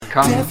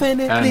Come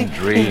and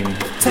dream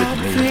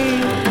with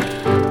me.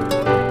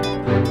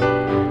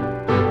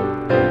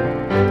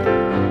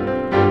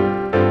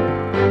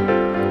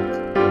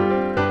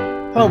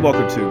 Hello and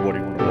welcome to What Do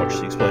You Want to Watch,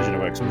 the Explosion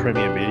Network's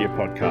premier media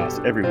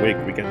podcast. Every week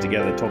we get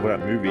together and talk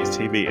about movies,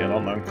 TV, and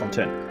online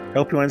content.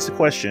 Help you answer the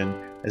question,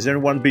 has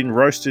anyone been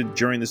roasted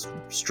during this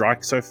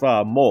strike so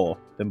far more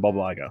than Bob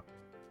Iger?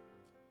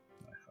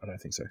 I don't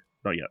think so.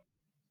 Not yet.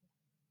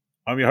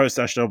 I'm your host,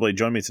 Ash Nobley.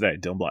 Join me today,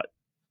 Dylan Blight.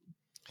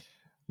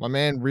 My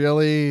man,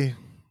 really,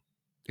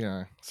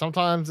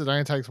 sometimes it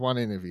only takes one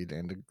interview to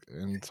end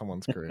in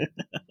someone's career.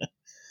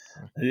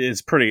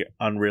 It's pretty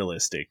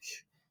unrealistic,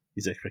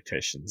 his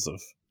expectations of...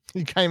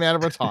 He came out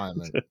of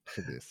retirement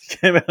for this.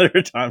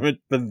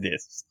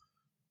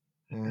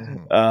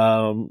 Mm-hmm.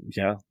 On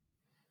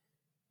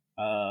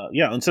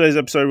today's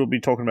episode, we'll be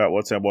talking about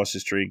what's our watch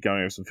history, going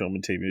over some film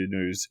and TV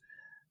news,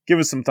 give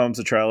us some thumbs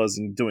to trailers,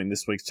 and doing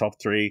this week's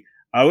top three.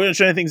 We're going to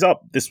change things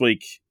up this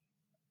week.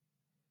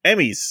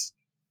 Emmys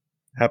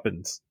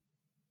happened.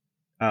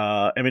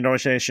 Emmy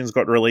nominations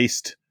got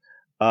released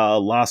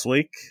last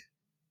week.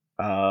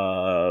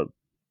 Lots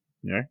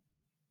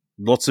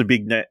of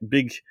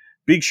big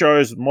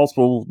shows,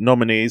 multiple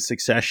nominees: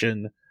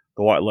 Succession,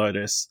 The White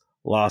Lotus,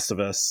 Last of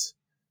Us,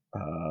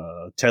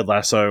 Ted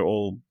Lasso,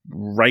 all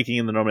raking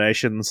in the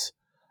nominations.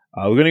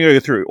 We're going to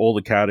go through all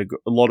the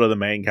a lot of the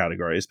main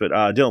categories. But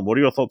Dylan, what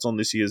are your thoughts on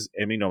this year's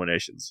Emmy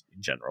nominations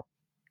in general?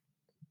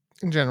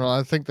 In general,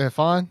 I think they're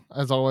fine.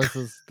 As always,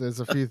 there's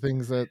a few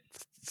things that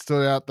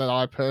stood out that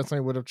I personally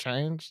would have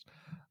changed.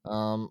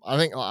 I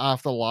think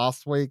after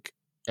last week,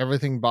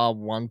 everything bar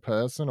one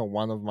person or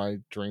one of my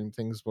dream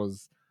things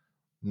was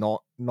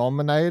not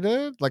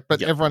nominated.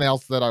 Everyone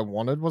else that I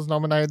wanted was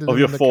nominated of in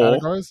your the four,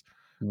 categories.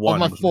 Of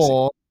my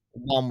four,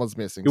 one was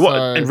missing.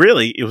 And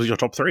really, it was your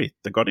top three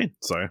that got in.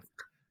 So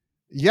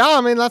yeah,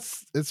 I mean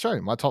it's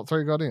true. My top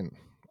three got in.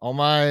 All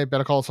my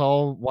Better Call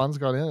Saul ones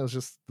got in. It was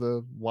just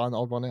the one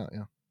odd one out.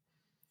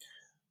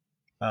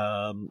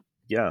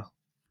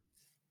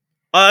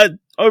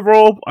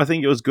 Overall, I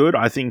think it was good.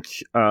 I think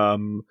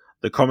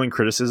the common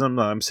criticism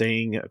that I'm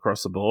seeing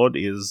across the board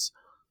is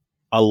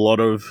a lot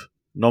of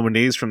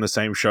nominees from the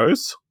same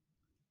shows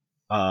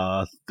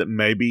that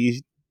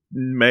maybe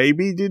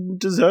didn't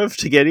deserve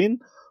to get in.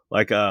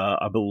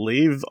 I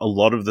believe a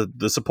lot of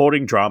the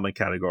supporting drama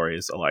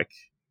categories are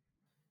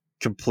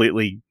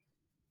completely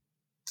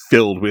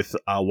filled with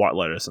White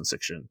Lotus and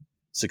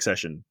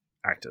Succession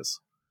actors.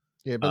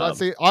 Yeah,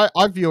 but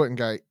I view it and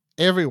go,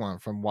 everyone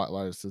from White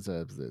Lotus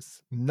deserves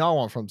this. No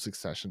one from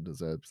Succession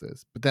deserves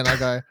this. But then I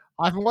go,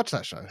 I haven't watched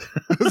that show.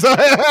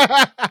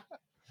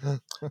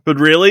 But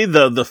really,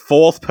 the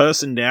fourth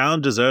person down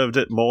deserved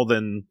it more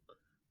than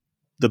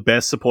the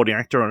best supporting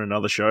actor on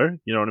another show.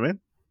 You know what I mean?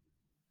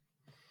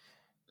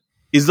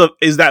 Is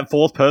that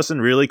fourth person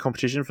really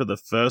competition for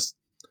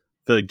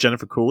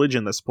Jennifer Coolidge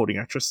in the supporting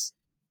actress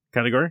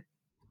category?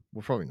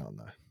 Well, probably not,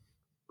 no.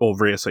 Or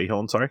Rhea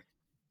Seehorn, sorry.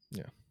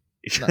 Yeah.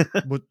 No,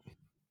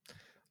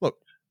 look,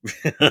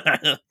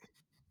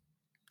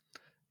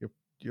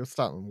 you're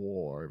starting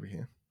war over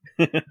here.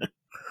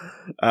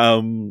 I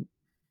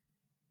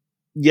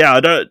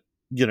don't.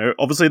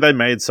 Obviously they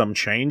made some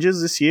changes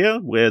this year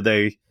where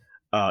they,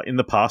 in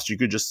the past, you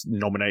could just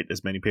nominate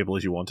as many people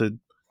as you wanted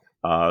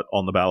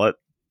on the ballot.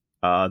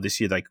 This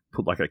year they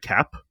put a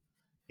cap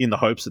in the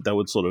hopes that they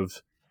would sort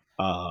of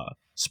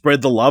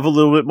spread the love a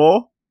little bit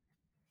more.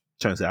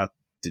 Turns out,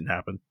 didn't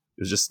happen.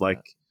 It was just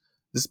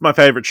this is my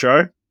favorite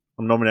show.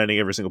 I'm nominating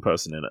every single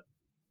person in it.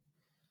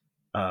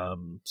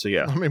 So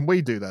yeah. I mean,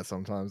 we do that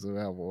sometimes with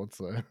our awards,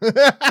 so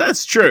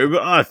that's true.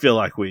 But I feel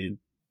like we,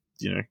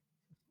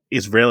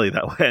 it's rarely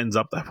that way, ends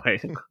up that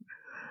way.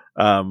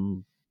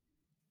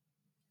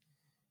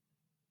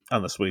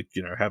 Unless we,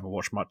 haven't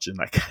watched much in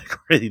that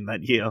category in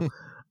that year.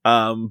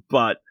 And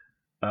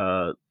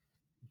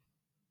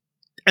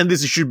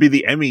this should be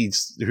the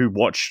Emmys who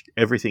watch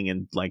everything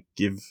and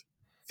give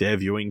fair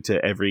viewing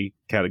to every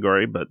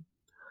category, but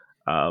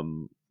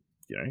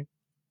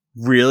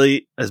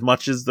really, as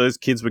much as those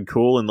kids were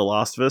cool in The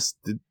Last of Us,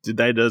 did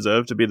they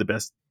deserve to be the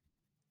best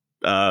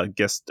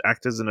guest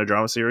actors in a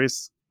drama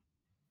series?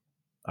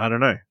 I don't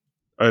know.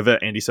 Over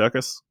Andy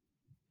Serkis?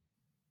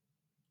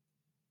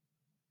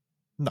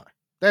 No.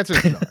 That's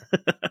it. No.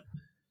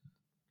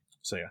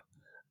 So yeah.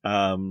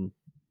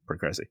 Pretty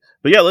crazy.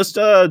 But yeah, let's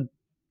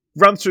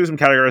run through some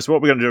categories. So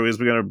what we're going to do is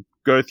we're going to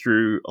go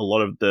through a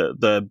lot of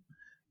the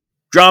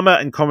drama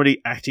and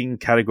comedy acting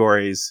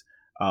categories,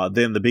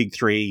 then the big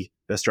three: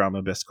 best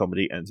drama, best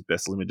comedy, and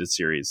best limited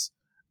series.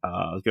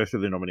 Go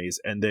through the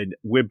nominees, and then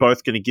we're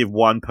both going to give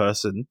one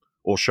person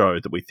or show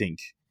that we think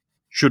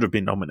should have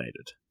been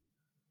nominated.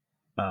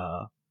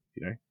 That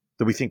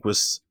we think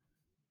was,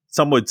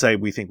 some would say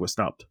we think was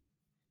snubbed.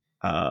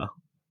 So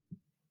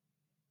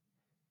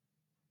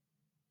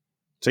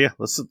yeah,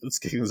 let's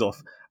kick things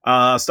off.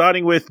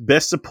 Starting with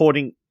best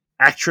supporting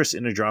actress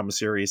in a drama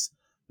series.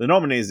 The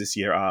nominees this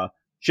year are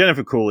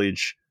Jennifer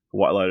Coolidge for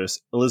White Lotus,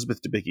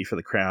 Elizabeth Debicki for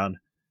The Crown,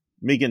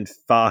 Megan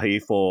Fahy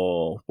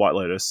for White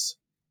Lotus,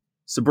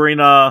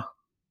 Sabrina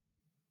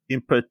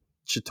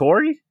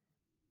Chittori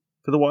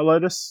for the White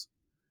Lotus,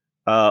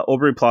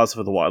 Aubrey Plaza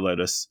for the White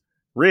Lotus,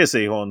 Rhea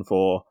Seehorn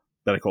for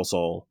Better Call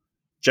Saul,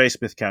 J.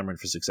 Smith Cameron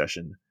for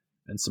Succession,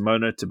 and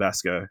Simona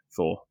Tabasco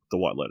for the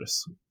White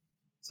Lotus.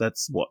 So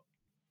that's what?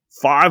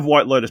 5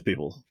 White Lotus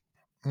people.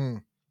 Hmm.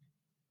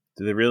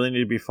 Do there really need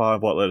to be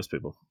 5 White Lotus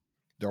people?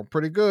 They're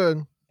pretty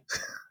good.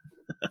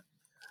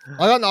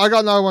 I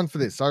got no one for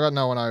this. I got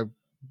no one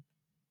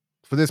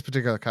for this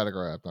particular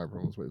category I have no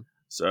problems with.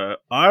 So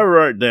I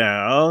wrote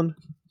down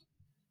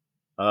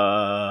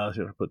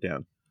should I put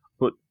down?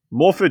 Put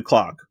Morfydd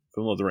Clark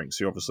from Lord of the Rings,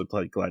 who obviously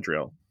played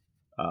Galadriel.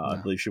 I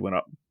believe she went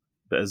up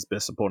as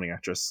Best Supporting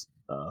Actress.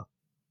 As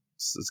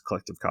a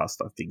collective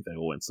cast, I think they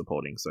all went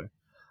supporting, so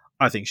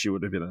I think she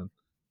would have been in.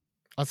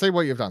 I see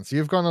what you've done. So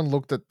you've gone and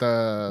looked at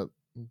the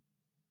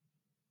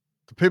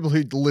people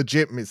who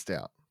legit missed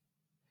out.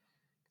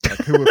 Like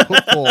who were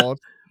put forward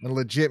and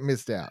legit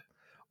missed out.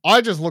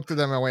 I just looked at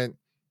them and went,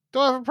 do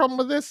I have a problem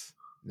with this?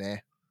 Nah.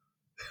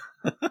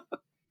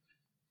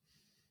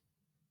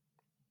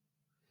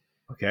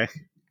 Okay.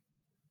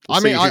 I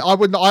mean, I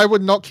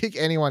would not kick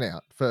anyone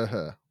out for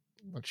her.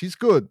 Like, she's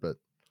good, but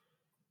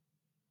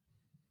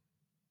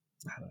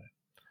I don't know.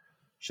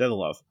 Share the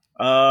love.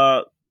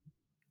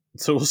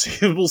 So we'll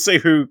see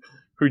who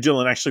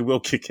Dylan actually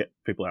will kick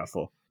people out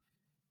for.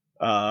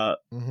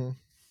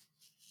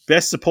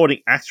 Best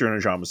Supporting Actor in a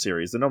Drama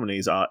Series. The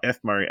nominees are F.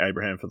 Murray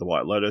Abraham for The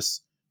White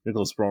Lotus,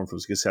 Nicholas Braun for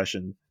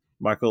Succession,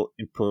 Michael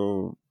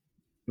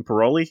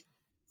Imperioli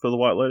for The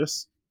White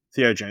Lotus,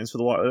 Theo James for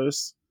The White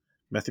Lotus,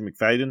 Matthew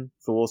McFadden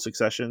for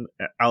Succession,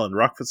 Alan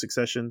Ruck for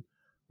Succession,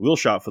 Will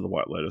Sharp for The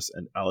White Lotus,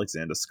 and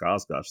Alexander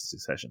Skarsgård for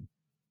Succession.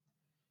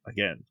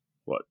 Again,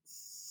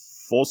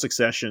 4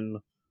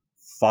 Succession,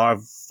 4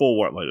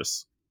 White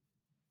Lotus.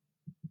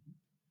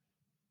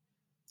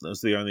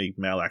 Those are the only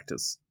male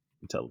actors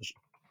in television.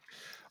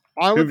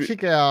 I would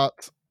kick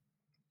out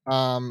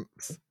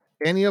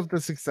any of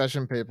the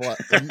Succession people.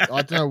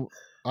 I don't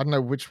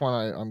know which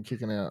one I'm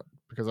kicking out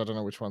because I don't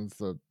know which one's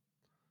the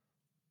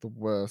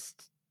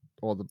worst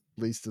or the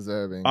least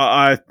deserving.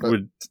 I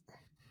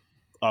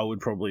would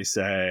probably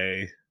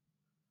say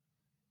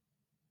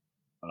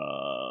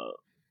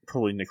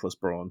probably Nicholas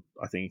Braun.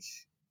 I think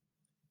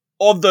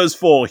of those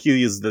 4,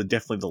 he is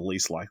definitely the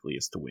least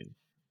likeliest to win.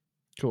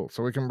 Cool.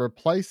 So we can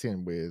replace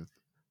him with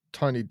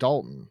Tony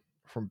Dalton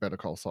from Better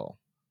Call Saul.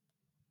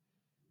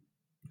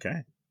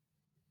 Okay.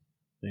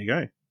 There you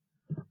go.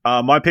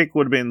 My pick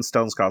would have been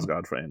Stellan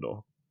Skarsgård for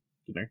Andor.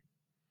 You know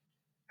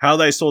how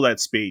they saw that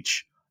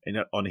speech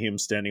on him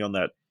standing on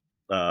that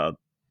I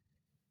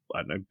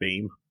don't know,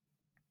 beam,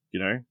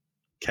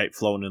 cape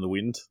flowing in the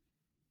wind,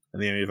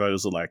 and the Emmy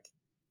voters are like,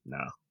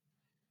 nah,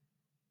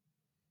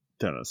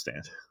 don't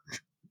understand.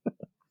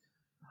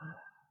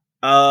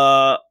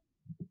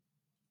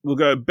 We'll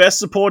go Best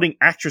Supporting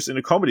Actress in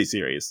a Comedy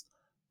Series.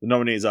 The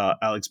nominees are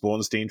Alex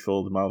Bornstein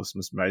for The Marvelous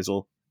Miss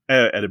Maisel,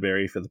 Eda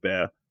Berry for The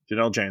Bear,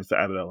 Janelle James for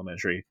Abbott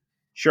Elementary,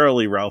 Cheryl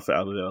Lee Ralph for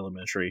Abbott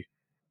Elementary,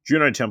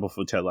 Juno Temple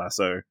for Ted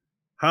Lasso,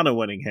 Hannah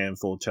Wenningham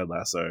for Ted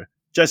Lasso,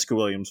 Jessica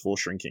Williams for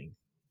Shrinking.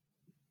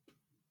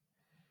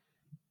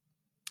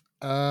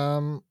 I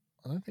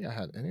don't think I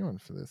had anyone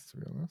for this, to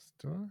be honest.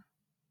 Do I?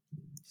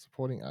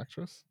 Supporting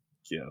actress?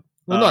 Yeah.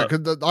 Well, no,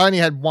 because I only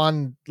had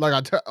one.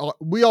 Like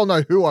we all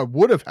know who I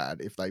would have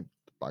had if they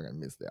fucking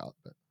missed out.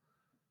 But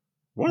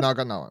what? No, I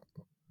got no one.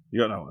 You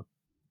got no one.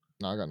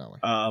 No, I got no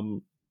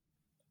one.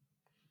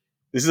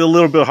 This is a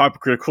little bit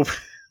hypercritical,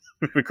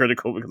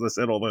 because I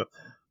said all the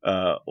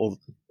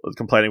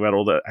complaining about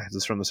all the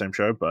actors from the same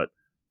show, but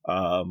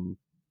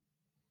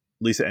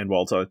Lisa Ann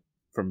Walter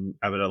from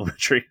Abbott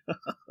Elementary.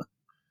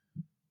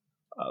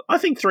 I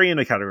think 3 in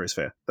a category is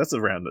fair. That's a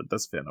fair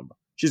number.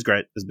 She's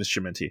great as Miss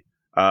Chimenti.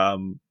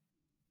 So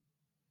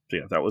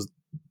yeah, that was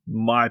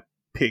my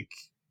pick.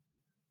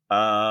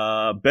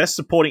 Best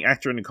Supporting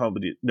Actor in a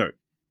Comedy. No,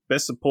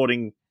 Best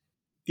Supporting.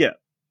 Yeah,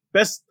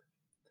 Best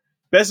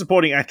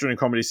Supporting Actor in a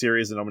Comedy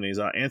Series. The nominees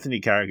are Anthony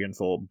Carrigan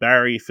for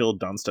Barry, Phil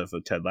Dunster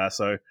for Ted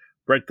Lasso,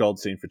 Brett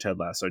Goldstein for Ted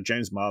Lasso,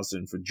 James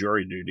Marsden for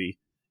Jury Duty,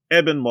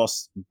 Eben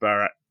Moss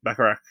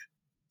Bacharach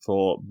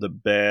for The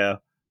Bear,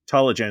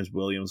 Tyler James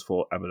Williams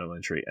for Abbott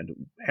Elementary, and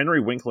Henry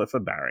Winkler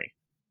for Barry.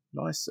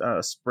 Nice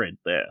spread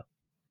there.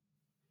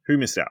 Who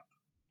missed out?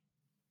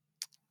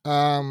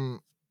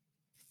 Fuck,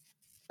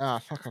 I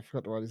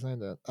forgot to write his name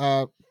down.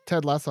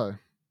 Ted Lasso.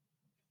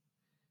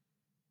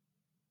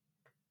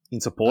 In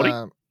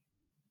supporting?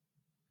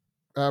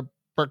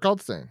 Brett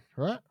Goldstein,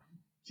 right?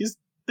 He's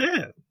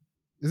there.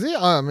 Is he?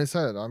 I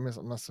misheard.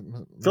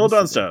 Phil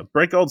Dunster,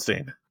 Brett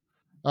Goldstein.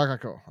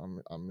 Okay, cool.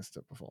 I missed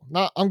it before.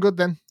 No, I'm good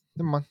then.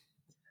 Never mind.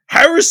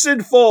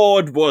 Harrison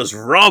Ford was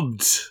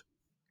robbed.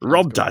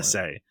 Robbed, I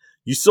say.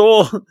 You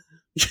saw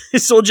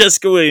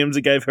Jessica Williams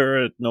and gave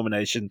her a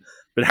nomination,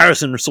 but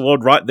Harrison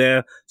Ford right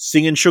there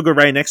singing Sugar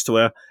Ray next to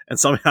her and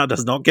somehow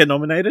does not get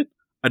nominated?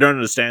 I don't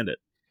understand it.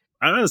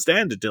 I don't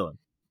understand it, Dylan.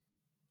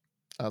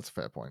 That's a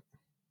fair point.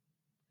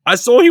 I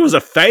saw he was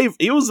the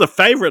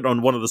favorite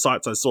on one of the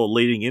sites I saw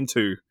leading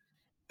into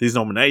these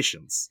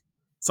nominations.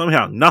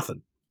 Somehow,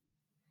 nothing.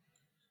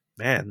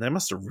 Man, they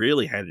must have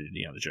really hated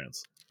Indiana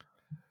Jones.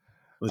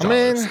 I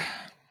mean,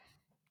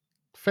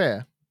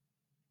 fair.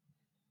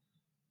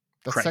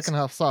 The Crazy. second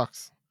half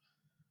sucks.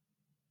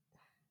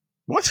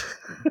 What?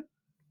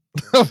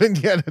 Of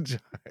Indiana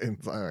Jones. I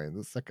mean,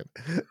 the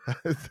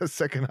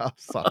second half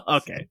sucks.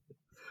 Okay.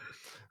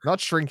 Not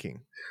shrinking.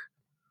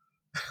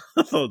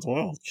 I thought it's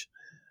well.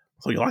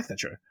 So you like that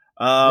show?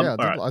 Yeah,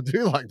 I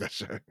do like that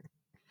show.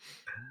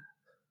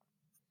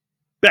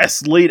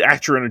 Best lead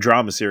actor in a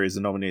drama series.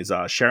 The nominees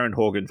are Sharon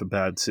Horgan for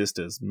Bad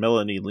Sisters,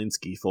 Melanie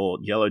Linsky for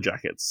Yellow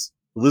Jackets,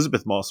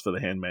 Elizabeth Moss for The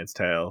Handmaid's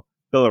Tale,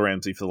 Bella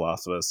Ramsey for The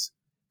Last of Us,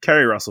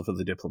 Kerry Russell for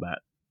The Diplomat,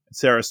 and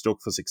Sarah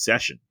Stook for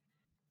Succession.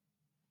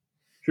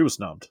 Who was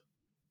snubbed?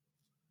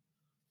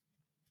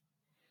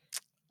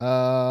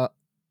 No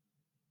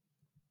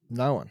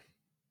one.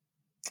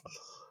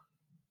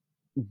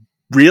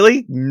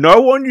 Really?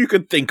 No one you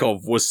could think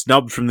of was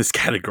snubbed from this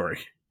category.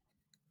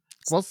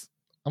 Am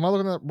I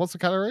looking at what's the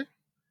category?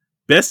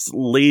 Best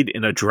lead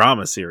in a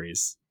drama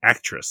series.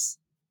 Actress.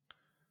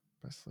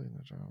 Best lead in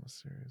a drama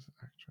series.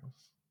 Actress.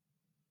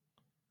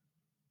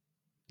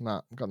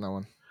 Nah, got no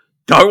one.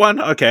 No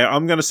one? Okay,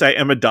 I'm going to say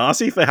Emma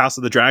Darcy for House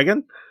of the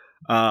Dragon.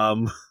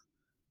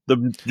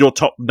 Your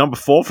top number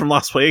 4 from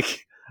last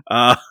week.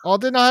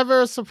 Didn't I have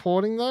her as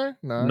supporting though?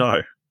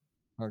 No.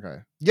 Okay.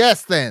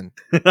 Yes, then.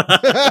 You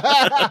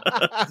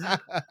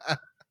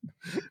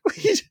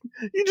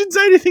didn't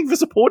say anything for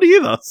supporting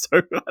either, so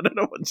I don't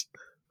know what.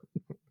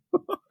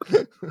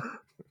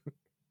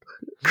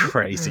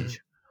 Crazy.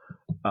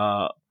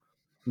 Yeah.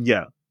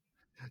 Yeah,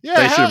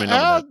 They should have been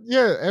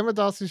nominated. Emma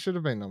Darcy should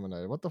have been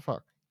nominated. What the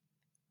fuck?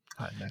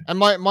 I know. And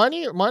my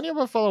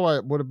other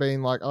follow would have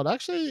been like, I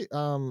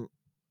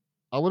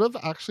would have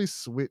actually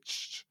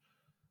switched.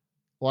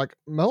 Like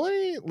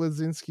Melanie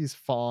Lisinski's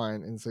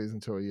fine in season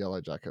 2 of Yellow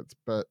Jackets,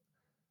 but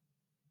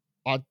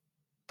I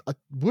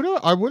would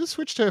have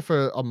switched her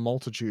for a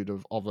multitude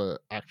of other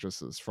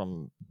actresses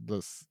from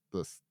the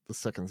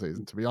second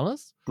season. To be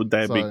honest, Would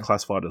they be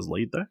classified as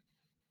lead though?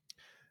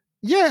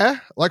 Yeah,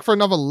 like for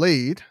another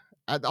lead.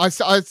 I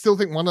still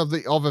think one of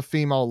the other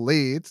female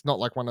leads, not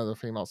like one of the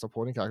female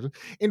supporting characters.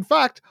 In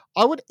fact,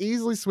 I would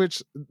easily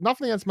switch.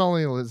 Nothing against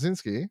Melanie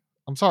Lisinski.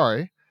 I'm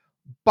sorry.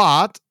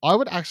 But I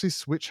would actually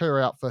switch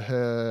her out for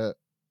her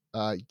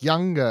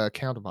younger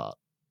counterpart.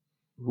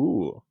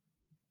 Ooh.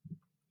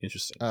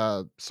 Interesting.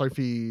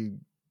 Sophie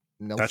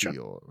Nelsie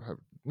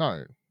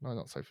no,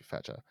 not Sophie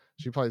Thatcher.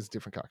 She plays a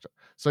different character.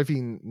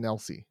 Sophie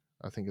Nelsie,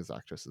 I think is the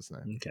actress's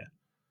name. Okay.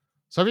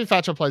 Sophie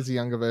Thatcher plays the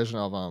younger version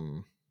of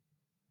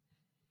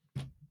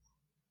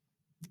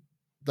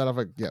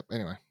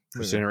anyway.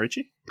 Christina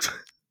Ricci?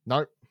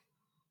 Nope.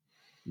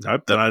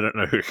 Nope, then I don't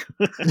know who.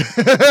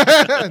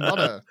 Not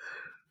her.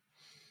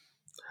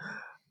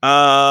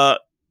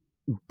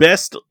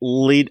 Best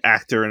lead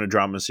actor in a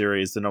drama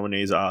series. The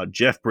nominees are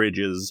Jeff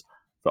Bridges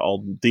for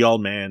The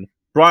Old Man,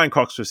 Brian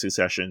Cox for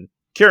Succession,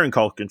 Kieran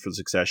Culkin for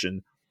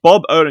Succession,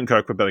 Bob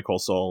Odenkirk for Better Call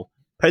Saul,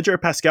 Pedro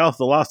Pascal for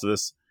The Last of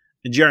Us,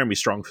 and Jeremy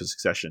Strong for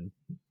Succession.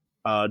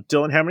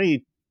 Dylan, how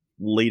many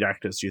lead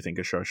actors do you think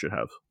a show should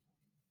have?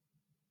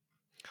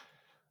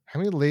 How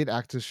many lead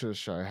actors should a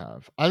show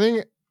have? I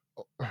think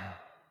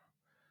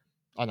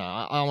I know.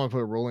 I don't want to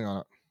put a ruling on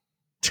it.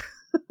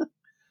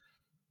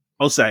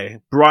 I'll say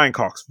Brian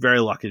Cox,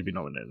 very lucky to be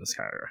nominated in this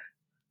category.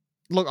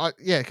 Look,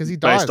 because he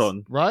dies,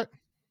 right?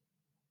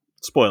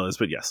 Spoilers,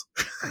 but yes.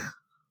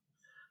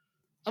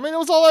 I mean, it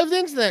was all over the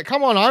internet.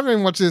 Come on, I haven't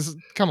even watched this.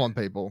 Come on,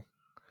 people.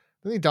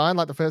 Didn't he die in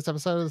like the first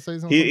episode of the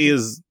season? He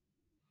is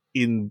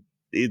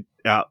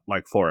out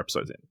like 4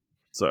 episodes in,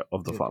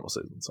 of the final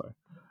season. So,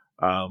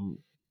 I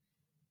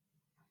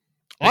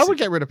would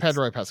get rid of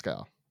Pedro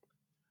Pascal.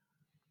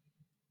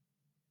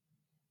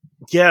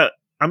 Yeah.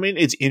 I mean,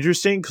 it's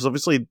interesting because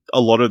obviously a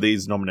lot of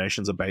these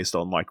nominations are based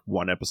on like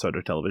one episode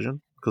of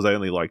television because they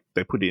only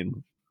they put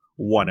in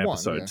one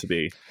episode to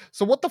be.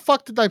 So what the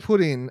fuck did they put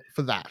in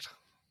for that?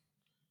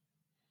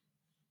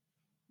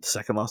 The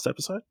second last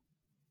episode?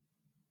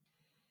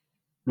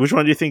 Which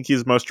one do you think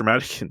is most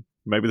dramatic in?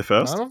 Maybe the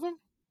first? None of them?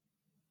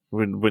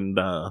 When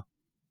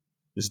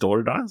his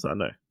daughter dies? I don't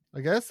know.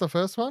 I guess the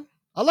first one.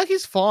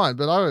 He's fine,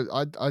 but I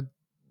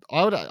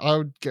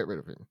would get rid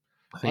of him.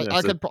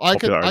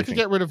 I could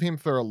get rid of him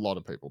for a lot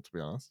of people, to be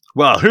honest.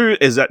 Well, who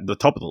is at the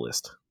top of the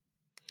list?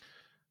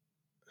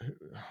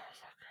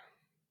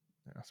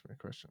 Ask me a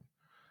question.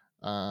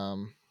 I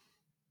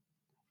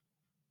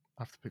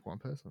have to pick one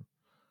person.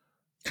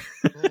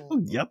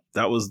 Yep,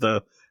 that was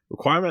the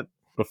requirement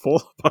before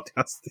the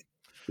podcast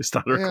we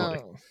started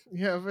recording.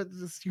 Yeah, but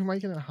you're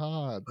making it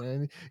hard,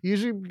 man.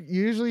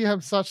 Usually you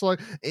have such like,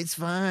 it's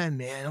fine,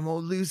 man. I'm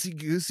all loosey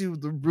goosey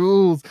with the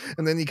rules,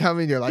 and then you come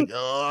in, you're like,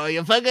 oh,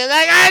 you're fucking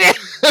like, I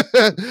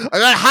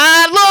got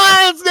hard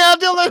lines now,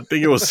 Dylan. I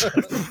think it was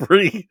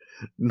pretty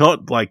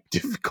not like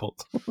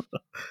difficult.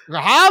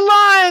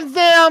 Hard lines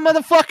now,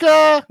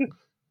 motherfucker.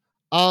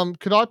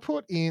 Could I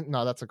put in?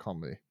 No, that's a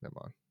comedy. Never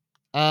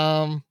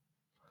mind.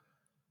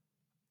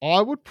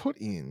 I would put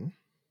in.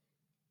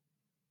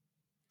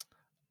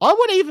 I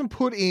would even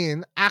put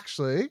in,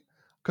 actually,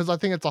 because I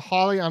think it's a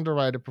highly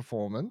underrated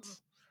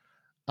performance.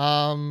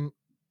 And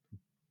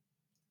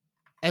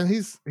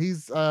he's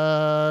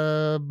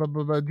Diego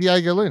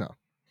Luna.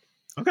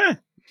 Okay,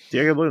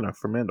 Diego Luna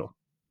from Mandor.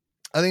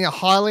 I think a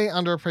highly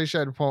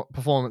underappreciated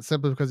performance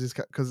simply because of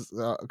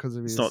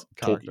his not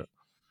character. talky.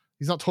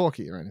 He's not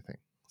talky or anything.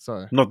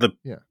 So not that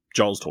yeah.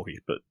 Joel's talky,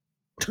 but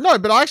no,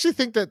 but I actually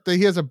think that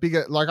he has a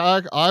bigger. Like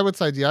I would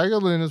say Diego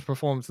Luna's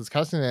performance as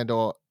Cassian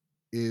Andor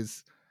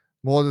is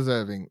more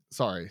deserving.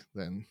 Sorry,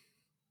 then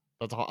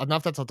that's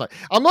enough. That's not.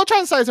 I'm not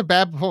trying to say it's a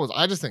bad performance.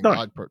 I just think No.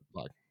 I'd put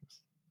like.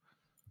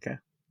 Okay.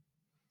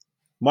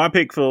 My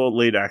pick for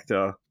lead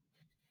actor,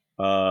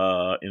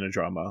 in a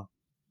drama,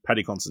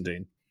 Paddy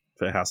Considine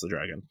for House of the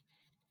Dragon.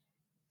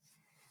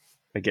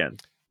 Again,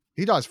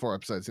 he dies 4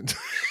 episodes into.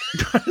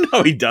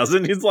 No, he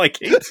doesn't. He's like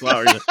heaps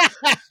far.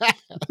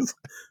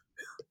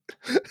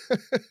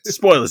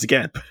 Spoilers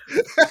again.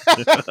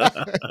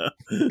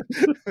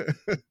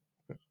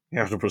 You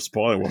have to put a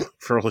spoiler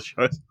for all the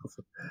shows.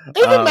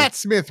 Even Matt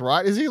Smith,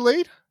 right? Is he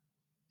lead?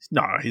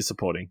 No, he's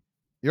supporting.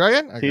 You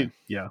reckon? Okay.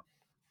 Yeah.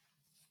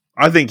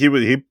 I think he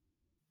would. He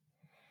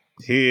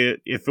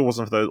if it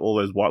wasn't for all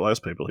those White Lotus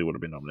people, he would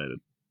have been nominated.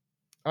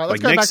 All right,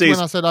 let's go back to when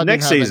I said I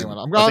didn't have anyone.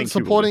 I'm going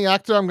supporting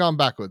actor. I'm going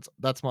backwards.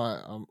 That's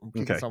my. I'm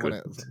kicking someone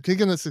else. I'm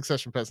kicking the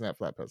Succession person out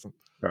for that person.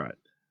 All right.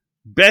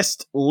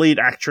 Best lead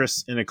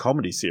actress in a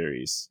comedy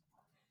series.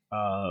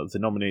 The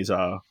nominees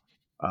are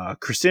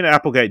Christina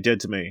Applegate, Dead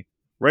to Me,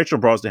 Rachel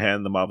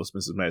Brosnahan, The Marvelous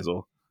Mrs.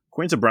 Maisel,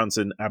 Quinta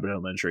Brunson, Abbott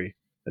Elementary,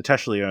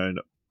 Natasha Lyonne,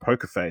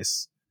 Poker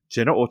Face,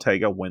 Jenna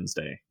Ortega,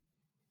 Wednesday.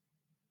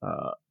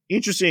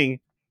 Interesting.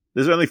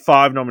 There's only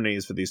 5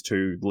 nominees for these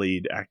 2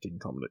 lead acting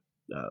comedy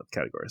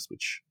categories,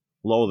 which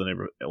lower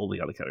than all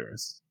the other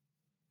categories.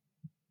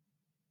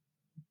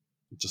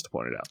 Just to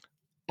point it out.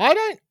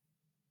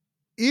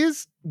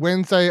 Is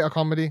Wednesday a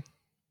comedy?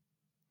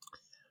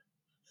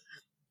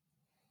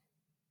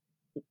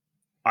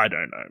 I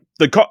don't know.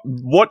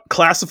 What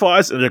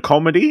classifies as a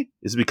comedy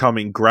is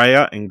becoming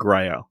grayer and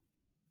grayer.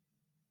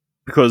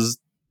 Because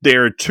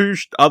there are 2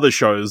 other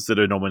shows that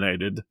are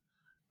nominated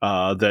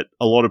that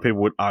a lot of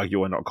people would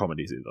argue are not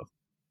comedies either.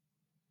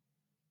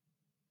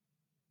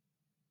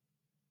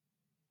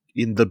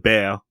 In The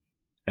Bear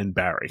and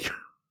Barry.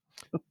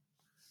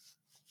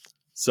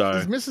 So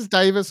is Mrs.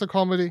 Davis a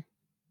comedy?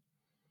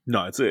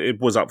 No, it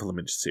was up for the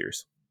limited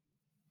series.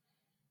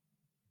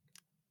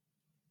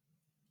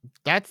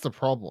 That's the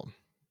problem.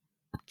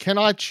 Can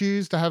I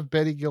choose to have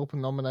Betty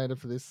Gilpin nominated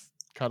for this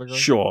category?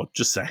 Sure,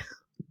 just say.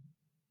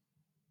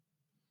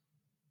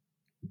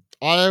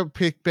 I'll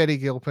pick Betty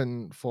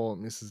Gilpin for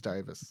Mrs.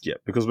 Davis. Yeah,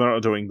 because we're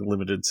not doing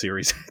limited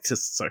series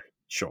actors, so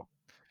sure.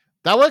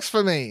 That works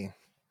for me.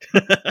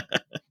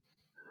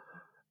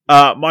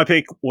 My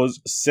pick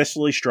was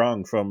Cecily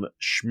Strong from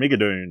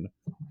Schmigadoon,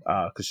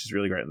 because she's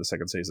really great in the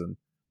 2nd season.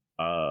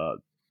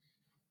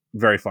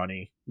 Very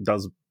funny,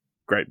 does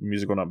great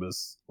musical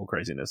numbers or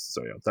craziness.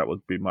 So yeah, that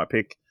would be my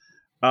pick.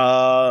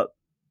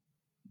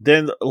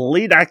 Then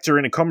lead actor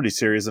in a comedy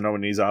series, the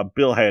nominees are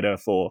Bill Hader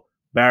for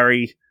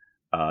Barry,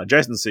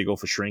 Jason Segel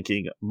for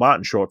Shrinking,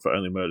 Martin Short for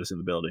Only Murders in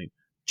the Building,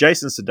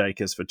 Jason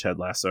Sudeikis for Ted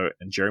Lasso,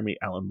 and Jeremy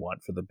Allen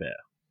White for The Bear.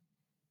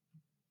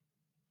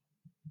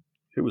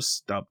 Who was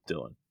snubbed,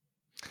 Dylan?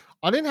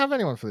 I didn't have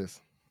anyone for this.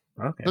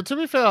 Okay. But to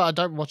be fair, I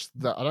don't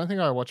think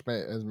I watch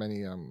as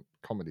many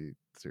comedy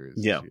series.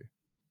 Yeah.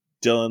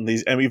 Dylan,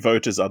 these Emmy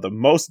voters are the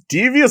most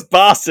devious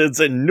bastards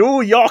in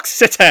New York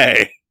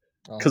City.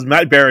 Because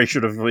Matt Berry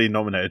should have been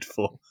nominated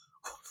for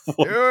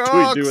what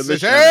we do in the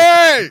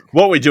shadows.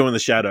 What we do in the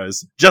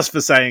shadows, just for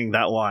saying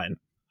that line.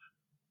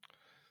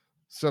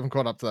 Still haven't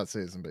caught up to that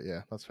season, but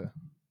yeah, that's fair.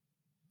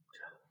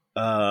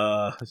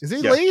 Is he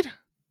lead?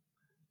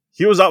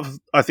 He was up.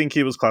 I think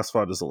he was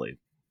classified as a lead.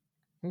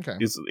 Okay,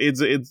 it's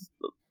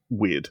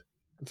weird.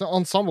 It's an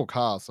ensemble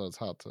cast, so it's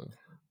hard to.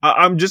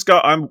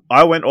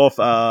 I went off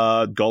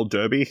Gold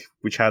Derby,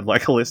 which had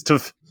like a list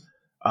of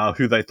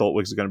who they thought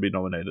was going to be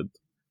nominated.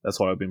 That's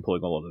why I've been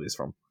pulling a lot of these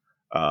from.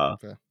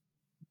 Okay.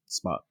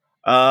 Smart.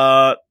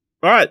 All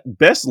right,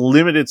 best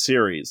limited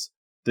series.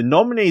 The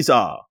nominees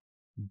are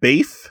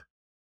Beef,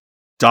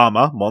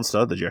 Dharma,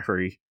 Monster, the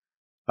Jeffrey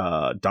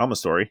Dharma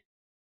story,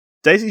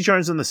 Daisy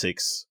Jones and the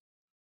Six,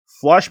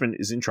 Fleischman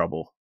is in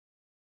Trouble,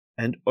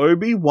 and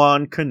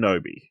Obi-Wan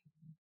Kenobi.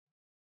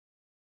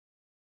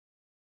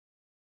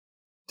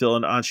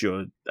 Dylan, aren't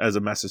you, as a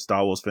massive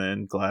Star Wars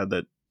fan, glad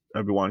that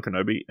Obi-Wan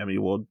Kenobi, Emmy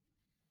Award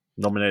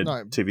nominated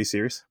TV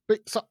series?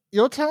 But so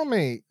you're telling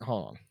me,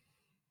 hold on.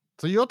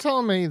 So you're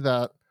telling me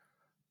that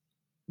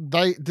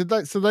they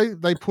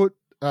put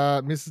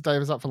Mrs.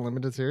 Davis up for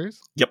limited series?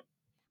 Yep.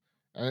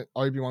 And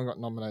Obi-Wan got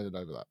nominated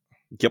over that.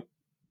 Yep.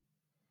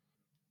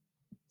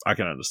 I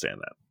can understand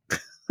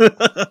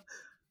that.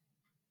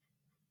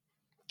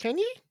 Can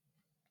you?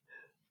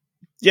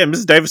 Yeah,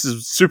 Mrs. Davis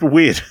is super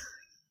weird.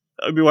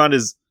 Obi-Wan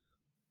is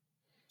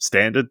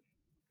standard.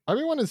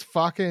 Obi-Wan is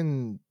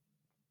fucking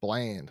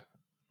bland.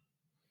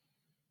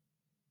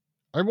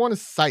 Obi-Wan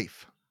is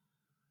safe.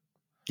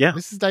 Yeah.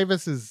 Mrs.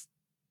 Davis is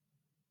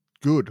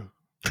good.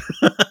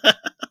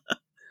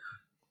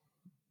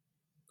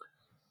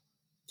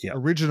 Yeah.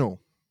 Original.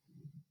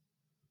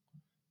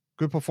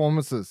 Good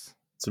performances.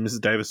 So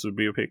Mrs. Davis would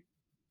be your pick.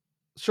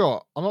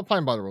 Sure, I'm not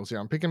playing by the rules here.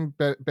 I'm picking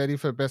Betty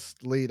for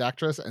best lead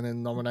actress and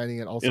then nominating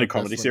it also In a best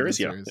comedy limited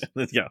series,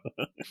 yeah. Yeah.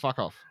 Fuck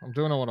off. I'm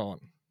doing what I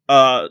want.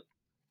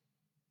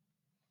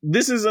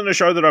 This isn't a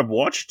show that I've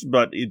watched,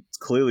 but it's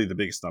clearly the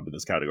biggest snub in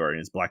this category,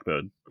 and it's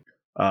Blackbird.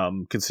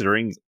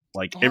 Considering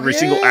every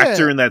single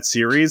actor in that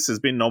series has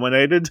been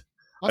nominated,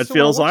 it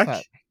feels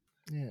like.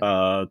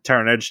 Yeah.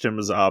 Taron Egerton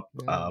was up.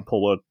 Yeah.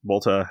 Paula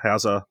Walter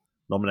Hauser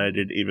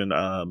nominated. Even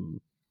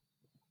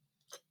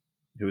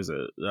who was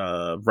it?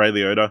 Ray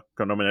Liotta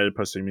got nominated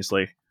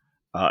posthumously,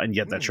 and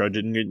yet that show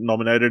didn't get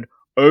nominated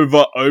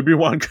over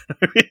Obi-Wan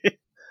Kenobi.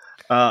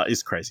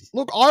 Is crazy.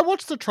 Look, I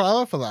watched the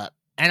trailer for that,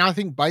 and I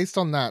think based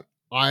on that,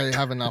 I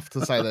have enough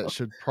to say that it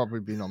should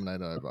probably be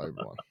nominated over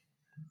Obi-Wan.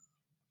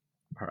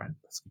 All right,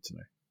 that's good to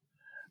know.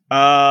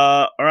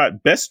 All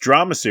right, best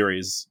drama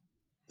series.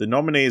 The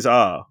nominees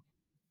are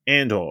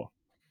Andor,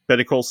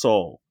 Better Call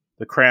Saul,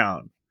 The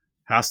Crown,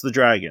 House of the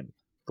Dragon,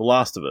 The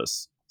Last of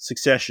Us,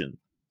 Succession,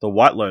 The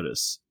White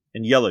Lotus,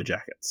 and Yellow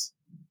Jackets.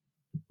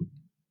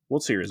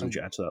 What series would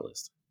you add to that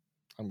list?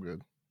 I'm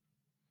good.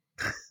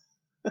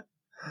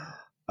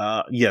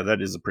 Yeah,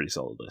 that is a pretty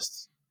solid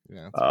list.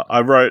 Yeah.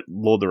 I wrote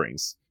Lord of the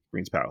Rings,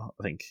 Rings Power,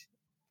 I think.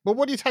 But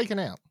what are you taking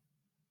out?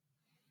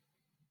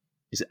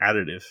 Is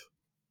additive.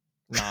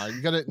 No,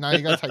 you gotta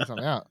take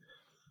something out.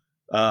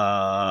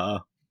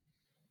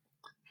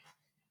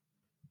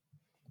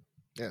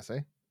 Yeah, see?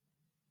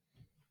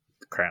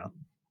 The Crown.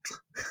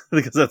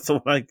 Because that's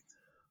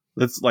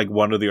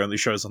one of the only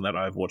shows on that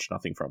I've watched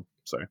nothing from.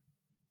 So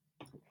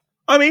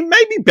I mean,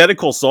 maybe Better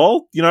Call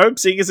Saul,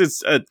 seeing as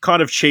it's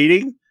kind of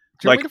cheating.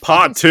 Like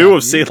part 2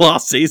 of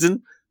last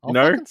season. I'll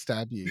fucking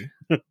stab you.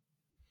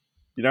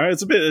 They're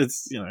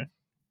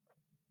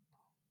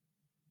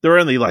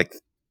only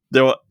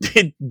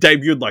it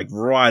debuted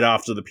right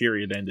after the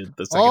period ended.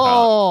 The second part.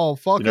 Oh,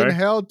 fucking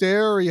how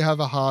dare he have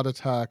a heart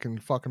attack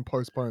and fucking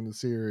postpone the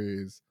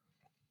series?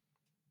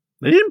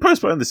 They didn't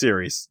postpone the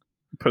series.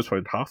 They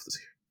postponed half the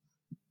series.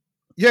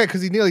 Yeah,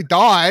 because he nearly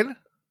died.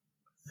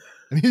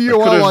 And you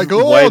are like,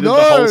 oh waited no,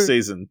 the whole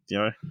season.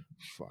 Fucking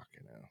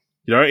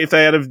hell. If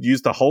they had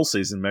used the whole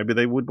season, maybe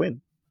they would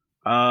win.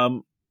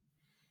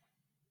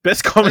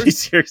 Best comedy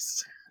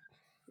series.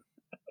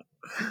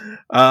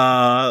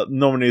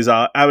 Nominees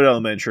are Abbott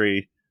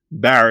Elementary,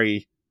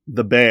 Barry,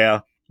 The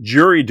Bear,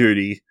 Jury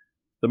Duty,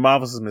 The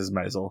Marvelous Mrs.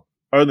 Maisel,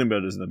 Only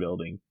Murders in the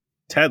Building,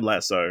 Ted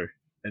Lasso,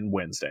 and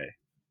Wednesday.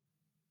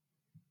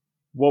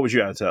 What would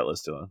you add to that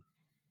list, Dylan?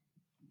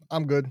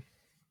 I'm good.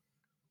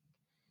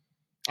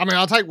 I mean,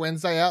 I'll take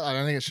Wednesday out. I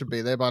don't think it should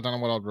be there, but I don't know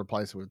what I'd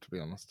replace it with, to be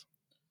honest.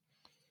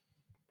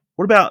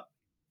 What about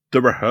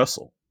The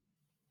Rehearsal?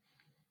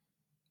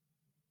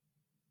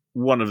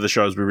 One of the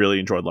shows we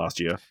really enjoyed last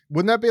year.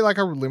 Wouldn't that be like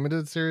a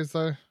limited series,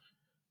 though?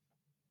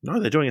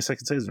 No, they're doing a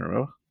second season,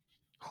 remember?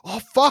 Oh,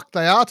 fuck,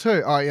 they are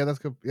too. Oh, yeah, that's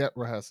good. Yeah,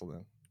 Rehearsal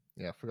then.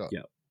 Yeah, I forgot.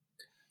 Yeah.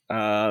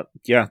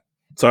 Yeah.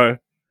 So,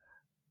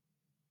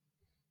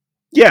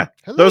 yeah,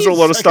 those are a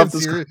lot of stuff.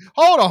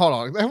 Hold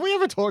on. Have we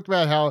ever talked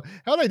about how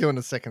are they doing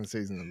the second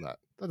season of that?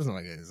 That doesn't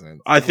make any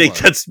sense. I think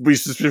we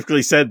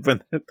specifically said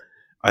when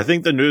I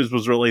think the news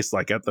was released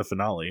at the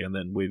finale, and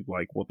then we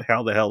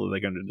how the hell are they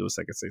going to do a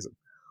second season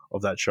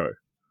of that show?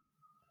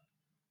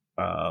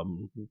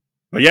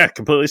 But yeah,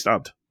 completely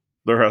snubbed.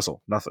 The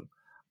Rehearsal, nothing.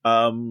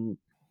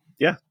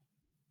 Yeah.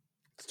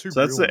 So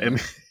that's the Emmy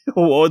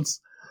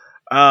Awards.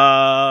 Can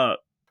I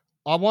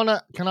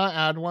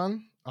add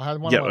one? I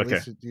had one on my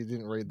list. You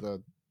didn't read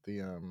so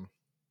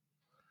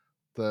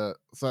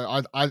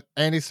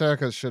Andy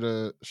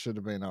Serkis should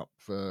have been up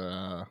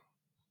for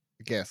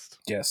guest.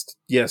 Guest.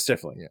 Yes,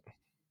 definitely.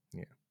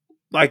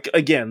 Yeah.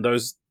 Again,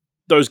 those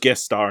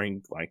guest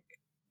starring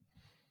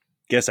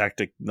guest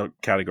actor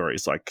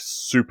categories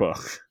super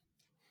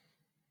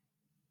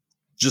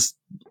just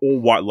all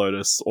White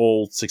Lotus,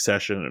 all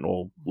Succession, and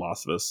all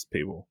Last of Us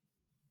people.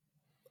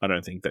 I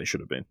don't think they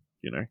should have been,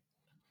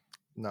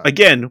 No.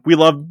 Again, we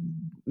love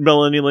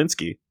Melanie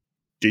Linsky.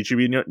 Did she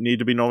need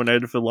to be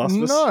nominated for Last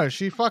of Us? No,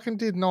 she fucking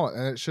did not,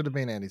 and it should have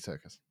been Andy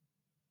Serkis.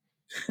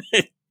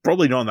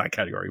 Probably not in that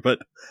category, but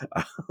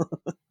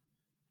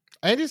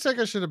Andy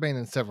Serkis should have been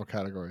in several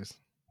categories,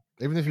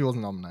 even if he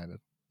wasn't nominated.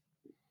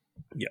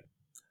 Yeah.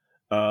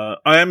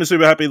 I am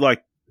super happy,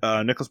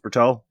 Nicholas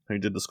Britell, who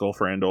did the score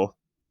for Andor,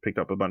 picked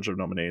up a bunch of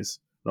nominations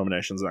and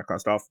that kind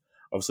of stuff.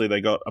 Obviously,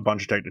 they got a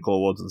bunch of technical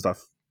awards and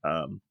stuff.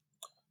 So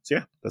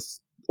yeah,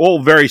 that's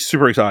all very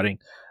super exciting.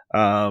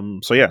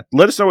 So yeah,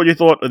 let us know what you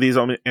thought of these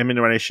Emmy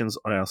nominations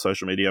on our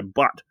social media.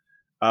 But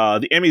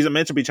the Emmys are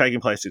meant to be taking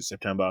place in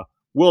September.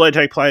 Will they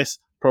take place?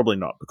 Probably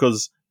not,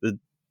 because the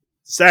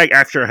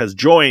SAG-AFTRA has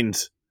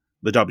joined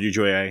the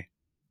WGA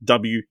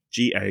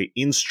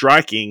in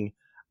striking,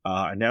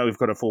 and now we've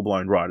got a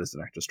full-blown writers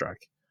and actor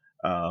strike,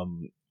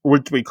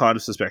 which we kind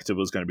of suspected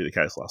was going to be the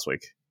case last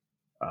week.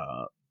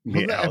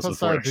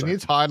 Didn't you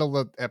title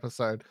the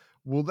episode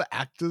will the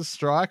actors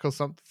strike or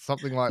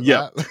something like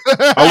Yeah.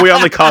 that? Are we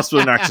on the cusp of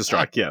an actor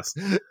strike? Yes.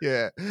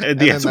 Yeah. And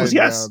the answer was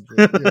yes.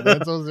 The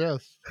answer was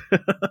yes.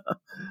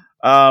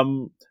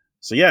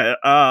 So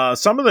yeah,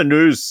 some of the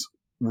news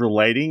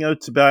relating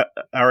it about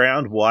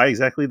around why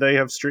exactly they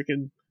have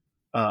stricken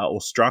or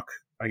struck,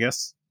 I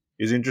guess,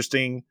 is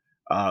interesting.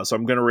 So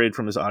I'm going to read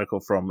from this article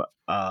from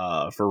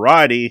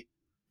Variety.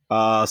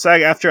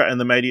 SAG-AFTRA and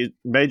the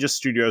major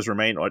studios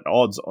remain at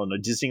odds on a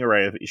dizzying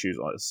array of issues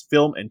as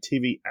film and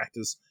TV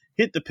actors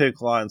hit the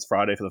picket lines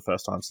Friday for the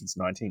first time since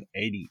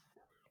 1980.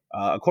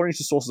 According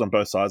to sources on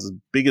both sides, the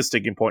biggest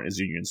sticking point is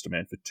unions'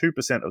 demand for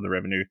 2% of the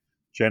revenue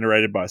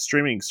generated by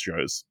streaming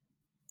shows.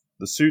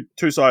 The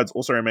two sides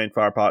also remain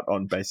far apart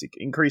on basic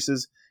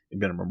increases in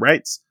minimum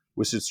rates,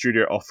 with the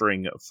studio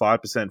offering 5%,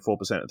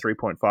 4%, and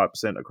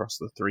 3.5% across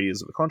the 3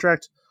 years of the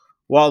contract,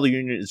 while the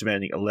union is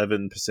demanding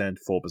 11%,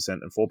 4%,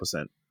 and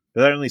 4%.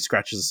 But that only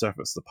scratches the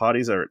surface. The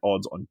parties are at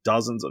odds on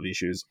dozens of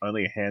issues,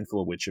 only a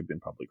handful of which have been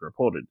publicly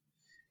reported.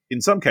 In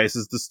some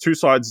cases, the two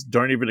sides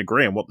don't even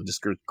agree on what the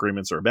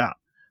disagreements are about.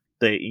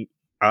 They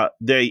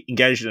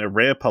engaged in a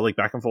rare public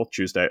back-and-forth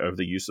Tuesday over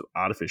the use of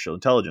artificial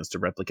intelligence to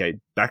replicate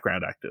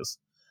background actors.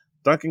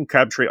 Duncan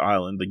Crabtree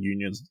Island, the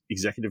union's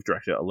executive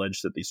director,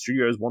 alleged that the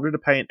studios wanted to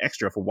pay an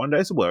extra for 1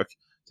 day's work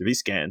to be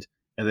scanned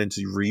and then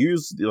to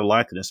reuse the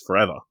likeness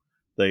forever.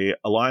 The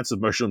Alliance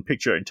of Motion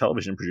Picture and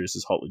Television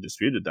Producers hotly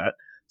disputed that,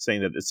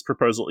 saying that its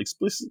proposal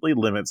explicitly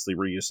limits the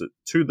reuse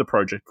to the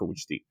project for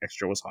which the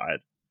extra was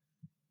hired.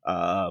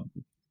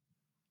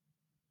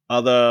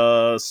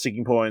 Other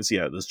sticking points,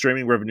 the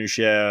streaming revenue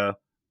share,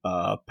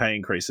 pay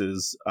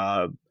increases.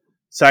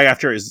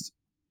 SAG-AFTRA is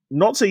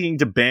not seeking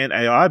to ban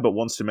AI, but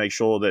wants to make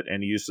sure that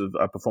any use of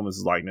a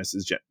performance's likeness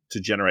is to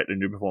generate a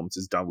new performance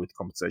is done with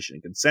compensation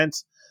and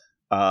consent.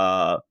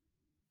 The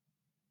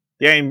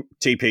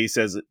AMTP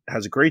says it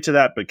has agreed to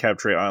that, but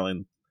Crabtree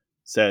Island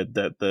said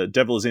that the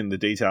devil is in the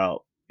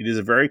detail. It is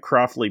a very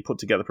craftily put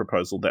together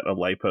proposal that a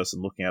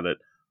layperson looking at it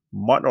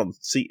might not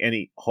see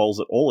any holes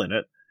at all in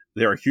it.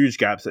 There are huge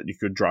gaps that you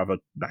could drive a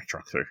Mack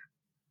truck through.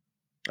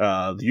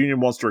 The union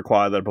wants to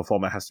require that a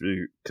performer has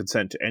to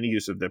consent to any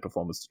use of their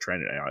performance to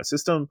train an AI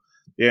system.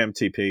 The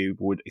AMTP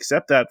would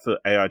accept that for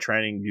AI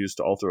training used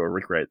to alter or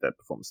recreate that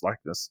performance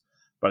likeness.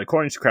 But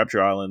according to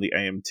Crabtree Island, the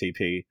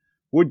AMTP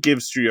would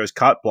give studios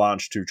carte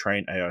blanche to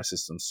train AI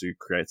systems to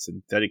create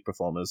synthetic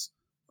performers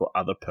for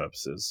other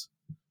purposes.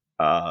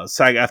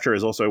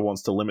 SAG-AFTRA also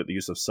wants to limit the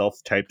use of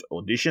self-taped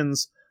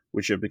auditions,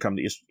 which have become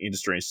the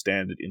industry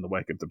standard in the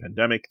wake of the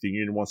pandemic. The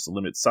union wants to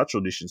limit such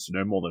auditions to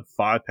no more than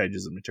 5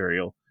 pages of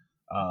material.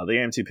 The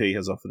AMTP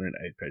has offered an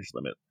 8-page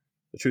limit.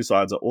 The two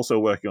sides are also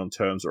working on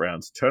terms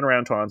around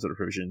turnaround times and a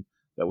provision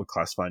that would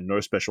classify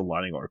no special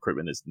lighting or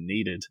equipment as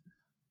needed.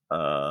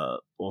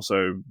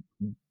 Also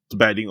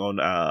debating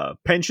on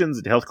pensions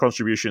and health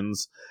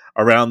contributions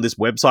around this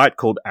website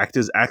called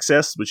Actors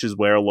Access, which is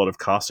where a lot of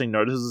casting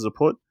notices are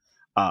put.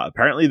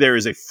 Apparently there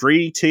is a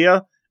free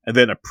tier and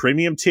then a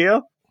premium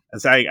tier,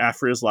 and saying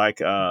AFRA is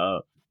like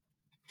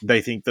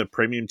they think the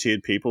premium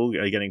tiered people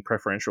are getting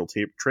preferential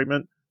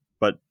treatment,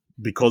 but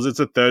because it's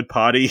a third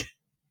party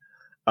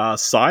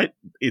site,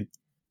 it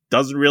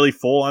doesn't really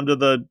fall under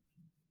the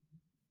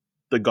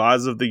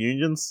guise of the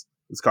unions.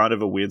 It's kind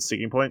of a weird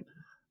sticking point.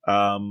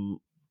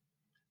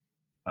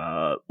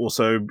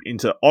 Also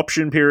into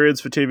option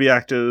periods for TV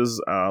actors,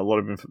 a lot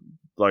of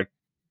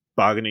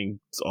bargaining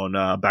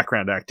on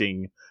background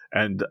acting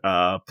and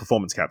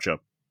performance capture.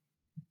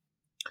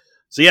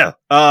 So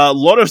a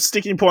lot of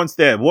sticking points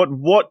there.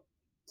 What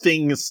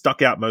thing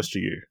stuck out most to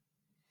you?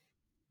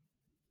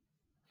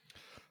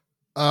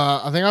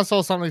 I think I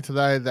saw something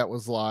today that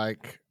was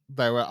like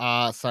they were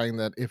saying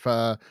that if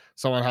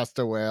someone has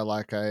to wear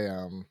like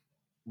a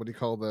what do you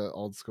call the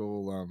old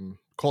school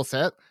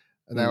corset,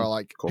 and they were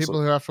like corset.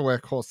 People who have to wear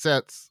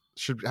corsets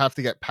should have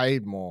to get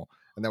paid more,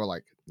 and they were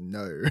like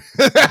no.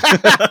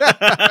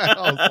 I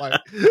was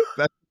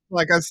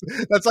like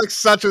that's like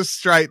such a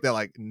straight. They're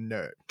like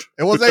no.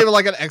 It wasn't even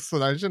like an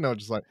explanation. They were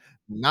just like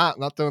nah,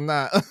 not doing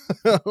that.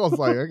 I was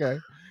like okay,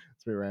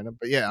 it's a bit random,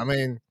 but yeah, I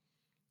mean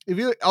if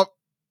you.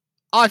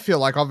 I feel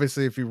like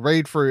obviously if you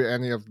read through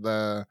any of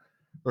the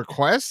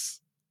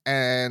requests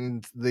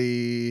and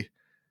the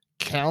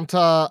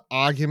counter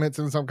arguments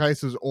in some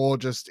cases, or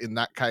just in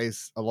that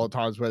case, a lot of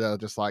times where they're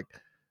just like,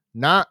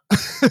 nah,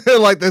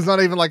 like there's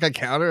not even like a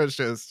counter. It's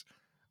just,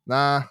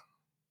 nah,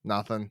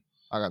 nothing.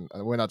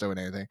 We're not doing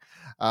anything.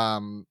 I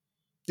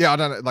don't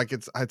know. Like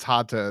it's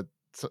hard to,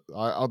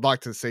 I'd like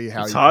to see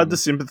how it's hard to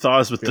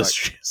sympathize with the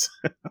streams.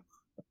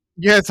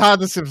 Yeah, it's hard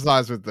to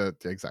sympathize with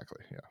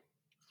exactly. Yeah.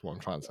 That's what I'm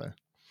trying to say.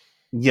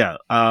 Yeah,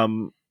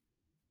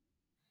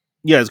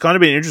 it's kind of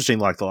been interesting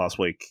like the last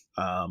week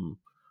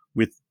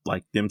with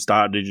like them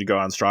starting to go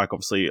on strike.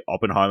 Obviously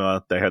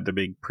Oppenheimer, they had the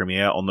big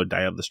premiere on the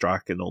day of the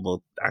strike and all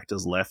the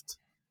actors left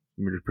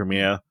the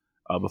premiere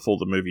before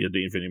the movie had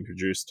even been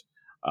produced.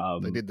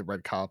 They did the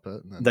red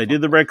carpet. Did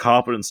the red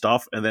carpet and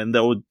stuff, and then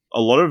there were a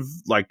lot of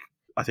like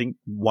I think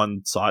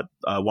one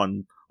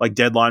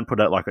Deadline put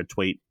out like a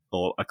tweet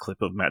or a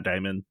clip of Matt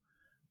Damon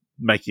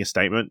making a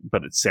statement,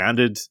 but it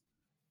sounded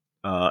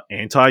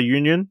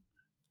anti-union,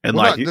 and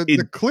Well, like no,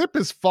 the clip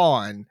is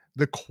fine.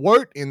 The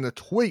quote in the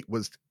tweet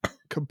was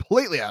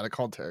completely out of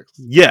context.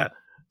 Yeah.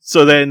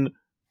 So then,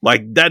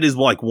 like, that is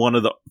like one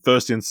of the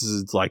first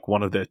instances, like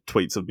one of their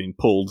tweets have been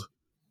pulled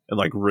and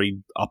like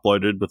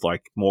re-uploaded with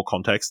like more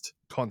context.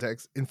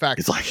 In fact,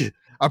 It's like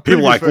a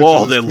people previous like, version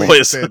whoa, of this they're tweet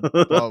lawyers. said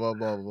blah blah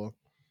blah blah.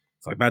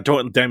 It's like Matt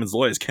Damon's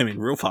lawyers came in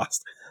real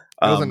fast.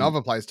 There was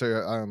another place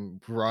too,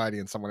 Variety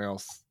and someone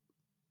else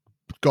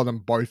got them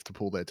both to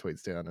pull their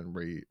tweets down and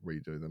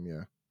redo them.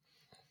 Yeah.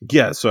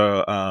 Yeah.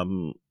 So,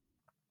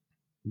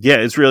 yeah,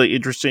 it's really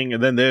interesting.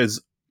 And then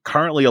there's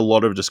currently a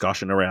lot of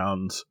discussion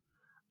around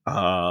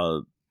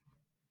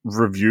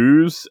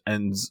reviews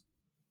and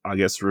I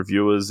guess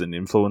reviewers and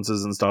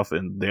influencers and stuff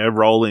and their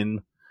role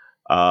in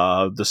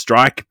the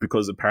strike,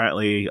 because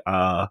apparently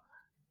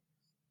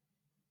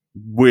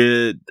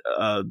with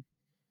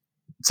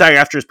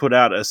SAG-AFTRA has put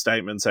out a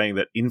statement saying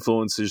that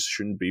influencers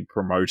shouldn't be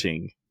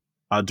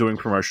doing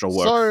promotional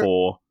work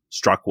for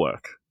strike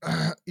work.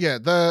 Yeah,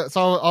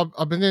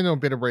 I've been doing a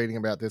bit of reading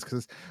about this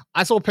because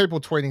I saw people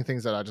tweeting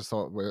things that I just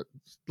thought were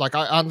like,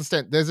 I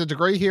understand there's a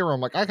degree here where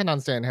I'm like, I can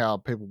understand how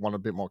people want a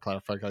bit more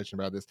clarification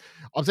about this.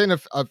 I've seen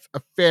a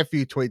fair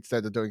few tweets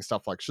that are doing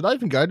stuff like, should I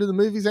even go to the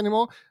movies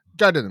anymore?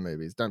 Go to the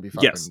movies. Don't be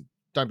fucking,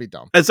 don't be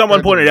dumb. As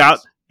someone pointed out,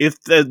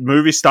 if the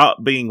movies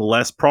start being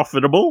less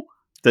profitable,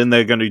 then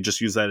they're going to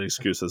just use that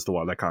excuse as to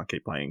why they can't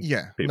keep playing.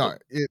 Yeah, people. No.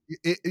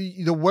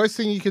 The worst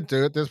thing you could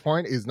do at this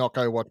point is not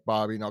go watch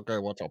Barbie, not go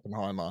watch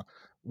Oppenheimer,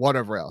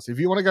 whatever else. If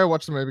you want to go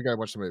watch the movie, go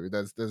watch the movie.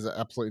 There's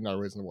absolutely no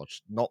reason to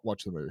not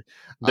watch the movie.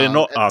 They're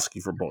not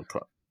asking for a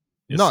boycott.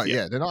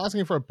 Yeah, they're not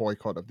asking for a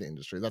boycott of the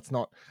industry. That's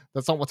not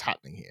what's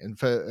happening here.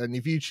 And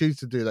if you choose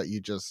to do that,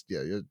 you just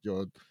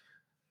you're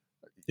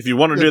if you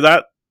want to do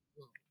that,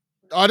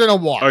 I don't know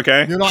why.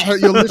 Okay, you're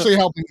literally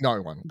helping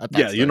no one. At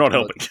that stage, you're not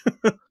helping.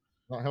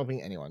 Not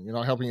helping anyone. You're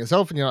not helping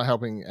yourself, and you're not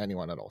helping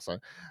anyone at all. So,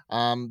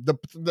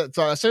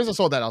 so as soon as I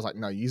saw that, I was like,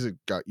 no,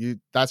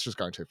 that's just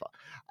going too far.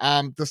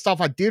 The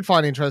stuff I did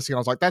find interesting, I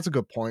was like, that's a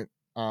good point.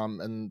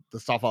 And the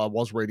stuff I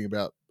was reading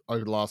about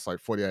over the last like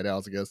 48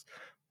 hours, I guess,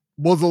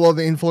 was a lot of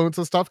the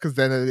influencer stuff, because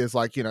then it is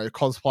like,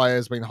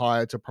 cosplayers being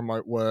hired to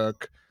promote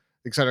work,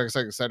 etc.,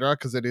 etc., etc.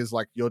 Because it is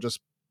like you're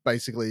just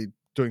basically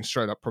doing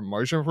straight up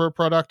promotion for a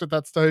product at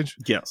that stage.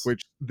 Yes.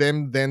 Which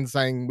them then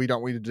saying we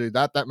don't need to do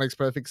that. That makes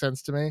perfect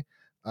sense to me.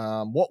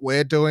 What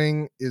we're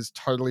doing is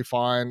totally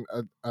fine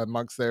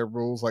amongst their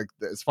rules, like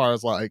as far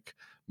as like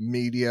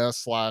media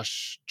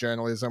 /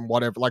 journalism,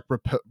 whatever, like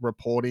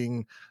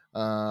reporting,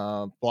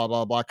 blah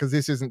blah blah. Because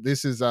this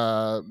is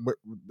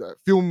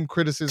film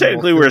criticism.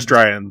 Technically, we're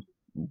Australian.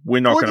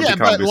 We're not going to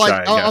become this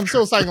like, guy. I'm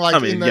still saying, like, I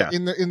mean,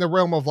 in the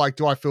realm of like,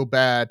 do I feel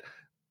bad,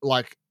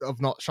 like,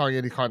 of not showing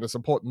any kind of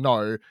support?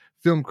 No,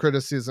 film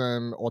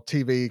criticism or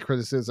TV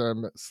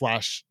criticism /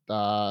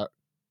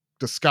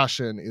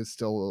 discussion is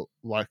still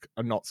like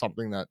not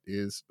something that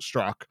is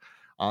struck.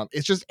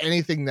 It's just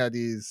anything that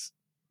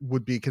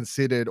would be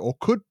considered or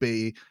could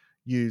be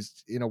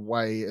used in a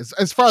way,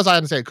 as far as I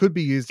understand, it could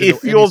be used in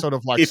any sort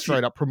of like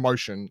straight up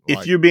promotion.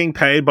 If you're being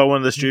paid by one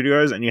of the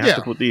studios and you have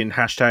to put the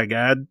hashtag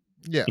ad,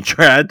 in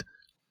your ad,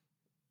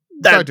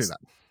 don't do that.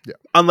 Yeah,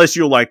 unless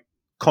you're like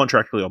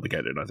contractually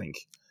obligated, I think.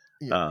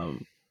 Yeah.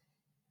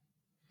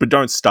 But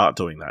don't start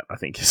doing that, I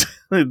think is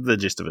the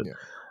gist of it.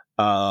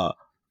 Yeah.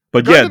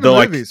 But go yeah, to the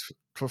they're movies,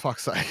 for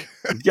fuck's sake.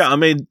 Yeah, I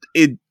mean,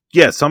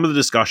 some of the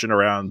discussion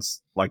around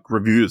like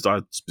reviews, I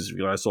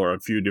saw a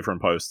few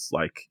different posts,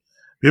 like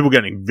people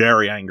getting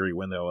very angry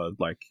when they were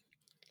like,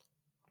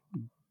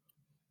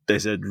 they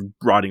said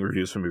writing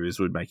reviews for movies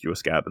would make you a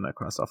scab and that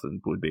kind of stuff,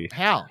 and would be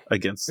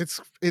against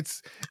it's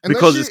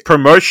because it's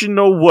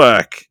promotional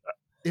work.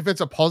 If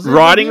it's a positive,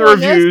 writing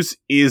reviews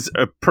is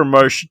a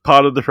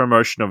part of the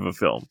promotion of a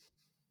film.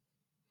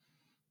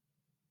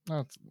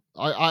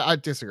 I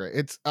disagree.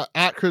 It's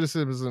art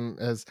criticism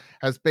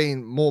has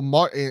been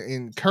more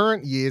in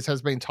current years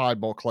has been tied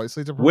more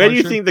closely to promotion. Where do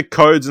you think the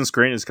codes and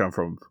screeners come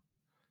from?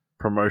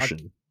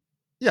 Promotion.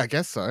 I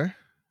guess so.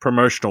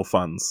 Promotional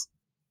funds.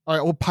 All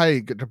right, or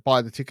pay to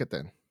buy the ticket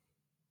then.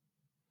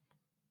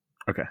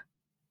 Okay.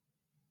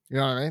 You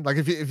know what I mean? Like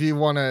if you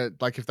want to,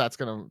 like if that's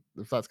gonna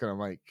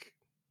make.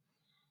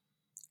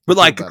 But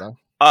like,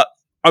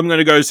 I'm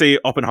gonna go see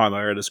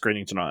Oppenheimer at a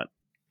screening tonight.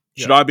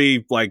 Should I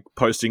be like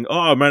posting,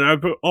 oh man, I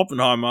put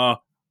Oppenheimer,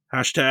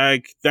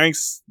 hashtag,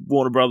 thanks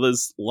Warner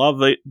Brothers,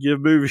 love it, your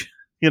movie,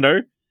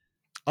 I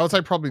would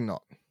say probably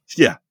not.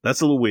 Yeah, that's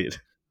a little weird.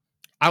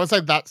 I would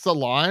say that's the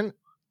line.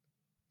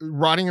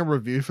 Writing a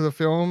review for the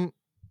film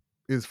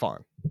is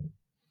fine.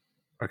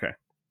 Okay.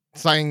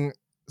 Saying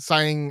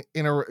going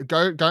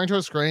to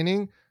a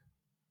screening,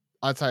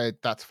 I'd say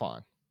that's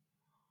fine.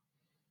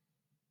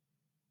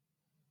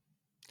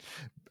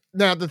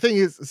 Now the thing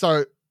is,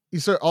 so you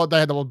saw, they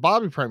had the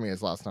Barbie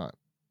premieres last night.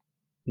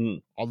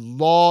 A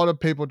lot of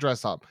people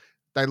dress up.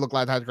 They look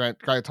like they had a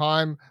great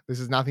time.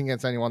 This is nothing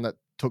against anyone that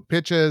took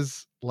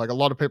pictures. Like a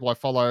lot of people I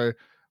follow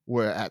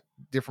were at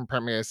different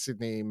premieres,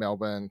 Sydney,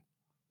 Melbourne,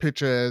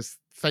 pictures.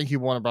 Thank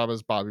you, Warner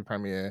Brothers Barbie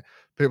premiere.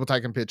 People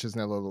taking pictures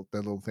and their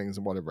little things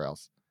and whatever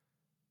else.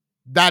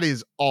 that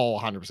is all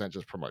 100%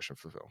 just promotion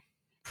for the film,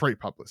 free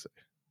publicity.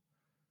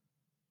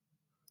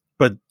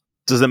 But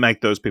does it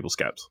make those people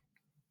scabs?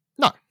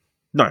 No.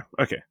 No.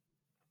 Okay.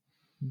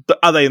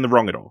 Are they in the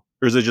wrong at all,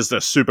 or is it just a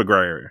super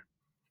grey area?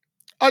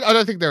 I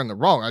don't think they're in the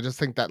wrong. I just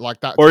think that like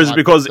that, or is it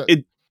because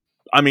it?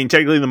 I mean,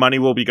 technically, the money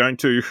will be going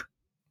to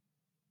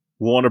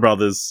Warner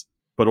Brothers,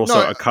 but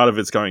also a cut of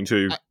it's going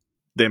to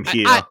them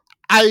here.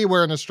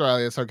 We're in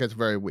Australia, so it gets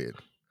very weird.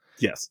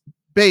 Yes.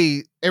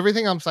 B,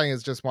 everything I'm saying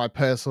is just my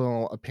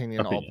personal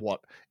opinion. Of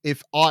what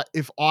if I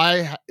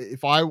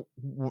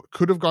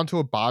could have gone to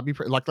a Barbie,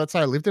 like let's say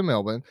I lived in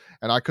Melbourne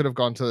and I could have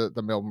gone to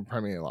the Melbourne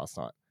premiere last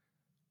night,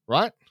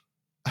 right?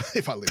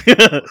 If I lived,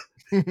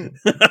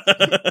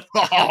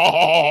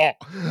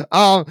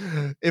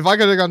 if I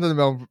could have gone to the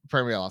Melbourne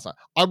premiere last night,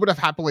 I would have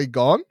happily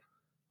gone,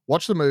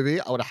 watched the movie.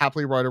 I would have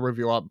happily wrote a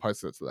review up and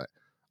posted it today.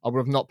 I would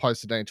have not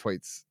posted any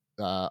tweets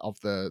of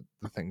the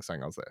thing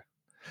saying I was there.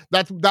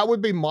 That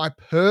would be my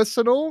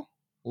personal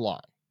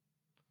line.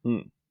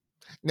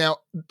 Now,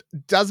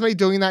 does me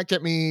doing that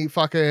get me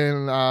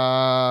fucking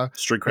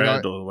street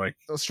cred or like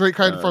street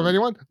cred from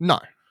anyone? No.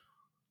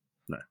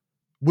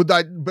 Would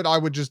I? But I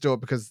would just do it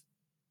because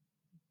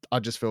I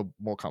just feel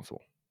more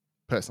comfortable,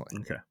 personally.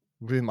 Okay.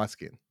 Within my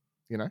skin,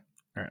 you know.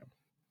 All right.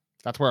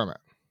 That's where I'm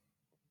at.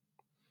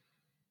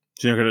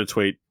 So you're not going to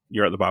tweet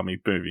you're at the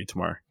Barbie movie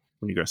tomorrow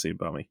when you go see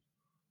Barbie?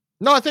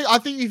 No, I think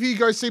if you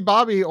go see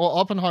Barbie or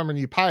Oppenheimer and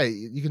you pay,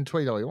 you can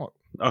tweet all you want.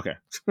 Okay.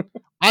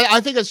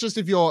 I think it's just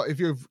if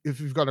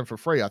you've got them for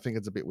free, I think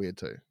it's a bit weird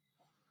too.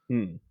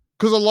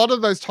 Because a lot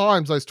of those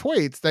times, those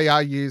tweets, they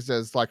are used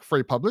as like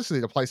free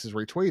publicity to places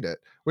retweet it,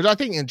 which I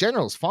think in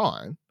general is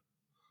fine.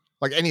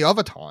 Like any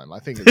other time, I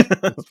think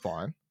it's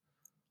fine.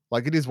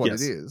 Like it is what it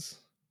is.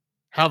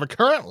 However,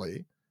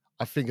 currently,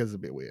 I think it's a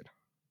bit weird.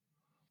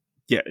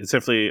 Yeah, it's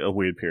definitely a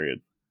weird period.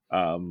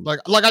 Like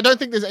I don't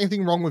think there's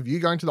anything wrong with you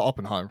going to the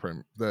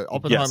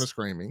Oppenheimer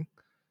screening.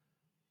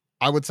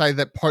 I would say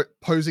that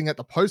posing at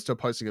the poster,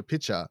 posting a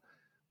picture,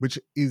 which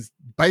is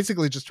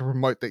basically just to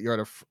promote that you're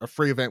at a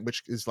free event,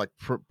 which is like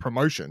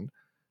promotion,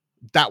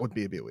 that would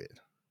be a bit weird.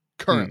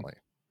 Currently.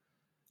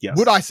 Yes.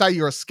 Would I say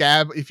you're a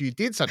scab if you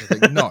did such a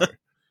thing? No.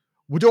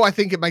 Do I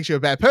think it makes you a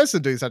bad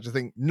person doing such a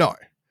thing? No.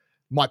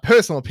 My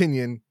personal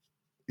opinion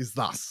is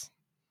thus.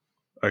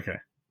 Okay.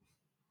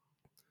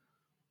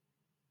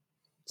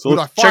 So would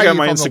I check out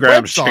my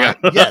Instagram.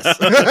 Yes.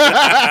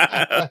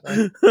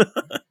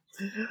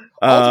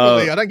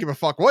 Ultimately, I don't give a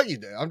fuck what you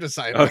do. I'm just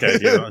saying. Okay.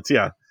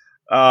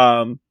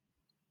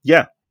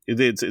 Yeah.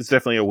 It's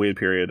definitely a weird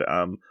period.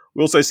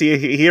 We also see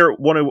here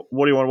what do you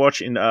want to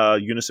watch in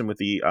unison with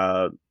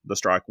the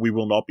strike. We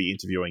will not be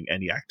interviewing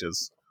any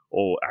actors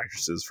or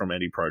actresses from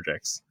any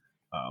projects.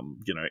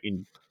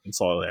 In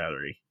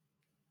solidarity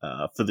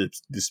for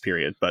this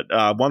period. But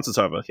once it's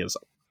over, here's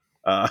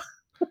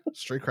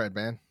street cred,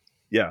 man.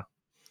 Yeah.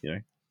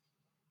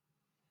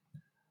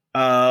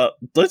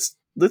 Let's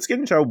get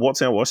into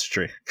what's our watch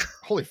history.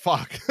 Holy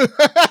fuck.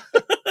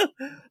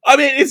 I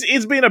mean,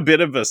 it's been a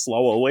bit of a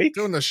slower week.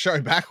 Doing the show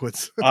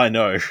backwards. I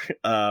know.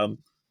 Dylan,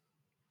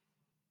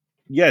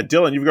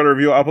 you've got a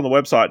review up on the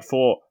website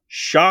for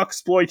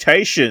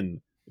Sharksploitation,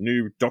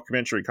 new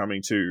documentary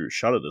coming to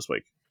Shudder this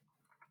week.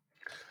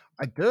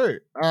 I do.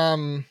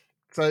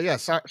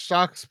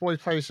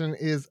 Sharksploitation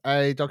is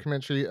a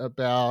documentary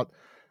about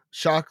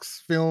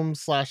sharks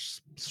films /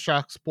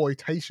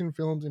 sharksploitation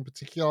films in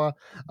particular.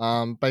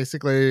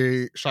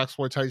 Basically,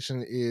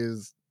 sharksploitation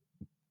is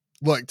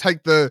like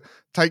take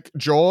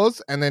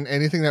Jaws and then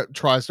anything that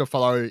tries to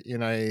follow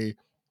in a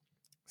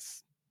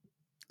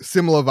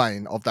similar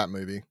vein of that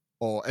movie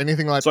or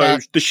anything like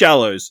that. So The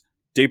Shallows,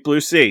 Deep Blue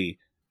Sea,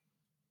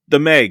 The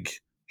Meg,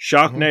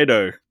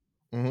 Sharknado,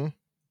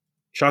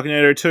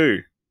 Sharknado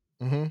 2,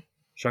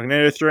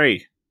 Sharknado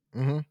 3,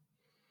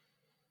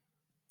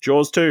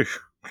 Jaws 2.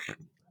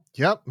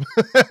 Yep.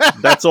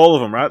 That's all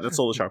of them, right? That's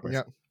all the shark movies.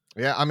 Yep.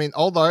 Yeah, I mean,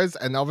 all those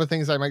and other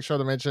things they make sure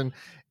to mention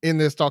in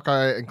this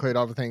doco include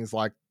other things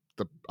like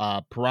the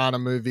Piranha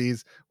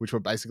movies, which were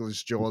basically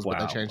just Jaws, but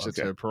they changed it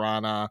to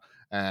Piranha,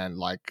 and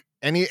like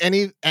any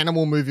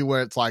animal movie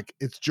where it's like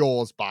it's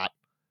Jaws, but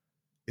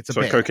it's a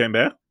bear. Cocaine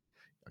Bear?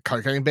 A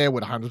Cocaine Bear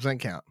would 100%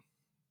 count.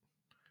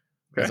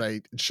 Okay. As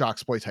a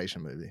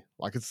sharksploitation movie.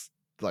 Like it's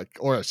like,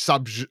 or a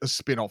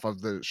spin-off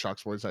of the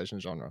sharksploitation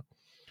genre.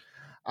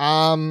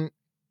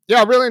 Yeah,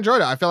 I really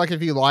enjoyed it. I feel like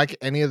if you like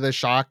any of the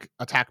shark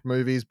attack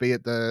movies, be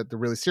it the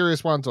really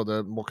serious ones or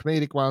the more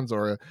comedic ones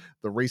or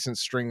the recent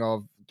string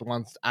of the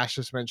ones Ash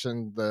just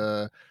mentioned,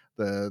 the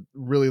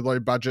really low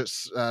budget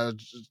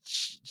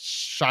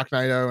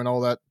Sharknado and all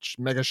that,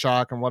 Mega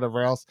Shark and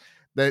whatever else,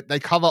 they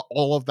cover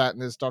all of that in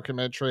this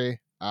documentary.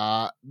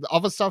 The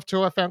other stuff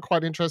too I found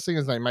quite interesting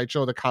is they made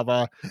sure to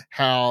cover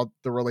how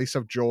the release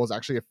of Jaws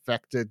actually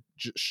affected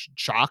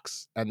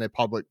sharks and their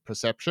public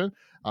perception,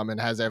 and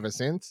has ever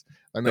since.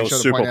 It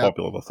was super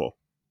popular before.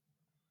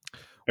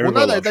 Well,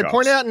 no, they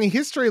point out in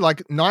history,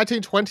 like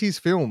 1920s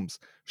films,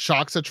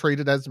 sharks are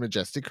treated as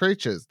majestic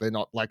creatures. They're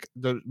not like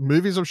the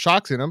movies of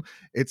sharks in them.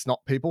 It's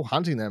not people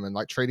hunting them and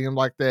like treating them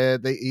like they're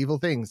evil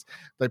things.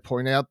 They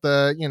point out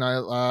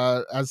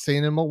the, as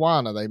seen in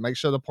Moana, they make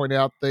sure to point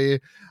out the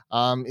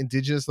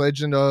indigenous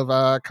legend of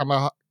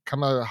Kamahauli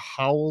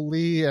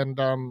and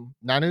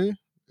Nanu.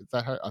 Is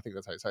that how, I think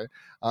that's how you say it.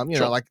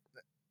 Sure. Like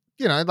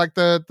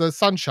the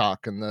sun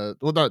shark and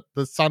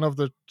the son of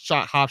the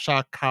shark,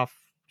 half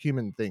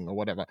human thing or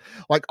whatever.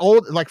 Like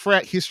all like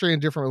throughout history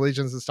and different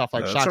religions and stuff,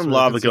 like That's sharks from were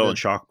Lava Girl considered. and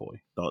Shark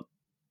Boy. Not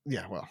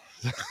Yeah, well,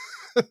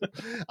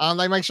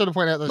 they make sure to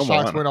point out that Not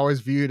sharks Moana. weren't always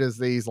viewed as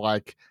these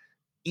like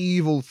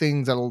evil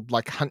things that'll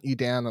like hunt you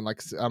down and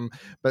like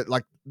but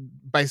like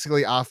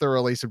basically after the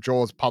release of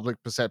Jaws,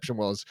 public perception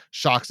was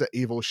sharks are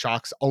evil.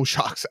 All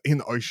sharks in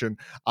the ocean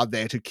are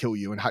there to kill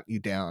you and hunt you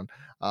down.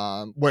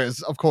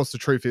 Whereas of course the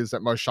truth is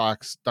that most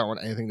sharks don't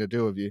want anything to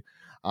do with you.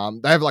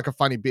 They have like a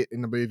funny bit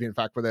in the movie, in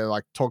fact, where they're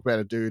like talk about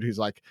a dude who's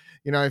like,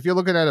 if you're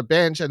looking at a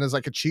bench and there's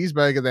like a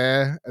cheeseburger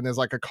there and there's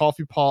like a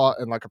coffee pot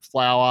and like a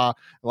flower,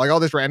 and like all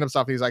this random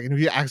stuff. He's like, and if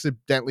you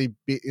accidentally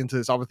bit into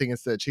this other thing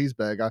instead of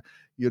cheeseburger,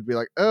 you'd be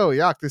like, oh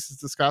yuck, this is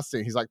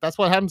disgusting. He's like, that's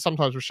what happens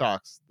sometimes with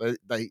sharks.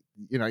 They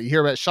you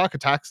hear about shark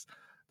attacks.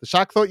 The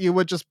shark thought you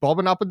were just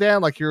bobbing up and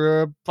down like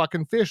you're a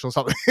fucking fish or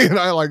something,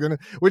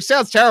 which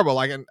sounds terrible.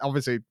 Like, and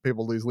obviously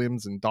people lose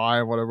limbs and die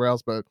and whatever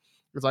else, but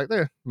it's like,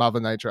 mother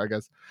nature, I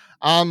guess.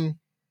 And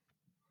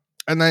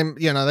then,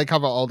 they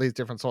cover all these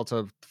different sorts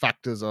of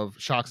factors of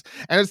sharks.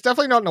 And it's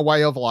definitely not in a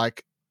way of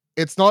like,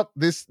 it's not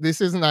this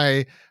isn't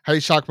a, hey,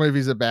 shark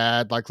movies are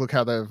bad. Like, look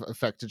how they've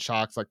affected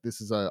sharks. Like,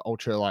 this is a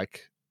ultra like,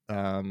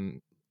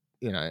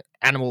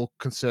 animal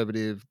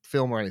conservative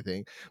film or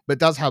anything, but it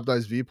does have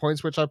those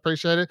viewpoints, which I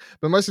appreciate it.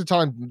 But most of the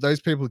time,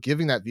 those people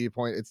giving that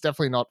viewpoint, it's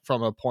definitely not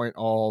from a point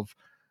of,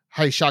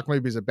 hey, shark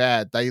movies are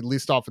bad. They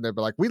list off and they'll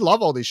be like, we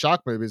love all these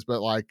shark movies,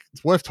 but like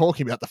it's worth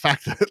talking about the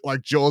fact that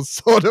like Jaws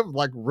sort of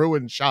like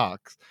ruined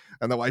sharks,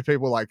 and the way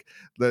people like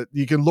that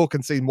you can look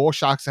and see more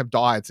sharks have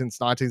died since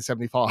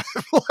 1975.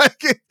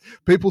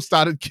 People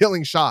started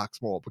killing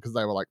sharks more because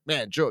they were like,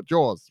 man,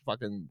 Jaws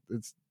fucking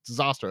it's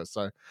disastrous.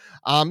 So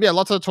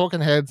lots of talking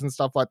heads and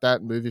stuff like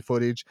that, movie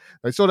footage.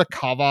 They sort of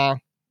cover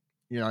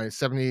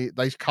 70,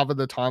 they covered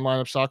the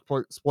timeline of shark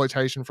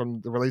exploitation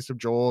from the release of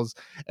Jaws,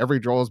 every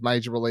Jaws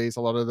major release,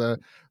 a lot of the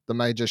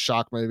major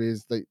shark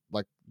movies, that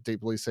like Deep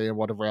Blue Sea and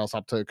whatever else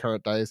up to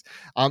current days.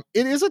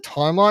 It is a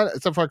timeline,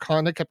 except for I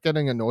kind of kept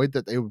getting annoyed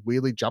that they would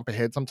weirdly jump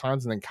ahead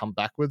sometimes and then come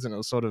backwards, and it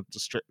was sort of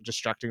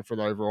distracting for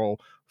the overall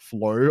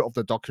flow of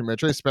the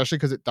documentary, especially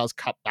because it does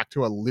cut back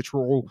to a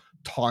literal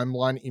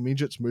timeline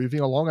image it's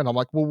moving along, and I'm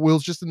like, well,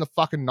 Will's just in the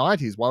fucking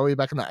 90s. Why are we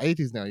back in the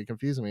 80s now? You're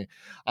confusing me.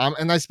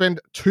 And they spend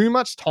too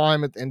much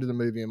time at the end of the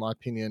movie, in my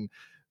opinion,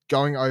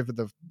 going over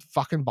the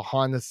fucking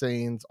behind the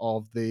scenes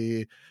of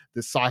the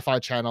Sci-Fi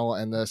Channel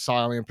and the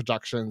silent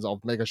productions of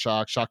Mega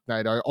Shark,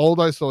 Sharknado, all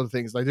those sort of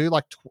things. They do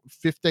like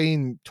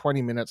 15,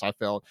 20 minutes, I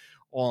felt,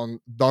 on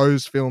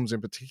those films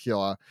in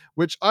particular,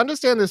 which I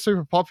understand they're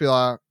super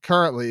popular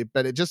currently,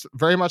 but it just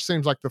very much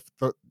seems like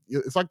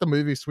it's like the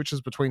movie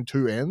switches between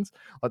two ends.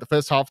 Like the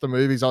first half of the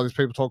movie is all these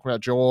people talking about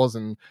Jaws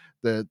and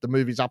the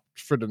movies up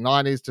through the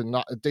 90s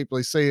to Deep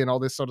Blue Sea and all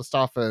this sort of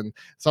stuff, and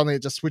suddenly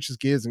it just switches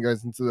gears and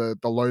goes into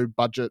the low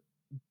budget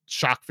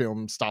shark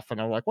film stuff,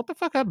 and I'm like, what the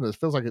fuck happened? This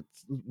feels like it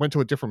went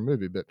to a different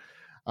movie, but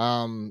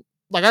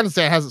like I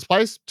understand it has its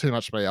place. Too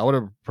much for me. I would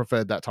have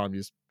preferred that time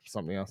used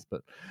something else,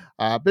 but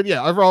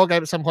yeah, overall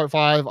gave it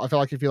 7.5. I feel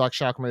like if you like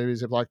shark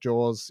movies, if you like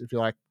Jaws, if you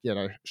like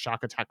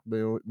shark attack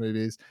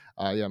movies,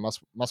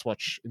 must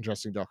watch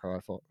interesting doco. I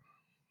thought.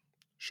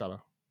 Shudder.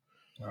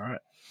 All right.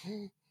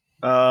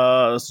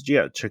 So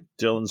yeah, check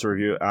Dylan's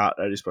review out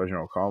at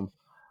explosion.com.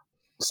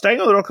 Staying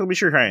on the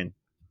documentary train,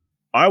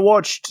 I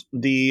watched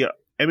the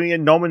Emmy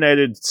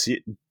nominated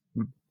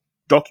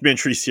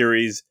documentary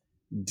series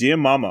Dear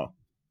Mama,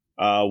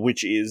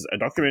 which is a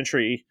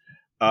documentary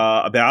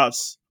about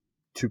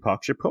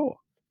Tupac Shakur.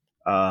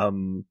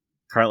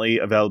 Currently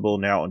available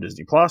now on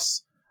Disney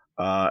Plus,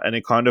 and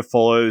it kind of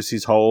follows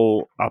his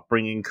whole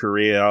upbringing,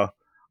 career,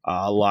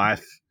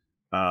 life,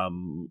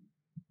 from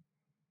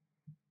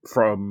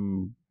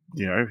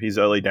his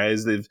early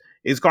days.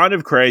 It's kind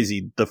of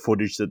crazy the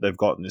footage that they've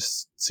got in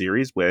this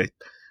series, where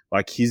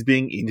like he's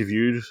being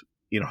interviewed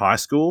in high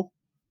school,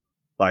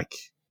 like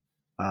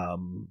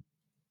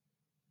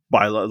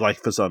by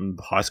like for some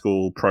high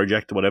school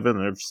project or whatever, and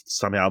they've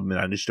somehow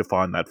managed to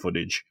find that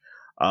footage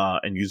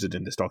and use it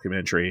in this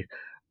documentary.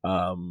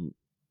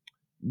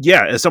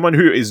 As someone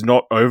who is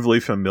not overly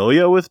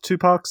familiar with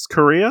Tupac's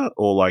career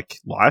or like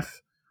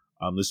life,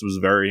 this was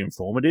very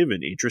informative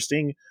and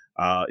interesting.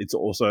 It's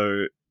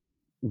also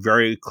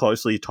very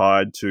closely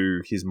tied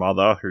to his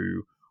mother,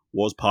 who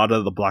was part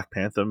of the Black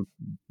Panther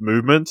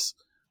movement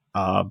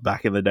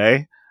back in the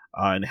day,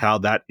 and how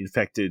that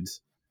affected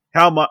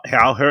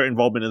how her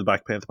involvement in the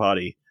Black Panther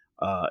Party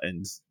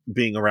and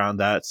being around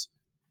that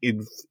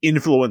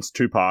influenced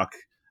Tupac,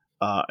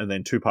 and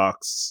then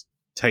Tupac's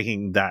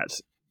taking that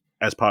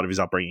as part of his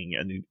upbringing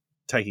and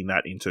taking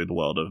that into the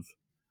world of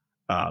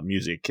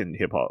music and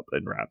hip hop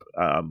and rap.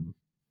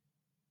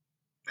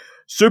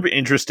 super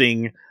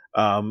interesting.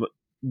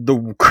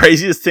 The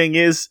craziest thing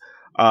is,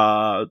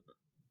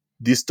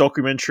 this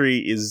documentary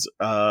is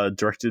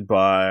directed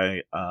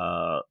by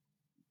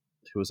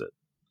who was it?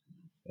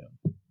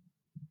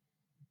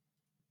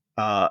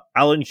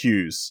 Alan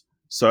Hughes.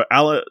 So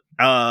Alan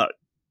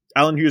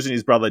Hughes and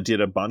his brother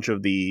did a bunch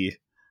of the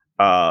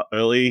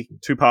early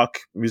Tupac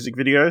music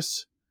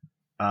videos.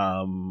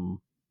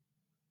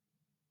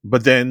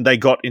 But then they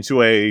got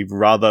into a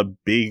rather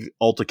big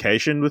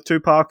altercation with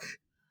Tupac,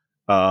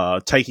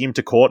 taking him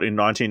to court in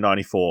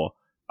 1994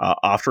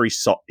 after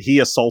he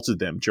assaulted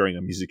them during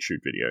a music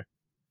shoot video.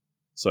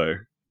 So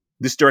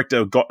this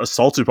director got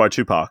assaulted by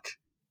Tupac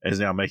and is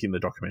now making the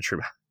documentary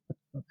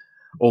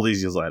all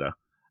these years later.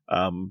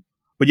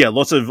 But yeah,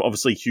 lots of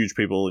obviously huge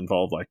people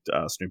involved, like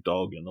Snoop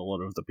Dogg and a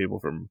lot of the people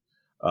from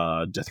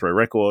Death Row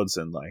Records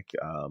and like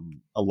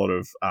a lot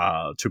of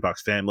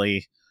Tupac's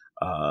family.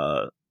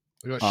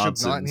 We got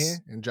Suge Knight in here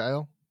in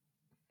jail.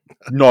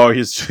 No,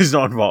 he's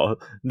not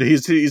involved.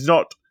 He's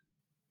not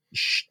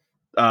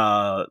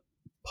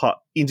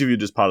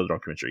interviewed as part of the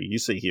documentary. You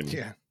see him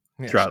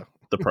throughout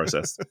the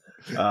process.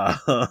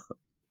 But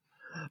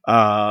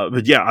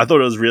yeah, I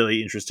thought it was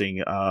really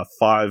interesting.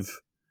 Five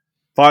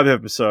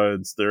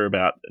episodes. They're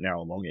about an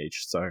hour long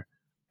each. So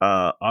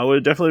I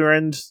would definitely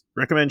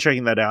recommend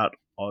checking that out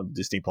on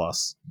Disney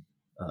Plus.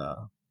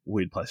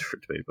 Weird place for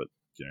it to be, but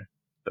you know,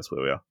 that's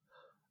where we are.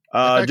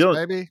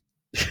 Dylan, baby.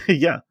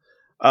 Yeah.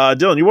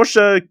 Dylan, you watched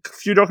a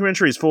few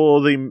documentaries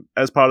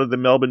as part of the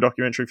Melbourne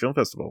Documentary Film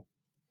Festival.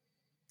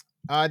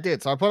 I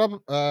did. So I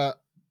put up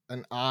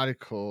an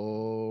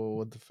article.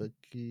 What the fuck?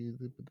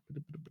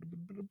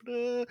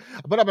 I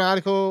put up an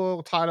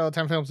article titled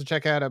 10 Films to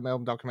Check Out at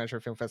Melbourne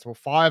Documentary Film Festival.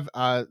 5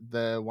 are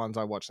the ones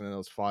I watched, and then there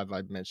was 5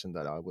 I'd mentioned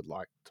that I would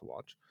like to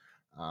watch.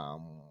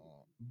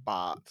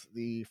 But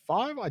the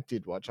 5 I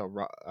did watch,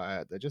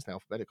 they're just in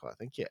alphabetical, I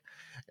think, in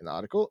the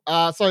article.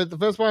 So the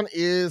first one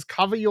is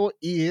Cover Your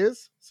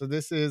Ears. So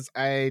this is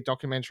a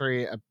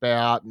documentary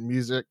about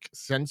music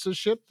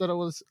censorship that it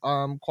was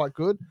quite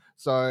good.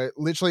 So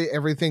literally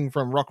everything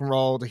from rock and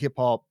roll to hip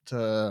hop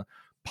to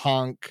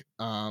punk,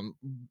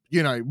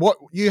 you know, what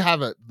you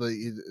have it,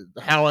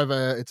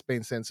 however it's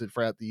been censored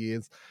throughout the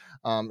years.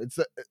 It's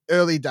the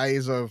early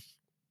days of,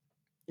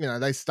 you know,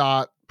 they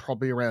start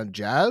probably around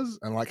jazz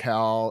and like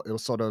how it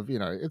was sort of, you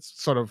know, it's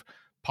sort of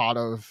part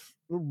of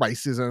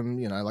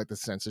racism, you know, like the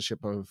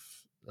censorship of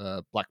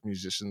black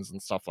musicians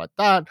and stuff like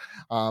that,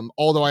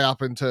 all the way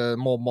up into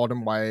more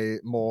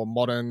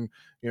modern,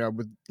 you know,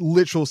 with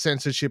literal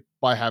censorship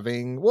by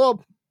having,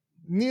 well,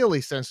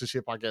 nearly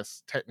censorship, I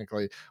guess,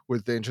 technically,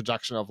 with the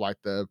introduction of like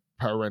the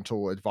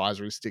parental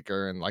advisory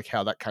sticker and like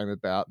how that came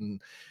about,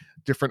 and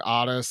different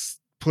artists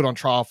put on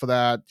trial for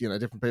that, you know,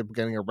 different people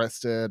getting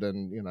arrested,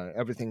 and you know,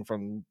 everything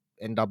from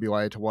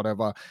NWA to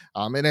whatever.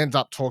 It ends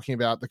up talking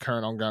about the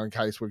current ongoing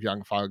case with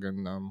Young Thug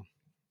and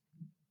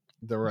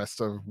the rest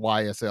of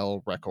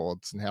YSL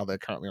Records and how they're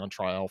currently on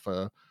trial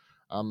for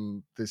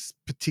this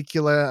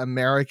particular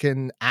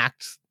American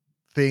act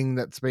thing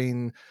that's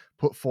been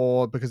put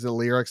forward because of the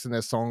lyrics in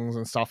their songs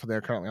and stuff, and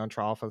they're currently on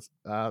trial for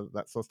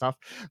that sort of stuff.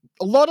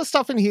 A lot of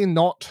stuff in here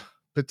not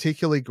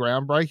particularly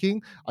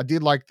groundbreaking. I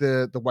did like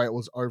the way it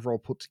was overall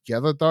put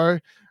together though,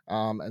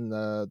 and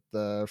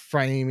the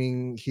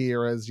framing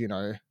here as, you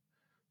know,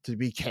 to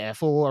be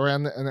careful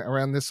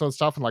around this sort of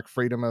stuff, and like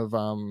freedom of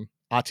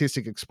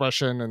artistic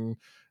expression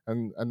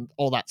and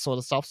all that sort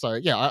of stuff. So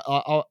yeah,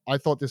 I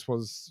thought this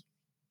was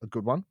a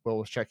good one, well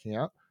worth checking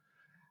out.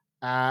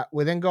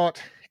 We then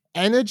got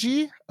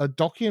Energy, a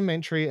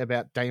documentary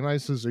about Damo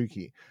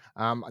Suzuki.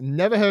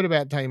 Never heard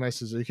about Damo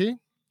Suzuki,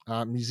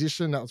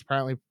 musician that was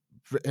apparently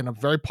in a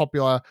very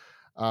popular,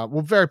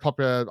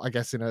 I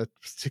guess, in a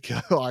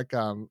particular like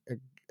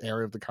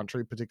area of the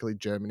country, particularly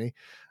Germany,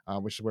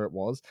 which is where it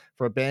was,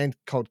 for a band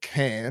called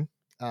Can.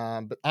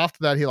 But after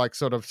that, he like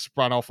sort of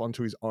spun off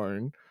onto his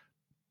own,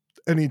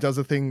 and he does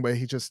a thing where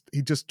he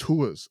just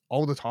tours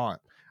all the time,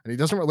 and he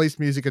doesn't release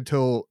music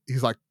until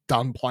he's like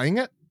done playing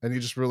it, and he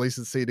just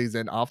releases CDs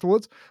then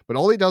afterwards. But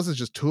all he does is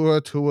just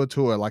tour.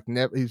 Like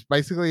he's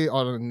basically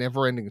on a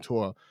never-ending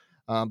tour.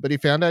 But he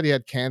found out he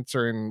had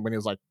cancer when he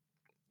was like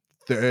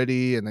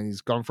 30, and then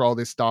he's gone for all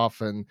this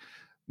stuff, and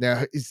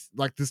now he's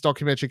like, this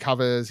documentary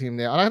covers him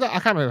now. I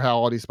can't remember how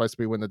old he's supposed to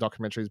be when the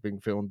documentary is being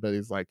filmed, but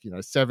he's like, you know,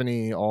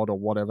 70 odd or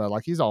whatever.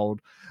 Like he's old,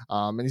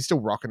 and he's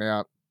still rocking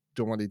out,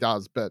 doing what he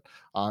does. But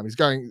he's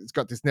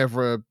got this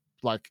never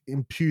like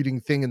imputing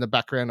thing in the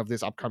background of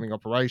this upcoming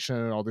operation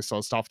and all this sort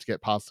of stuff to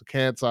get past the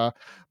cancer.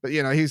 But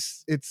you know,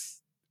 it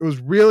was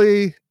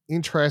really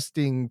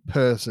interesting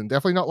person.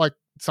 Definitely not like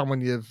someone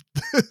you've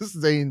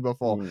seen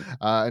before.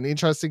 An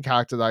interesting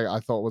character that I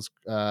thought was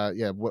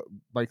what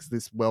makes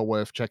this well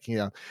worth checking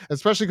out,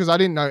 especially because I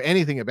didn't know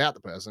anything about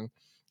the person.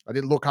 I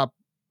didn't look up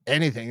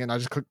anything, and I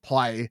just clicked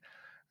play,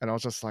 and I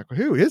was just like,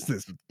 who is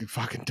this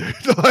fucking dude?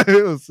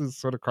 It was this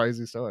sort of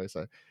crazy story.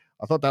 So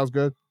I thought that was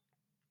good.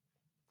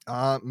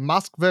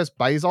 Musk vs.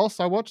 Bezos,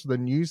 I watched the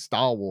new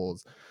Star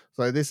Wars.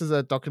 So this is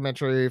a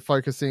documentary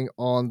focusing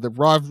on the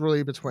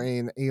rivalry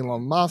between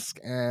Elon Musk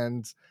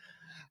and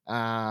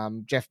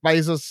Jeff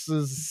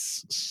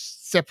Bezos's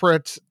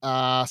separate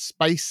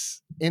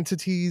space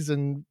entities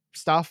and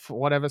stuff,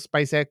 whatever,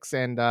 SpaceX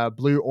and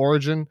Blue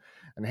Origin,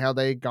 and how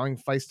they're going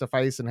face to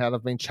face and how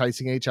they've been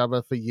chasing each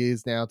other for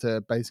years now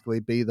to basically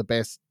be the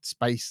best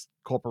space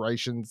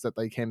corporations that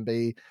they can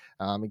be,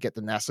 and get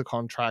the NASA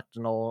contract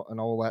and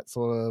all that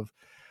sort of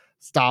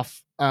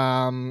stuff.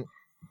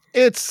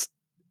 It's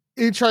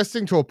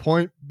interesting to a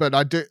point, but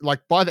I do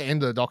like by the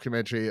end of the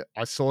documentary,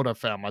 I sort of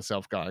found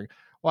myself going,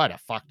 why the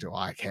fuck do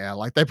I care?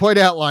 Like they point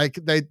out, like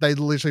they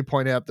literally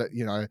point out that,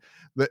 you know,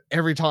 that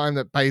every time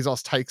that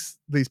Bezos takes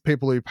these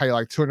people who pay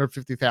like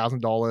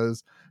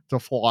 $250,000 to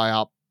fly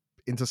up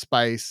into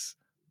space,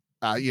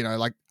 you know,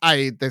 like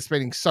they're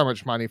spending so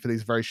much money for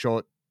these very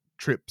short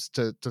trips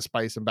to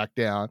space and back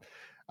down,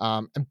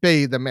 and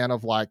B, the amount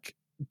of like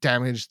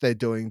damage they're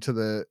doing to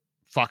the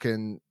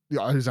fucking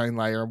ozone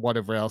layer and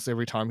whatever else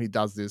every time he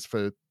does this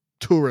for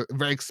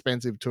very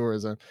expensive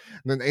tourism.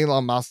 And then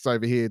Elon Musk's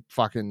over here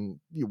fucking,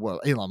 well,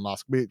 Elon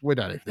Musk, we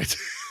don't even need to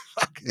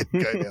fucking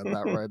go down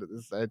that road at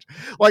this stage.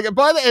 Like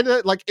by the end of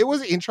it, like it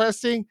was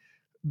interesting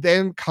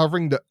them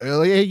covering the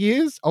earlier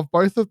years of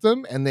both of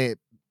them and their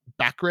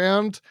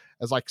background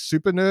as like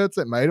super nerds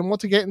that made them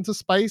want to get into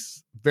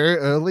space very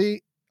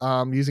early,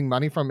 using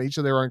money from each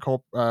of their own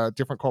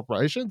different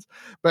corporations.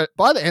 But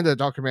by the end of the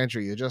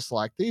documentary, you're just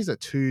like, these are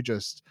two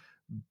just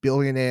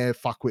billionaire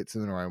fuckwits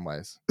in their own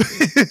ways.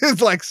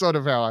 It's like sort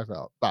of how I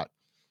felt. But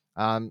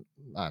I don't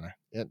know.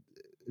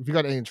 If you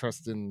got any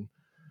interest in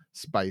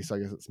space, I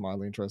guess it's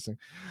mildly interesting.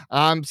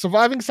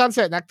 Surviving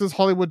Sunset, an actor's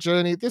Hollywood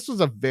journey. This was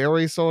a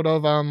very sort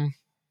of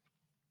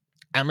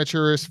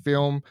amateurish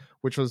film,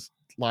 which was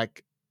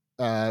like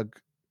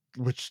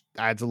which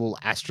adds a little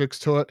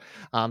asterisk to it.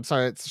 So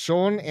it's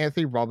Sean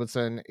Anthony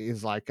Robertson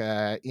is like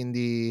a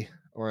indie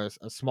or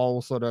a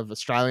small sort of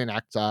Australian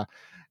actor,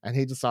 and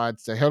he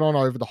decides to head on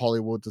over to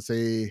Hollywood to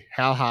see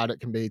how hard it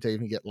can be to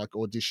even get like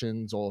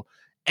auditions or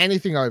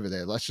anything over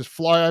there. Let's just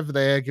fly over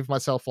there, give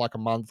myself like a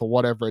month or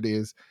whatever it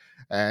is,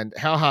 and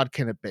how hard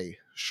can it be?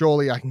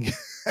 Surely I can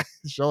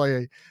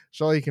surely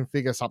you can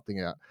figure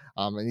something out.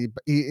 And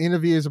he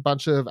interviews a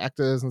bunch of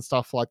actors and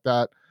stuff like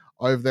that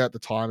over there at the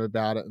time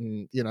about it.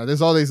 And, you know,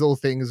 there's all these little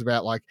things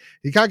about like,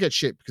 he can't get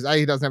shit because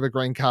he doesn't have a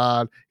green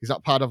card. He's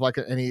not part of like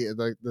any of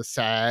the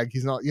SAG.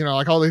 He's not, you know,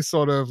 like all these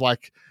sort of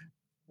like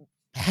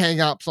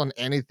hang-ups on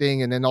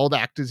anything. And then all the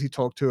actors he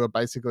talked to are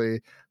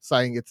basically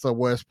saying it's the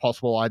worst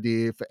possible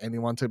idea for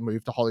anyone to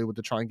move to Hollywood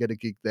to try and get a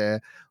gig there.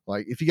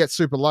 Like if you get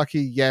super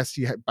lucky, yes,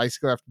 you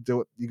basically have to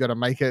do it. You got to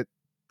make it.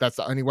 That's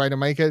the only way to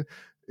make it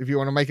if you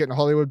want to make it in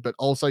Hollywood, but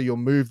also you'll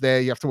move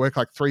there. You have to work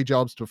like 3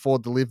 jobs to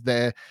afford to live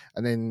there,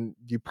 and then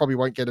you probably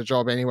won't get a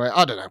job anyway.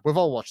 I don't know. We've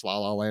all watched La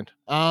La Land.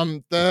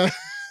 But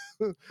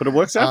it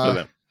works out for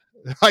them.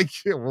 Like,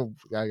 well,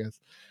 yeah, I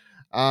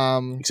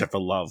guess. Except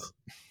for love.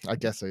 I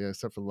guess so, yeah,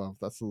 except for love.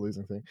 That's the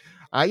losing thing.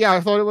 Yeah, I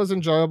thought it was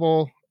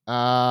enjoyable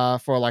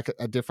for like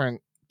a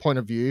different point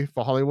of view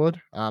for Hollywood,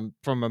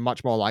 from a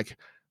much more like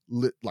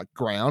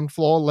ground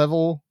floor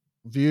level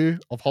view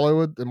of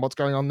Hollywood and what's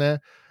going on there.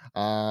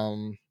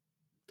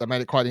 That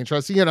made it quite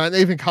interesting, you know. It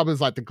even covers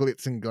like the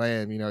glitz and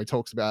glam, you know. He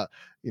talks about,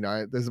 you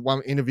know, there's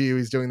one interview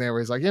he's doing there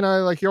where he's like, you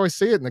know, like you always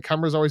see it and the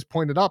camera's always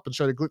pointed up and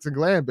show the glitz and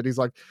glam, but he's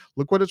like,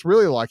 look what it's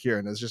really like here,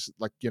 and there's just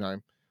like, you know,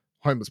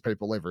 homeless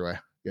people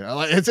everywhere, you know,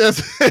 like it's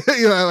just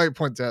you know, like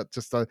points out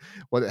just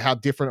how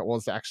different it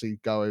was to actually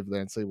go over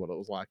there and see what it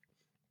was like.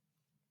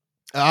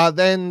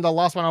 Then the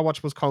last one I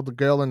watched was called The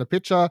Girl in the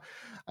Picture.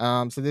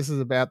 So this is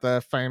about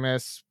the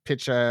famous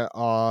picture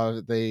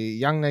of the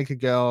young naked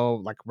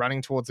girl like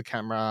running towards the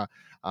camera,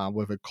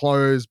 with her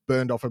clothes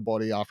burned off her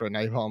body after a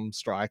napalm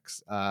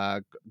strikes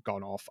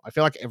gone off. I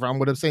feel like everyone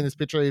would have seen this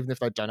picture, even if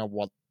they don't know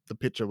what the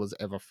picture was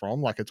ever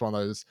from. Like it's one of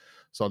those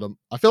sort of,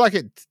 I feel like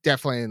it's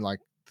definitely in like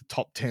the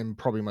top 10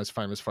 probably most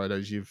famous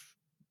photos. You've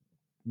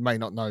may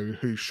not know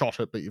who shot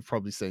it, but you've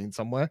probably seen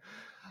somewhere.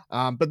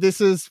 But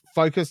this is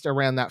focused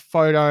around that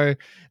photo.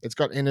 It's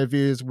got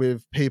interviews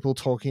with people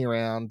talking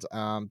around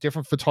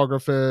different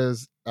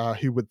photographers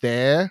who were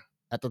there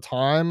at the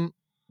time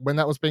when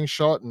that was being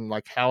shot and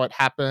like how it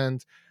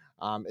happened.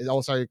 It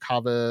also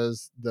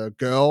covers the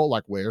girl,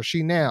 like where is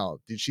she now?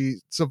 Did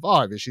she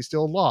survive? Is she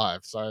still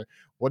alive? So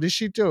what is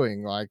she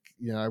doing? Like,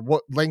 you know,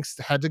 what lengths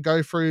had to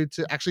go through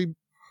to actually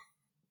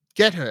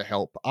get her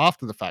help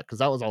after the fact, because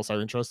that was also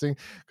interesting,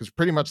 because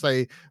pretty much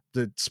the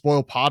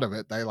spoil part of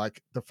it, they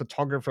like the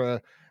photographer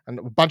and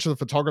a bunch of the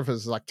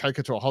photographers like take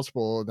her to a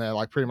hospital and they're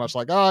like pretty much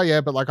like, oh yeah,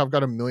 but like I've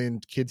got 1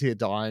 million kids here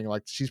dying,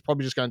 like she's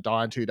probably just going to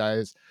die in 2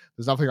 days,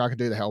 there's nothing I can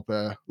do to help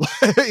her.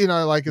 You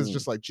know, like it's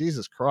just like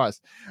Jesus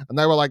Christ. And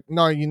they were like,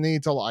 no, you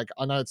need to, like,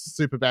 I know it's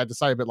super bad to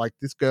say, but like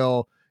this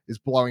girl is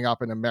blowing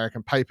up in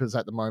American papers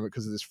at the moment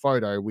because of this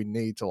photo. We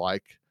need to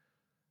like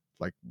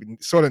we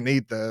sort of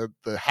need the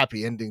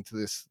happy ending to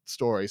this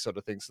story sort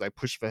of thing. So they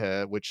pushed for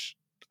her,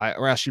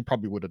 or else she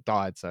probably would have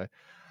died. So,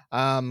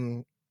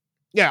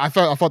 yeah, I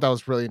thought that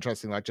was really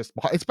interesting. Like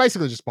it's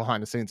basically just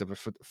behind the scenes of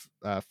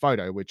a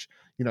photo, which,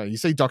 you know, you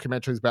see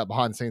documentaries about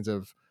behind the scenes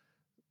of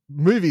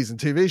movies and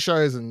TV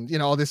shows and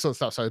all this sort of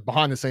stuff. So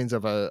behind the scenes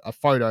of a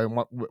photo and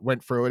what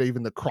went through it,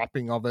 even the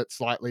cropping of it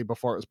slightly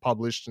before it was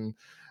published and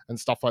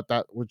stuff like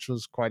that, which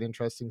was quite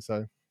interesting.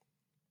 So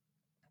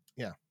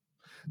yeah,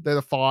 they're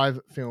the 5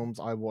 films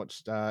I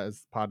watched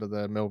as part of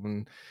the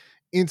Melbourne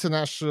just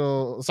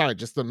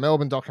the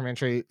Melbourne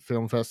Documentary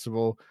Film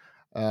Festival.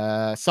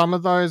 Some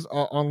of those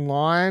are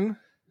online.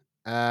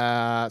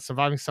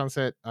 Surviving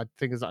Sunset, I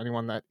think, is the only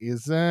one that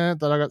isn't,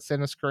 that I got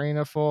sent a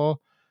screener for.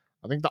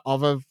 I think the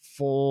other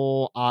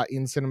 4 are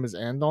in cinemas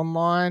and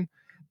online.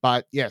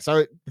 But yeah,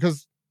 so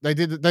because they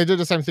do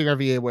the same thing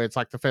every year where it's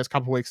like the first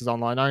couple of weeks is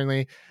online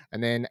only,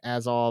 and then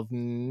as of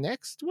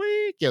next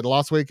week, the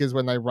last week is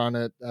when they run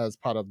it as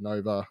part of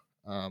Nova.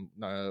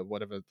 No,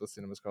 whatever the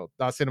cinema's called.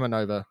 Cinema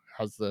Nova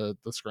has the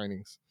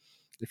screenings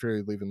if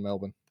you live in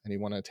Melbourne and you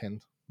want to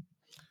attend.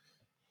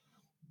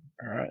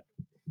 All right.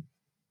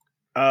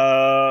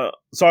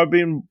 So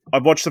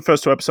I've watched the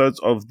first 2 episodes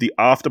of the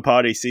After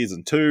Party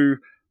season 2. Of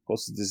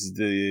course, this is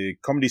the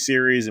comedy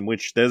series in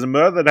which there's a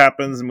murder that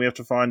happens, and we have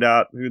to find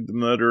out who the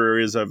murderer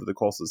is over the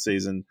course of the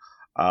season.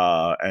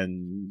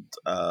 And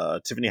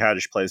Tiffany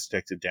Haddish plays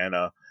Detective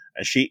Dana,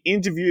 and she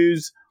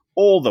interviews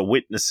all the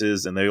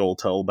witnesses, and they all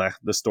tell back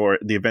the story,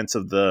 the events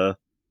of the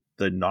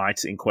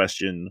night in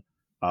question,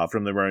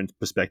 from their own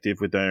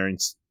perspective with their own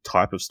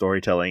type of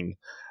storytelling.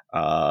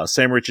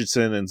 Sam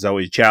Richardson and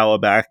Zoe Chow are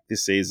back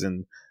this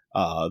season.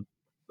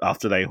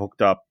 After they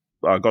got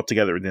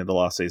together at the end of the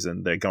last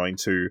season, they're going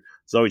to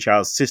Zoe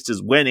Chow's sister's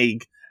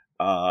wedding,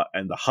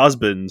 and the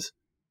husband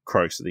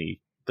croaks the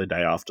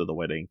day after the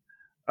wedding.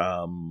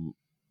 The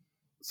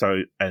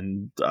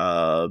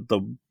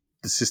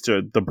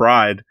sister, the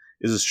bride,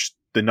 is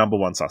the number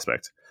 1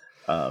 suspect.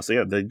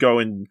 They go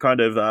in kind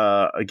of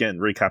again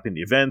recapping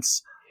the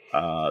events.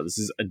 This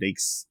is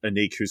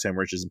Anik, who Sam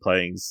Richardson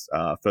playing's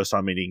first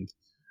time meeting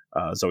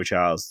Zoe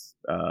Chow's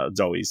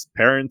Zoe's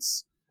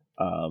parents.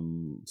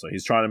 So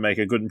he's trying to make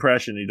a good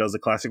impression. He does the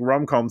classic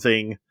rom-com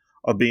thing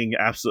of being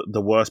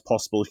the worst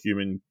possible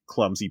human,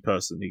 clumsy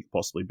person he could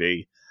possibly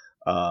be.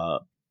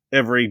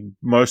 Every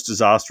most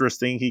disastrous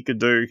thing he could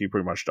do, he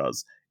pretty much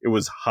does. It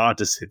was hard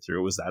to sit through.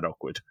 It was that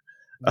awkward.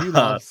 You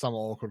love some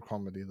awkward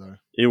comedy, though.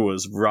 It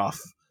was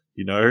rough,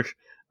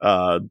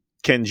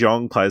 Ken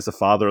Jeong plays the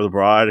father of the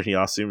bride, and he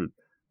asks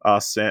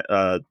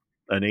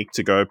Anik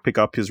to go pick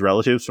up his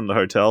relatives from the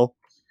hotel.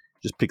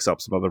 Just picks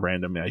up some other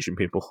random Asian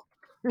people.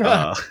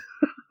 Really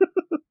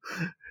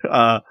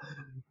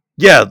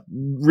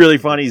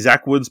funny.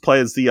 Zach Woods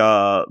plays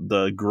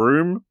the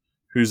groom,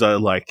 who's a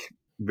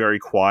very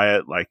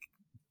quiet,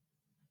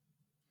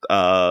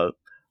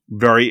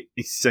 very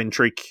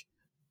eccentric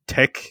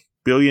tech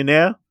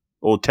billionaire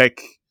or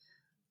tech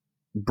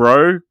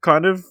bro,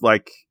 kind of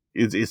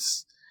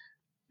it's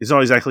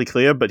not exactly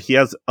clear, but he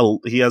has a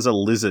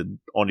lizard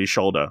on his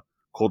shoulder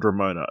called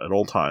Ramona at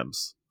all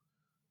times,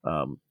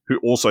 who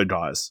also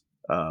dies.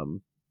 So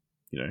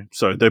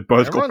they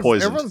both got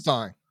poisoned. Everyone's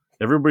dying.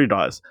 Everybody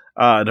dies.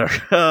 No.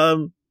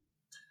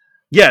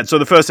 So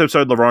the first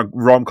episode, the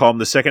rom-com.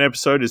 The second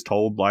episode is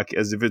told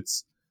as if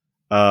it's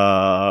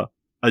a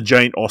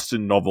Jane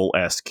Austen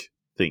novel-esque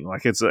thing.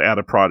 It's out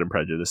of Pride and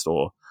Prejudice,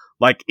 or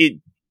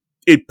it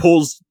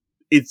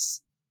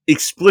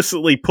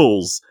explicitly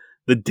pulls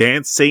the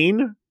dance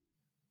scene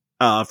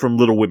from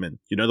Little Women.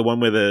 The one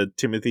where the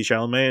Timothée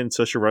Chalamet and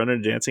Saoirse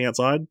Ronan are dancing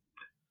outside,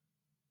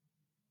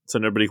 so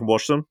nobody can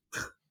watch them.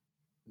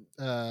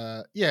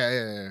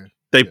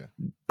 They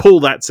pull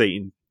that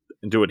scene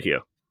and do it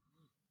here.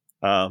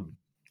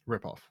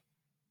 Rip off.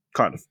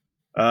 Kind of.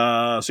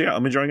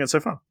 I'm enjoying it so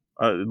far.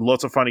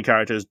 Lots of funny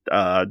characters.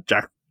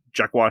 Jack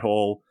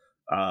Whitehall.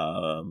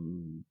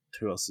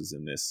 Who else is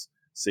in this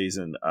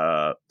season?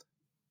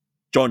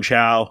 John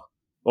Cho,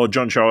 I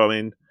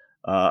mean.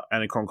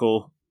 Anna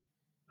Conkle.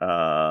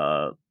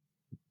 Lots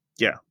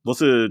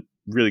of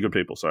really good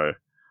people. So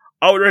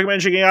I would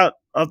recommend checking out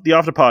the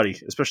After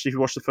Party, especially if you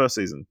watch the first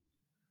season.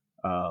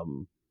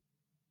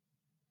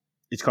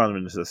 It's kind of a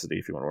necessity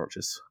if you want to watch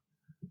this.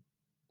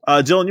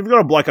 Dylan, you've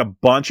got a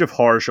bunch of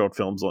horror short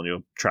films on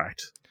your track.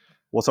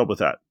 What's up with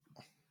that?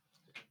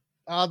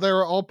 They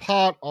were all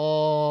part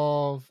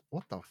of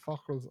what the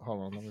fuck was?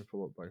 Hold on, let me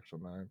pull up the actual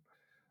name.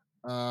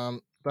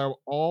 They were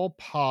all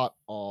part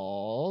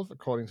of,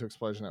 according to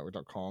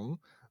ExplosionNetwork.com,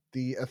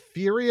 the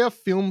Etheria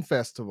Film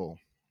Festival.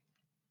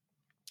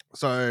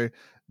 So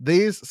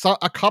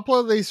a couple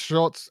of these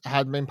shorts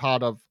had been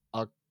part of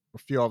a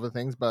few other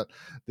things, but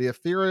the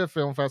Etheria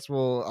Film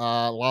Festival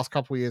last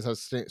couple of years has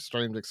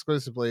streamed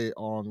exclusively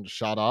on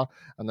Shudder,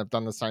 and they've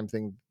done the same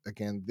thing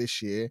again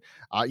this year.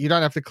 You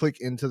don't have to click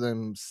into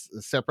them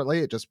separately;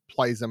 it just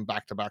plays them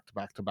back to back to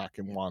back to back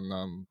in one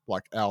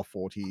hour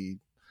 40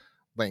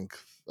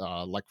 length.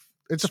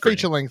 It's a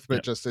feature length,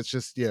 but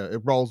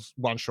it rolls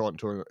one short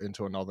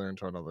into another.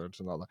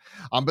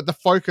 But the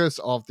focus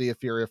of the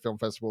Etheria Film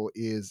Festival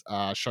is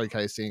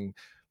showcasing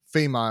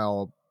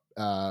female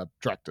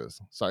directors.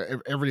 So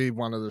every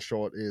one of the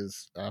short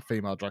is a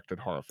female directed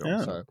horror film.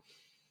 Yeah. So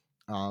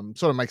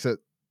sort of makes it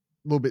a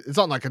little bit. It's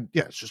not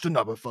it's just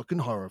another fucking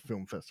horror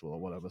film festival or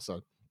whatever.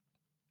 So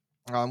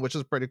which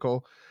is pretty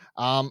cool.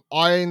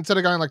 I instead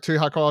of going like too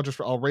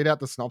hardcore, I'll read out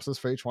the synopsis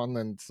for each one,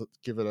 then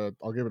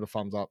I'll give it a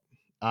thumbs up.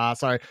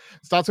 So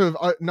starts with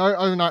no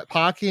overnight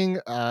parking.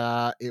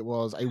 It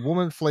was a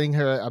woman fleeing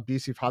her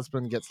abusive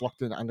husband gets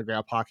locked in an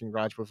underground parking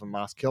garage with a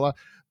masked killer.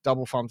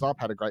 Double thumbs up,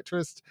 had a great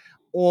twist.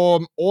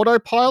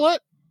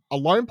 Autopilot. A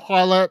lone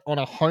pilot on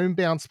a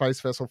homebound space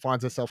vessel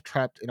finds herself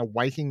trapped in a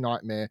waking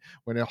nightmare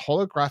when her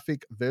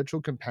holographic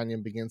virtual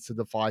companion begins to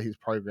defy his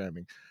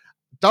programming.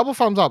 Double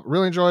thumbs up.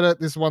 Really enjoyed it.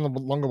 This is one of the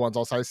longer ones.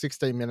 I'll say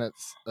 16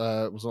 minutes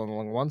was one of the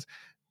longer ones.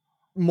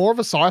 More of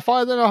a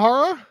sci-fi than a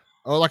horror,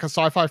 or like a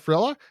sci-fi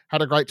thriller.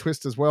 Had a great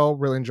twist as well.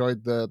 Really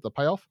enjoyed the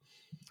payoff.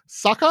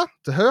 Sucker.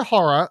 To her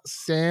horror,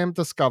 Sam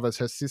discovers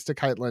her sister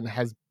Caitlin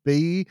has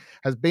been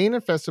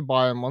infested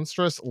by a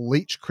monstrous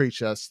leech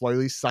creature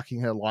slowly sucking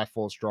her life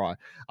force dry.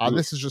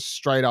 This is just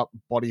straight up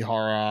body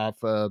horror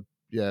for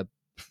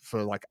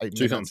like 8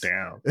 Two minutes. thumbs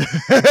down.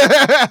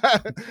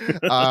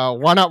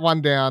 One up,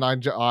 one down.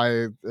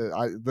 The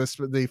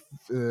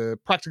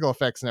practical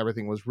effects and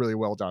everything was really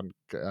well done,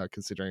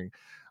 considering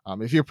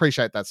if you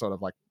appreciate that sort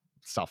of like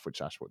stuff,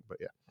 which Ash would. But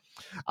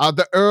yeah,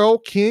 the Earl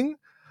King.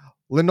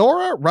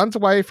 Lenora runs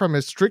away from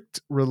a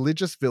strict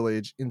religious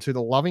village into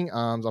the loving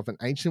arms of an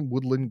ancient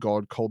woodland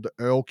god called the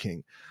Earl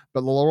King.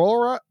 But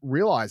Lenora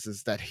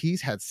realizes that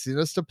he's had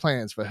sinister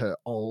plans for her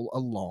all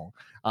along.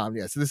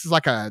 So this is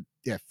like a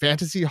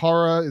fantasy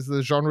horror is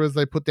the genres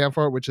they put down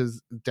for it, which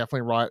is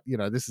definitely right.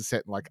 This is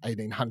set in like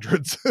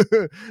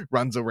 1800s,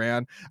 runs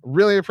around.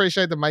 Really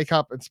appreciate the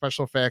makeup and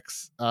special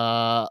effects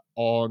on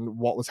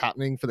what was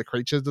happening for the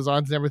creatures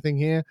designs and everything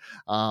here.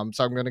 So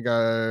I'm going to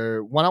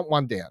go one up,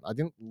 one down. I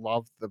didn't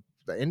love the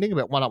ending,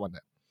 but one up, one down.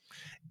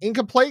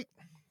 Incomplete.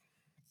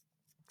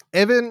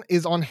 Evan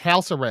is on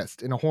house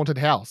arrest in a haunted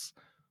house,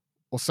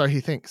 or so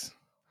he thinks.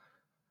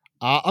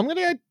 I'm going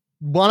to go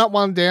one up,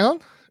 one down.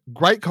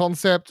 Great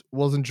concept.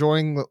 Was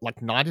enjoying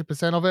like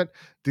 90% of it.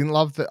 Didn't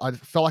love that. I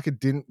felt like it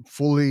didn't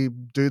fully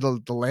do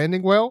the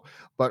landing well,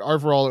 but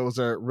overall it was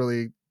a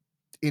really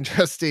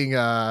interesting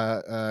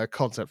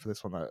concept for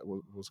this one. That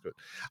was good.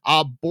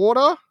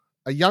 Border.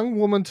 A young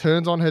woman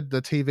turns on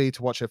the TV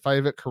to watch her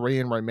favorite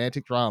Korean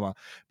romantic drama,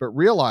 but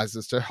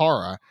realizes to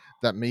horror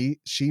that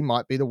she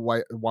might be the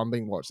one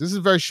being watched. This is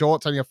very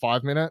short. It's only a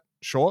 5-minute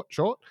short.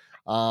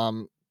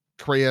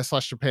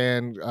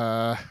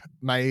 Korea/Japan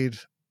made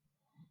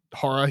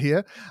horror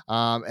here,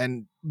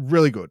 and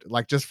really good.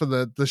 Like just for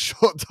the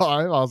short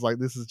time, I was like,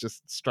 this is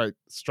just straight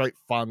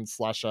fun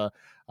slasher,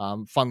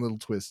 fun little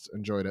twist.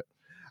 Enjoyed it.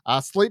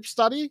 Sleep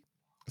Study.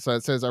 So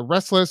it says a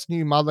restless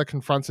new mother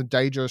confronts a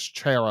dangerous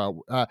terror.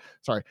 A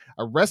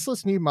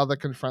restless new mother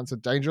confronts a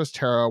dangerous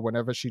terror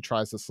whenever she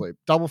tries to sleep.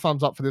 Double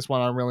thumbs up for this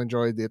one. I really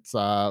enjoyed it's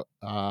the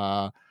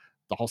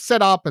whole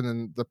setup and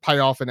then the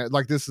payoff, and it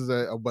like this is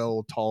a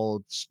well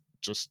told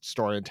just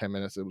story in 10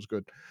 minutes. It was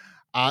good.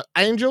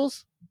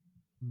 Angels.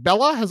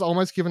 Bella has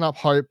almost given up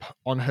hope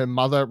on her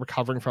mother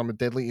recovering from a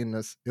deadly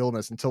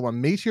illness until a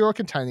meteor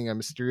containing a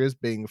mysterious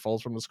being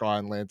falls from the sky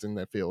and lands in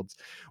their fields.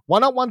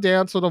 One up, one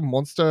down, sort of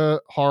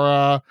monster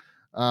horror,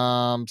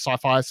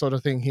 sci-fi sort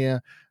of thing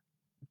here.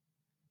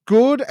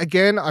 Good.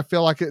 Again, I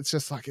feel like it's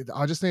just like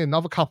I just need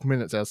another couple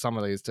minutes out of some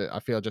of these to I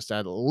feel just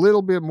add a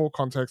little bit more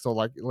context or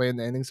like land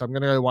the ending. So I'm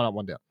going to go one up,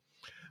 one down.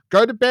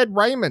 Go to bed,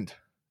 Raymond.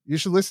 You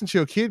should listen to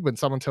your kid when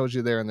someone tells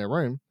you they're in their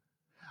room.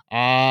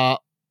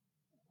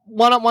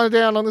 One up, one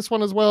down on this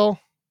one as well.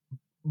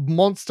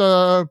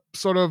 Monster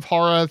sort of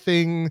horror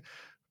thing,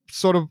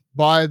 sort of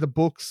by the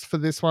books for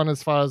this one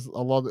as far as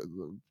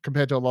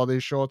compared to a lot of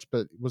these shorts,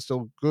 but was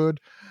still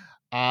good.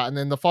 And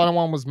then the final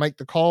one was Make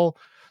the Call.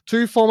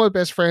 Two former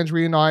best friends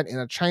reunite in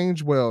a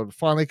changed world,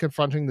 finally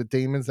confronting the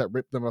demons that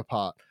ripped them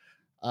apart.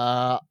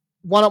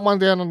 One up, one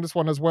down on this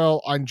one as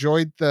well. I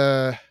enjoyed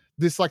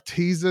this like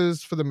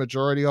teasers for the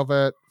majority of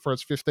it for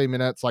its 15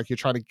 minutes. Like you're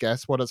trying to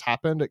guess what has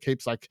happened. It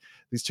keeps like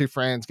these two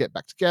friends get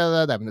back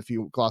together. They're having a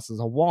few glasses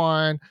of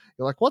wine.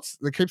 You're like,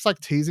 it keeps like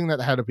teasing that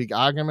they had a big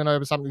argument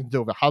over something to do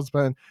with her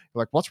husband.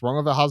 You're like, what's wrong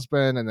with her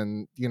husband? And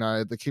then,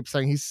 they keep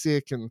saying he's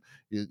sick and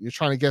you're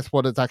trying to guess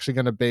what it's actually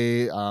going to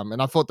be. And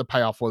I thought the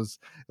payoff was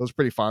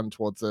pretty fun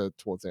towards the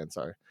end.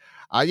 So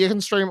you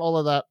can stream all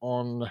of that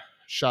on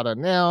Shudder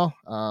now.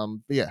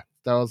 But yeah,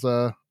 it was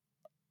a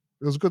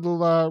good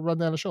little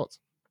rundown of shorts.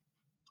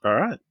 All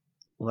right.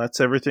 Well, that's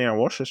everything on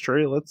Watch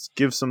History. Let's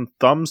give some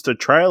thumbs to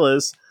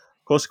trailers.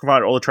 Of course, you can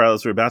find all the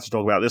trailers we're about to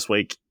talk about this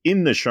week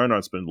in the show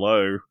notes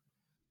below.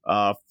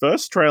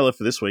 First trailer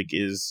for this week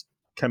is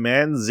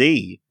Command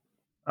Z,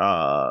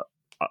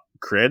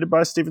 created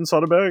by Steven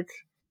Soderbergh,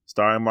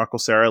 starring Michael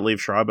Cera, Liev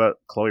Schreiber,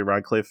 Chloe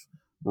Radcliffe,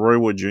 Roy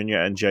Wood Jr.,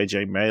 and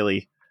J.J.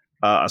 Maley.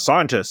 A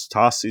scientist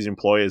tasks his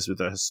employers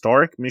with a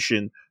historic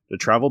mission to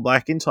travel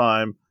back in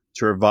time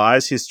to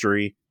revise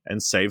history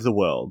and save the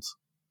world.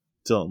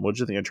 Dylan, what did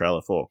you think of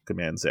trailer for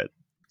Command Z?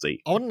 I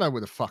want to know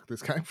where the fuck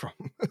this came from.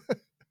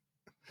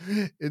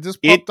 It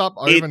just popped up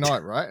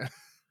overnight, right?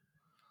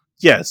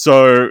 Yeah,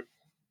 so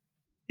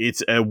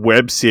it's a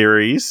web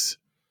series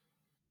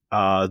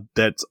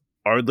that's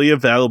only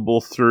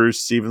available through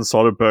Steven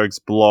Soderbergh's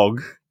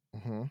blog.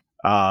 Mm-hmm.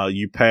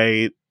 You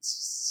pay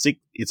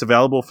it's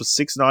available for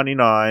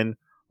 $6.99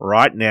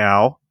 right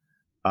now,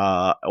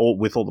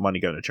 with all the money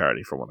going to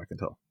charity, from what I can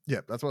tell.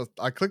 Yeah, that's what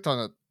I clicked on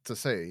it to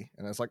see,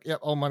 and it's like, yep,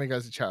 all money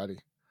goes to charity.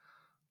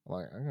 I'm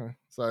like, okay.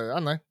 So I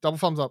don't know, double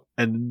thumbs up.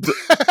 And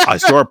I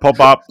saw it pop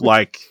up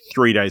like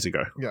 3 days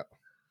ago. Yeah.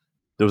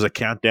 There was a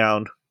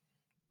countdown.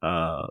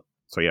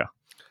 So yeah.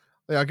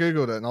 Yeah, I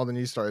googled it, and all the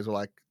news stories were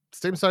like,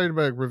 Steven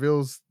Soderbergh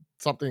reveals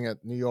something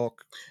at New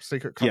York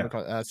Secret Comic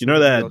Con. You know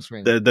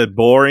that the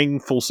boring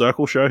Full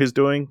Circle show he's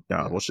doing?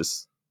 No, let's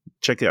just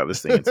check out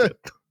this thing instead.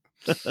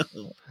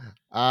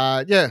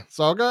 Yeah,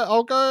 so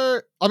I'll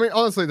go. I mean,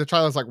 honestly, the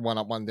trailer's like one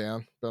up, one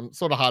down. But I'm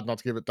sort of hard not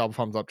to give it double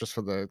thumbs up just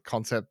for the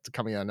concept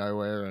coming out of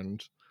nowhere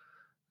and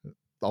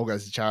all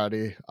goes to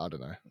charity. I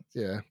don't know.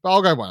 Yeah, but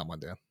I'll go one up, one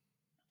down.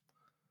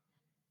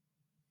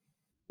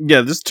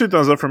 Yeah, this is 2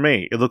 thumbs up for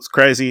me. It looks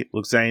crazy,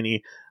 looks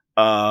zany.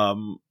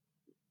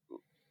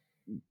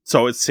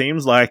 So it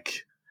seems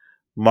like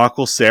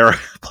Michael Cera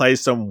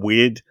plays some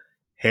weird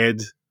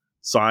head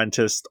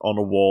scientist on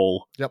a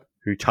wall. Yep.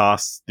 Who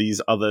tasks these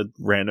other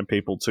random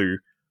people to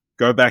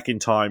go back in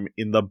time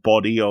in the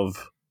body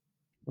of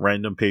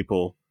random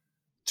people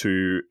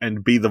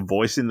and be the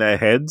voice in their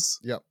heads.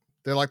 Yep.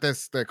 They're like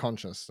their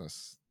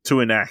consciousness.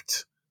 To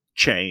enact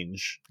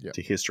change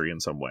to history in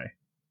some way.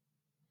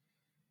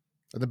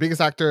 And the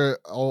biggest actor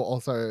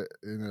also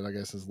in it, I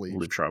guess, is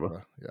Liev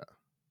Schreiber.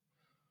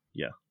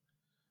 Yeah.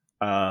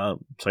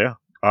 So yeah,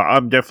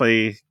 I'm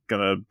definitely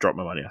gonna drop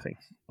my money. I think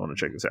I want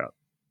to check this out.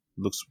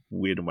 It looks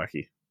weird and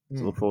wacky.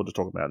 So look forward to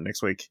talking about it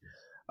next week.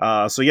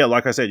 So yeah,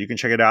 like I said, you can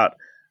check it out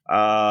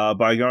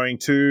by going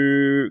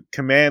to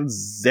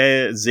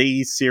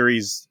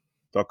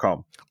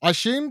CommandZSeries.com. I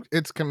assume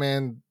it's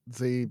Command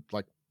Z,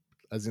 like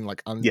as in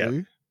like undo.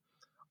 Yeah.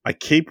 I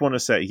keep wanting to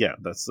say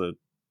that's the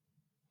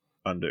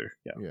undo.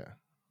 Yeah.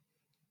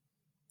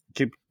 I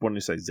keep wanting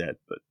to say Z,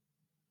 but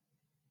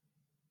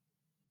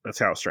that's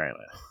how Australian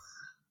I am.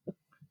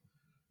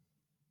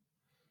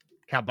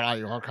 How about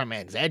your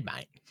Command Z,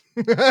 mate?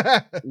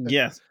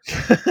 Yes.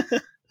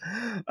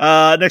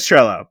 Next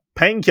trailer,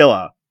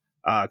 Painkiller,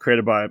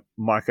 created by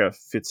Micah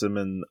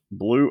Fitzsimmons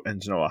Blue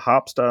and Genoa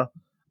Harpster,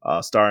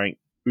 starring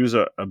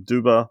Uzo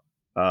Aduba,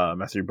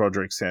 Matthew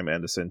Broderick, Sam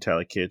Anderson,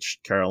 Taylor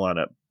Kitsch,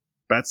 Carolina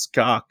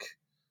Batskak,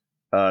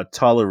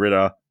 Tyler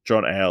Ritter,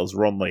 John Ailes,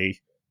 Ron Lee,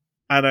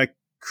 Anna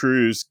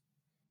Cruz,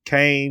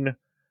 Kane,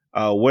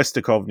 Wes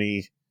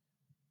Duchovny,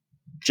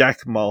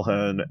 Jack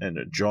Mulhern, and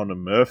John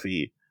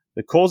Murphy.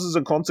 The causes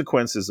and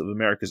consequences of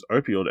America's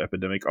opioid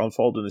epidemic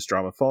unfold in this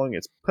drama following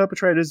its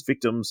perpetrators,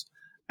 victims,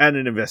 and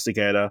an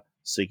investigator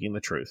seeking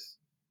the truth.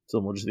 So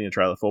what do you think of the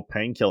trailer for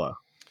Painkiller?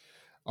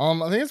 I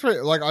think it's pretty,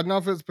 like, I don't know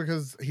if it's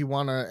because he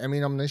won an Emmy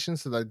nomination,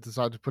 so they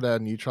decided to put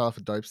out a new trailer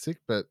for Dope Sick,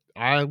 but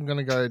I'm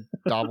gonna go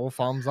double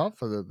thumbs up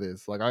for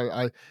this. Like,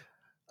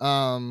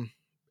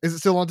 is it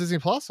still on Disney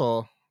Plus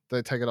or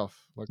they take it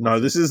off? Like, no,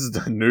 this is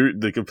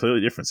the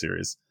completely different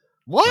series.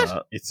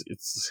 What? It's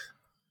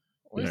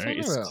it's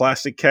a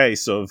classic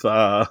case of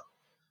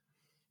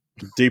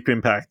Deep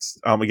Impact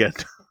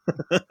Armageddon.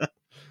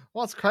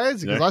 Well, it's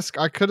crazy because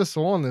I could have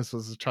sworn this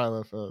was a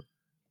trailer for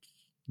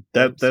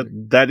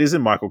that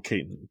isn't Michael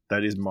Keaton.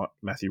 That is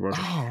Matthew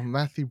Broderick. Oh,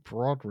 Matthew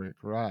Broderick,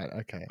 right?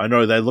 Okay. I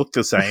know they look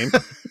the same.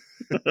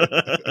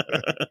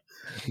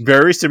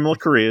 Very similar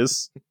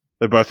careers.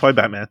 They both play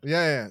Batman.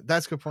 Yeah,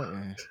 that's a good point.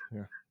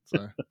 Yeah.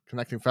 So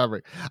connecting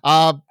fabric.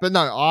 But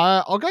no,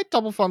 I'll go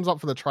double thumbs up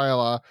for the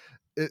trailer.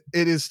 It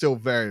is still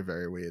very,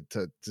 very weird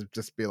to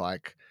just be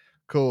like,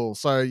 cool.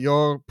 So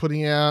you're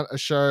putting out a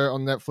show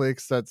on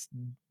Netflix that's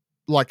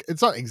like,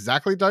 it's not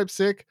exactly Dope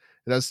Sick.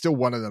 It has still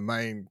one of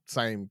the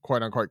same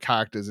quote unquote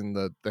characters in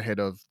the head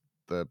of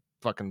the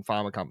fucking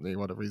pharma company,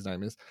 whatever his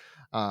name is.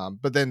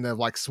 But then they've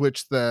like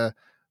switched like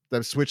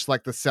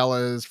the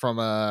sellers from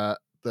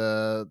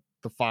the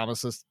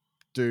pharmacist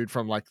dude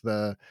from like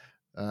the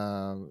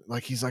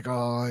like he's like,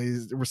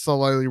 he's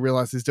slowly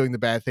realized he's doing the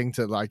bad thing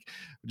to like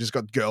just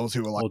got girls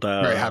who were like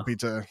very happy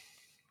to.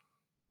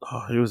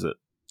 Who was it?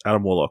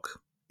 Adam Warlock.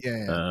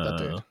 Yeah, that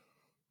dude.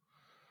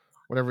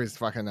 Whatever his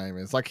fucking name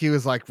is. Like he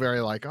was like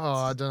very like,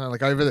 I don't know,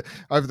 like over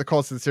the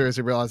course of the series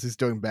he realized he's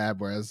doing bad,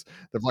 whereas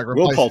they've like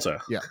replaced, Will Poulter.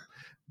 Yeah.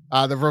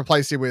 They've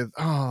replaced him with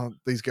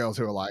these girls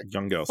who are like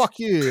young girls. Fuck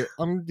you.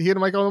 I'm here to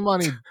make all the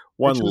money.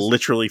 One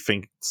literally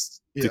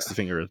sticks the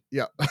finger at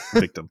the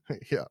victim.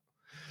 Yeah.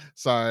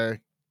 So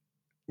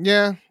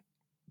yeah.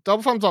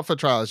 Double thumbs up for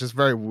trailer. It's just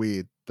very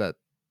weird that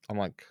I'm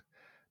like,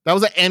 that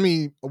was an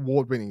Emmy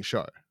award winning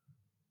show.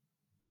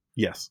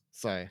 Yes.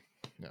 So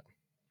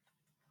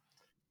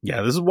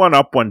yeah, this is one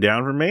up, one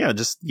down for me.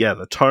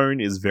 The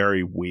tone is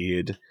very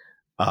weird,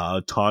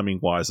 timing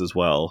wise as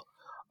well.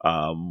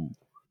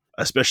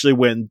 Especially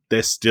when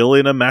they're still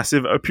in a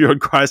massive opioid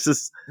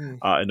crisis,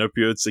 and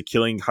opioids are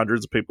killing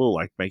hundreds of people,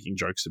 like making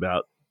jokes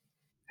about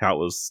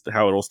how it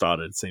all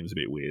started. It seems a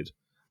bit weird.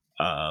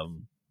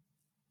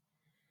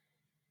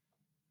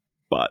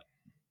 But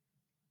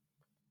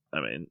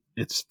I mean,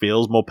 it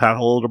feels more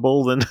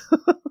palatable than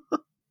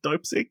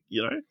Dope Sick,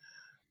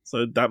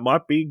 so that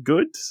might be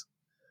good.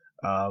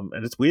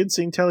 And it's weird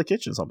seeing Taylor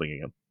Kitsch something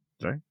again.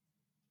 You know?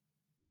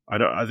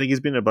 I think he's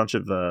been in a bunch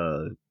of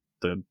the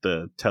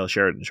Taylor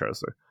Sheridan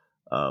shows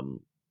though.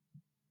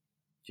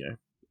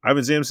 I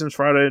haven't seen him since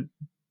Friday.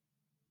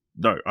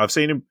 No, I've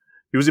seen him.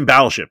 He was in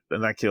Battleship,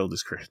 and that killed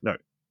his career. No,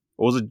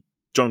 or was it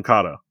John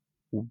Carter?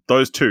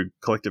 Those two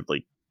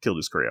collectively killed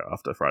his career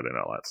after Friday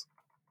Night Lights.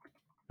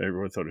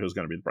 Everyone thought he was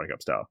going to be the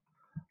breakup star.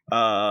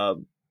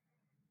 All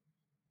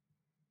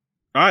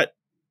right,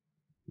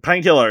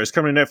 Painkiller is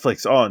coming to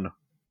Netflix on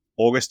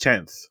August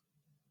 10th.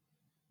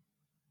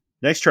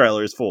 Next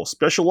trailer is for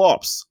Special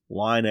Ops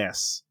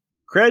Lioness,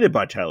 created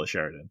by Taylor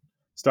Sheridan,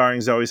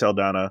 starring Zoe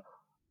Saldana,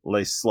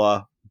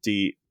 Leisla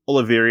de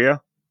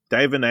Oliveira,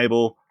 David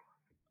Abel,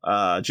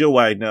 Jill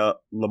Wagner,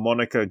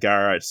 LaMonica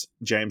Garrett,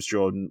 James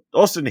Jordan,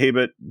 Austin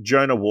Hibbert,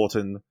 Jonah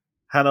Wharton,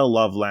 Hannah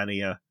Love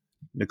Lanier,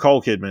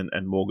 Nicole Kidman,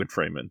 and Morgan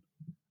Freeman.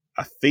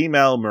 A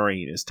female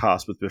Marine is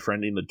tasked with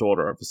befriending the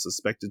daughter of a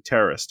suspected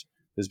terrorist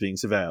who's being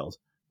surveilled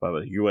by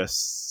the US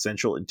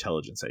Central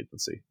Intelligence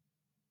Agency.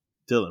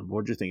 Dylan,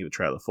 what did you think of the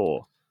trailer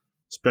for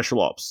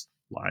Special Ops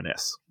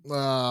Lioness?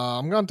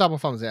 I'm going double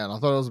thumbs down. I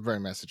thought it was a very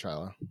messy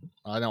trailer.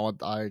 I know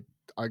what I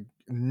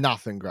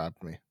nothing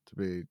grabbed me to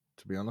be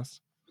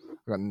honest.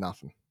 I got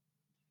nothing.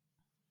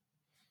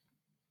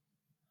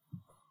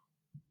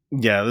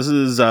 Yeah, this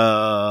is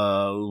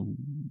I'll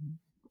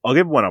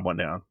give one up, one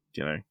down.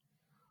 You know,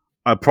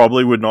 I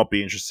probably would not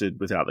be interested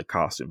without the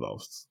cast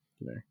involved.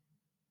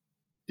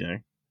 You know,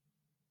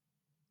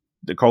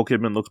 Nicole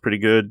Kidman looks pretty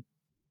good.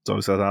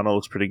 Zoe Saldana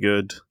looks pretty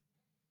good.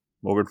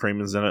 Morgan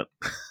Freeman's in it.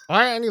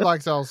 I only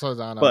like Zoe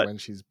Saldana when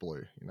she's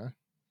blue. You know.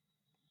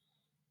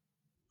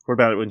 What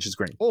about it when she's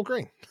green? All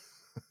green.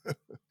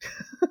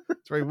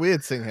 It's very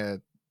weird seeing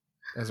her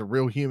as a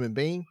real human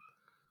being.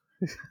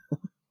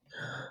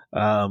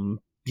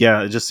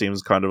 Yeah, it just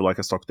seems kind of like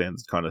a stock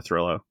standard kind of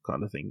thriller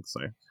kind of thing.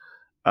 So,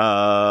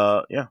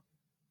 yeah.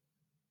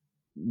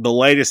 The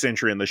latest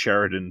entry in the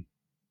Sheridan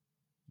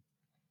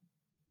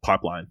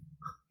pipeline.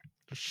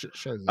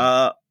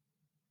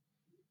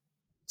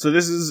 So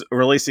this is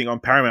releasing on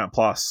Paramount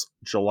Plus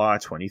July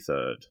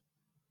 23rd.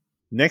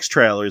 Next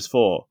trailer is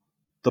for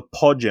The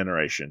Pod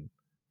Generation,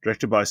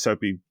 directed by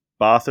Sophie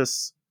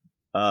Barthus,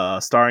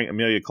 starring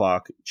Amelia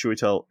Clarke,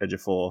 Chiwetel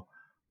Ejiofor,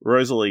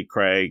 Rosalie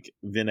Craig,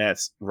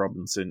 Vinette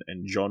Robinson,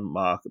 and John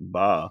Mark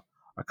Barr.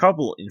 A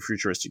couple in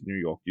futuristic New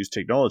York use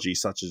technology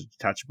such as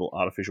detachable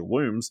artificial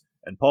wombs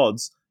and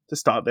pods to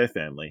start their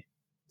family.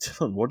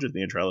 Dylan, what did you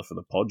think of the trailer for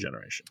The Pod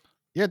Generation?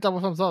 Yeah, double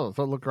thumbs up. I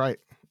thought it looked great.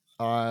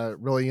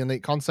 Really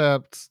unique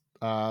concept.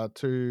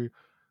 Two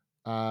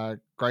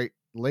great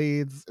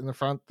leads in the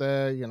front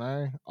there. You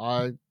know,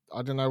 I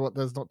don't know what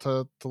there's not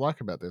to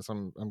like about this.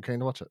 I'm keen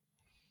to watch it.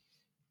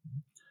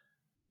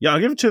 Yeah, I'll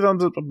give it 2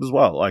 thumbs up as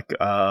well. Like,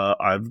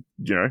 I've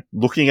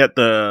looking at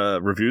the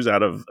reviews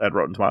at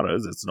Rotten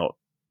Tomatoes,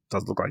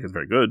 doesn't look like it's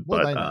very good.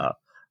 Well, but I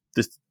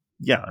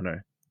know.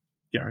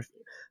 Yeah,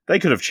 they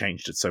could have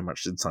changed it so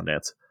much in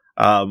Sundance.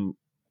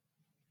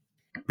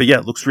 But yeah,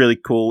 it looks really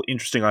cool.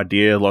 Interesting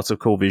idea. Lots of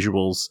cool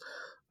visuals.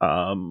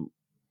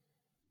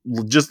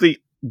 Just the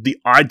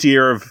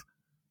idea of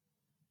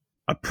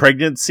a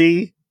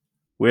pregnancy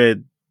where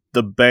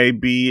the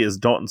baby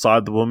is not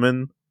inside the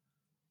woman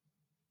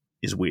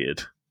is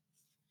weird,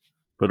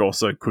 but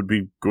also could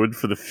be good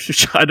for the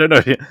future. I don't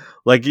know.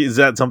 Like, is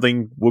that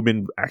something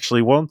women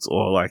actually want?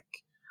 Or, like,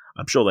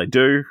 I'm sure they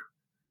do.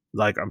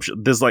 Like, I'm sure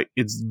there's, like,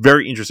 it's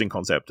very interesting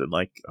concept, and,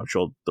 like, I'm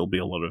sure there'll be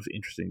a lot of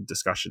interesting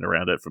discussion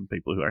around it from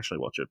people who actually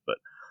watch it. But,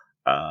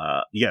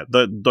 yeah,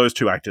 those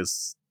two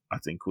actors, I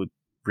think, would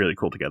really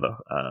cool together.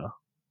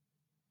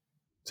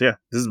 So, yeah,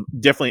 this is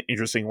definitely an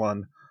interesting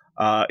one.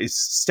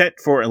 It's set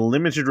for a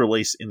limited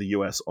release in the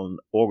US on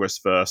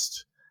August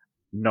 1st.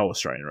 No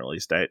Australian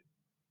release date.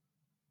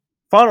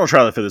 Final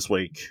trailer for this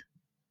week,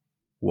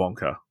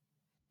 Wonka,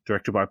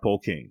 directed by Paul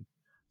King,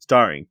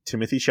 starring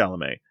Timothy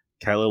Chalamet,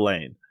 Kayla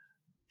Lane,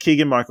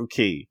 Keegan-Michael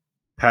Key,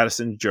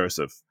 Patterson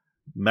Joseph,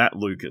 Matt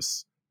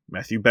Lucas,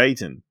 Matthew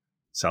Baton,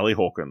 Sally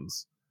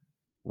Hawkins,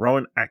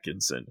 Rowan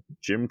Atkinson,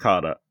 Jim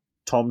Carter,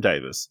 Tom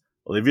Davis,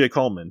 Olivia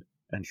Colman,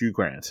 and Hugh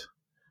Grant.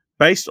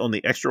 Based on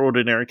the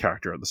extraordinary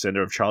character at the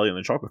center of Charlie and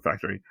the Chocolate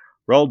Factory,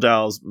 Roald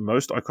Dahl's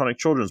most iconic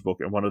children's book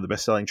and one of the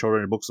best-selling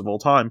children's books of all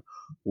time,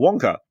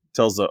 Wonka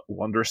tells the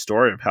wondrous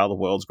story of how the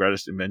world's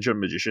greatest inventor,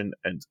 magician,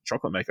 and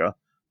chocolate maker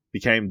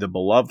became the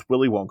beloved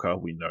Willy Wonka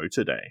we know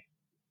today.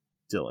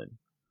 Dylan,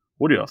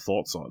 what are your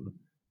thoughts on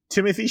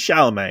Timothy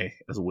Chalamet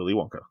as Willy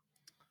Wonka?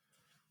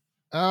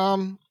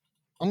 I'm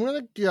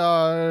gonna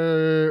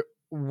go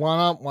one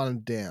up,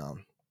 one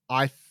down.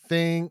 I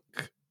think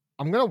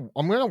I'm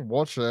gonna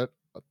watch it.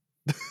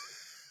 I'm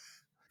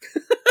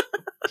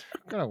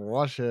gonna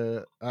watch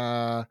it.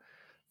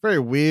 Very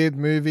weird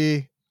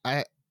movie.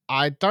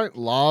 I don't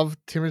love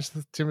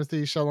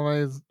Timothy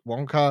Chalamet's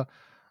Wonka.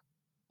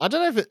 I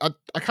don't know if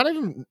I can't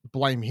even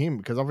blame him,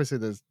 because obviously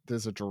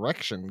there's a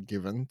direction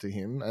given to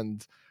him,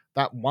 and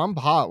that one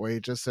part where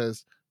he just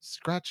says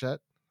scratch it,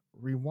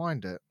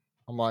 rewind it.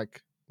 I'm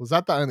like, was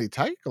that the only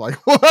take? Like,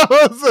 what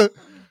was it?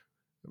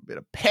 A bit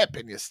of pep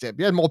in your step.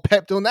 You had more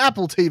pep doing the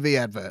Apple TV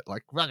advert.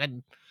 Like,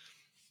 fucking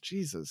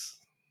Jesus.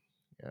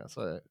 Yeah,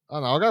 so I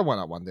don't know. I'll go one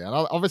up, one down.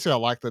 Obviously, I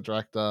like the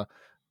director.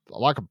 I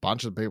like a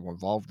bunch of people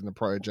involved in the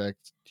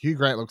project. Hugh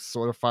Grant looks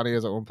sort of funny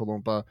as a Oompa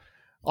Loompa.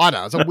 I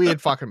know, it's a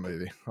weird fucking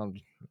movie.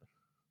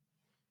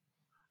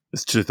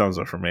 It's 2 thumbs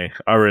up from me.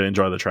 I really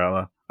enjoy the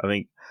trailer. I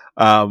think,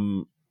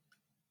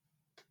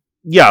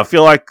 yeah, I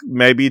feel like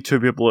maybe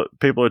people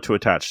are too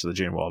attached to the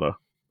Gene Wilder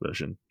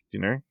version, you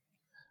know?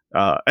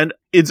 And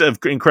it's an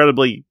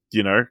incredibly,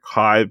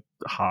 high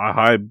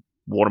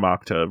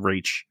watermark to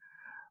reach,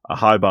 a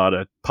high bar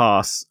to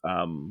pass.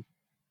 I'm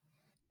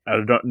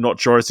not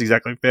sure it's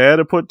exactly fair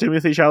to put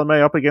Timothée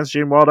Chalamet up against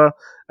Gene Wilder,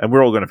 and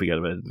we're all going to forget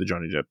about the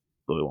Johnny Depp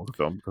Willy Wonka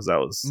film because that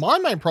was my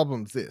main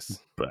problem is this.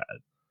 bad.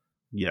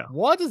 Yeah.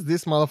 Why does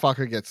this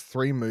motherfucker get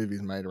 3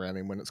 movies made around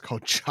him when it's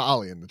called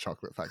Charlie and the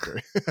Chocolate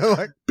Factory?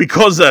 Like,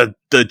 because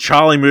the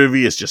Charlie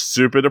movie is just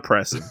super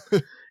depressing.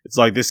 It's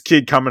like this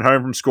kid coming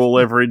home from school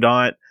every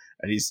night,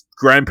 and his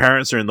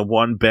grandparents are in the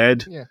one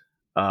bed. Yeah.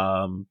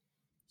 But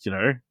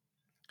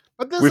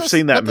we've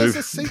seen that movie. There's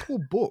a sequel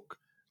book.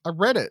 I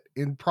read it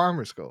in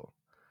primary school.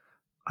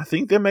 I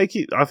think they're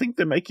making a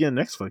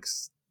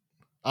Netflix.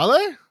 Are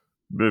they?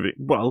 Movie.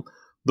 Well,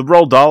 the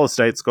Roald Dahl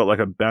estate's got like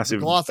a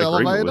massive Glass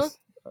agreement elevator. with.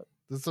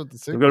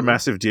 They've got a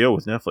massive deal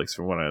with Netflix,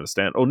 from what I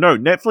understand. Oh no,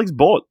 Netflix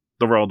bought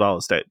the Roald Dahl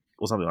estate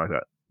or something like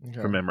that,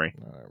 from memory.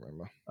 I don't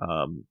remember.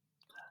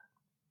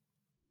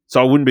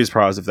 So I wouldn't be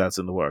surprised if that's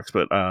in the works.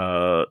 But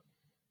I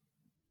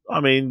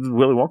mean,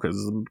 Willy Wonka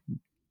is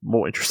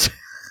more interesting.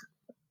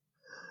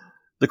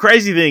 The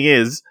crazy thing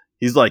is,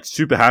 he's like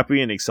super happy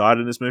and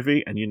excited in this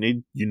movie, and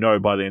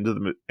by the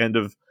end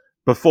of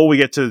before we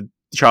get to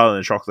Charlie and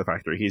the Chocolate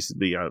Factory, he's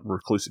the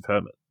reclusive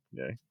hermit.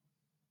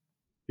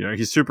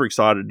 He's super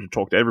excited to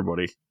talk to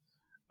everybody.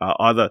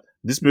 Either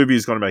this movie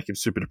is going to make him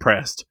super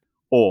depressed,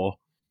 or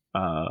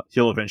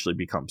he'll eventually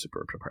become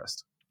super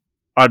depressed.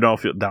 I don't know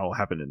if that will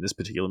happen in this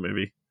particular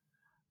movie.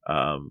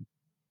 But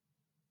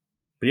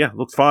yeah,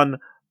 looks fun.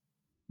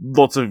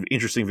 Lots of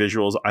interesting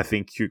visuals. I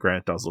think Hugh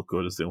Grant does look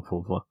good as the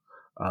Oompa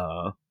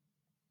Loompa,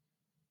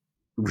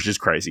 which is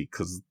crazy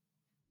because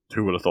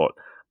who would have thought?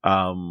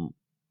 And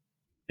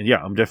yeah,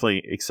 I'm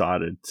definitely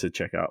excited to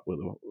check out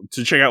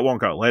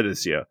Wonka later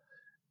this year.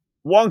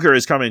 Wonka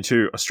is coming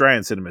to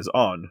Australian cinemas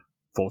on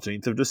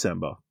 14th of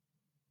December.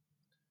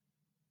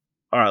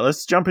 All right,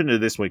 let's jump into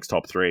this week's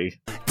top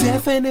 3.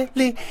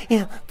 Definitely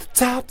in the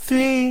top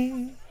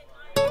 3.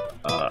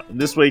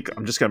 This week,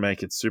 I'm just going to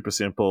make it super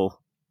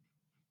simple.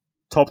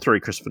 Top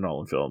 3 Christopher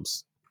Nolan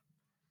films.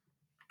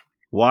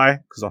 Why?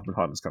 Because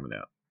Oppenheimer's coming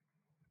out.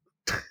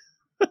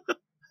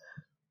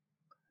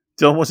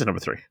 Dylan, what's your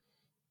number 3?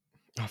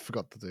 I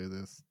forgot to do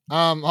this.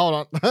 Hold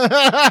on.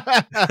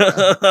 I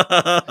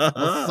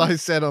was so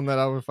set on that.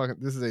 I would fucking.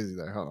 This is easy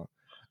though. Hold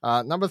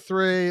on. Number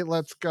 3.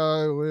 Let's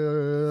go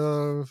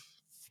with.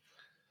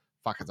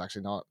 Fuck, it's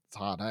actually not. It's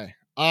hard, hey.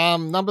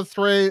 Number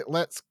 3.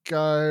 Let's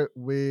go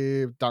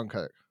with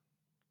Dunkirk.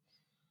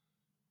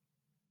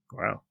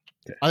 Wow.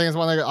 Okay. I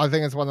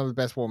think it's one of the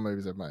best war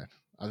movies I've made.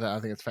 I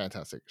think it's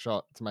fantastic.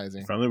 Shot. It's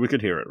amazing. If only we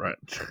could hear it, right?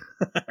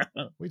 What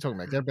are you talking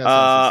about? Get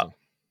better.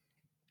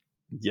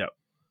 Yep.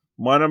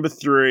 My number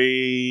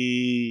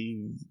 3,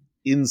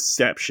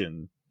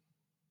 Inception.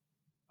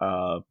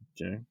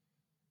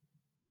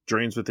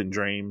 Dreams Within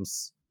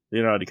Dreams.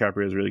 Leonardo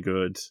DiCaprio is really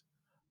good.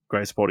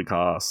 Great supporting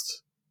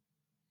cast.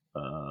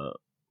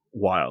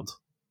 Wild.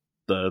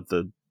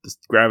 The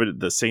gravity,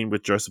 the scene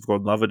with Joseph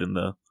Gordon-Levitt in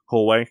the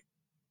hallway.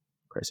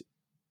 Crazy.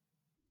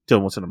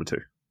 Dylan, what's your number 2?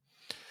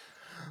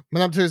 My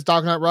number 2 is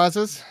Dark Knight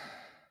Rises.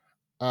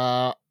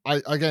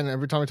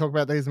 Every time we talk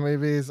about these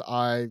movies,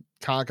 I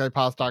can't go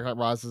past Dark Knight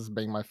Rises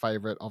being my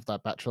favorite of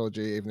that Bat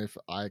trilogy, even if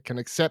I can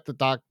accept that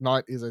Dark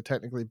Knight is a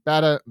technically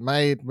better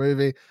made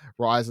movie.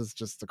 Rises is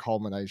just the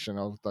culmination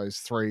of those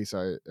 3,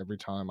 so every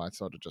time I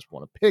sort of just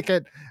want to pick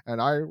it, and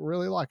I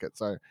really like it.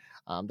 So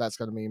that's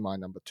going to be my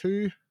number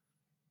 2.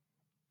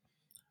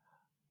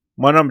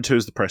 My number 2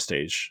 is The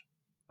Prestige.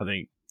 I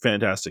think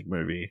fantastic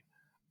movie.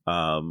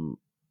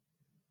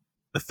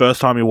 The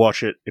first time you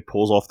watch it, it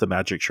pulls off the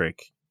magic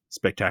trick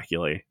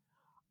spectacularly,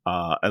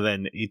 and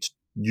then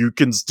you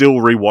can still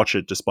rewatch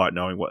it despite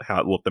knowing what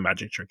the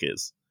magic trick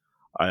is.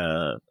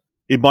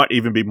 It might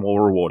even be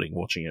more rewarding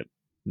watching it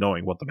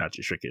knowing what the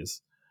magic trick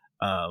is,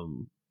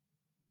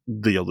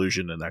 the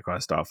illusion and that kind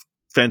of stuff.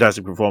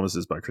 Fantastic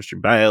performances by Christian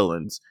Bale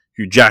and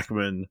Hugh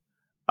Jackman,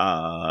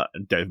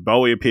 and Dave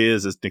Bowie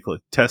appears as Nikola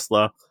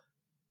Tesla. A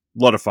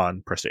lot of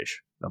fun. Prestige,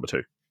 number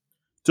 2.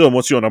 Dylan,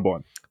 what's your number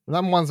 1?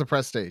 Number 1's The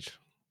Prestige.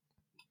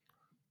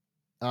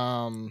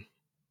 Yeah,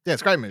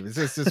 it's a great movie.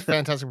 It's just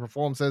fantastic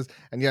performances.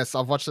 And yes,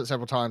 I've watched it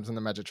several times, and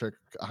the magic trick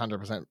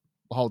 100%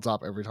 holds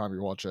up every time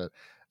you watch it.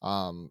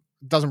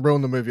 Doesn't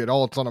ruin the movie at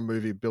all. It's not a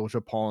movie built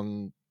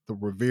upon the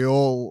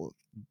reveal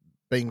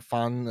being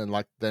fun, and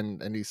like then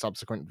any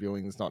subsequent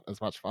viewing is not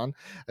as much fun.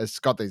 It's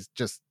got these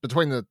just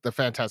between the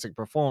fantastic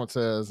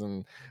performances,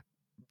 and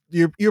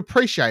you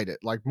appreciate it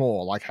like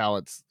more, like how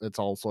it's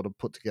all sort of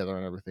put together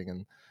and everything.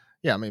 And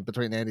yeah, I mean,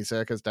 between Andy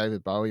Serkis,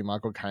 David Bowie,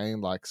 Michael Caine,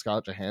 like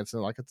Scarlett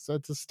Johansson, like it's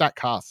a stacked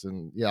cast,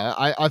 and yeah,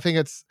 I think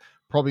it's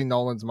probably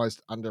Nolan's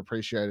most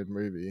underappreciated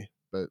movie,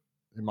 but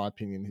in my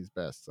opinion, his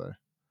best. So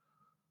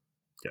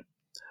Yeah,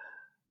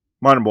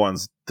 my number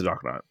one's The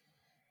Dark Knight.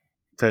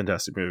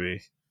 Fantastic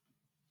movie.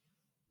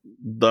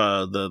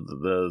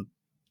 The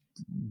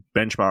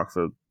benchmark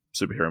for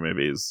superhero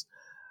movies.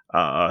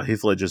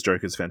 Heath Ledger's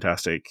Joker is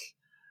fantastic.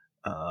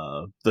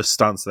 The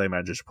stunts they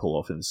managed to pull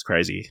off is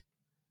crazy.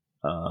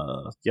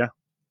 Yeah,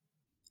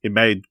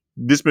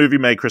 this movie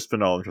made Christopher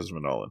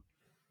Nolan.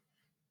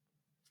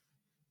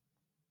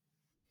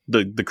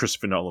 The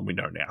Christopher Nolan we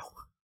know now.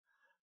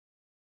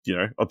 You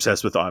know,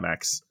 obsessed with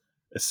IMAX,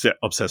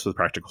 obsessed with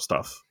practical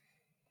stuff,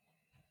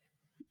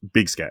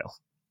 big scale,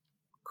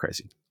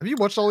 crazy. have you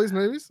watched all these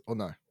movies or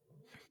no?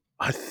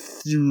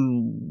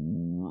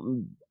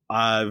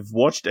 I've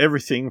watched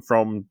everything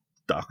from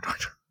Dark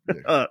Knight,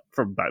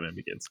 from Batman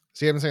Begins.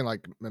 So you haven't seen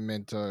like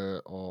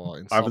Memento or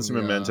Insomnia? I haven't seen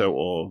Memento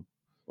or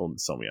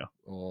Insomnia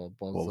or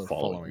or the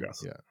Following.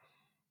 Yeah.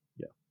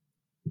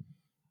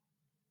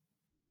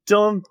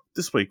 Dylan,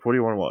 this week, what do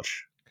you want to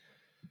watch?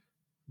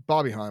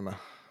 Barbieheimer.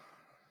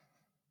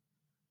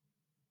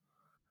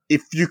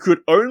 If you could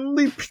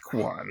only pick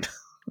one.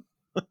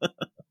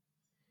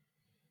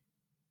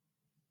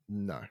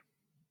 No.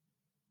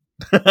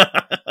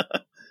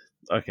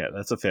 Okay,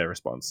 that's a fair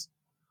response.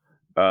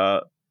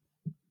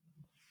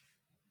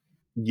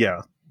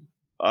 Yeah.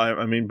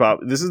 I mean, but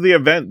this is the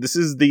event. This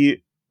is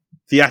the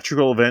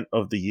theatrical event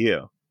of the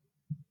year.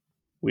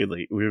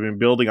 Weirdly, we've been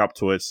building up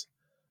to it,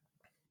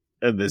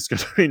 and there's going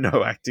to be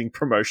no acting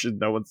promotion.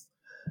 No one's.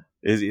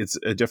 It's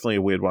definitely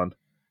a weird one.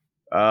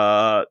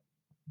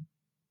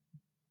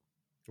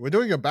 We're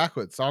doing it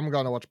backwards. So I'm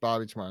going to watch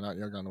Barbie tomorrow night.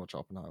 You're going to watch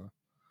Oppenheimer.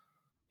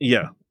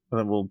 Yeah, and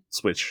then we'll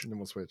switch. And then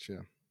we'll switch.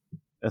 Yeah.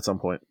 At some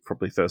point,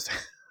 probably Thursday.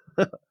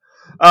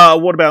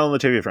 What about on the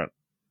TV front?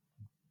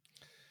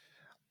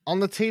 On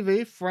the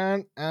TV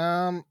front,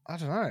 I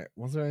don't know.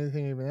 Was there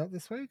anything even out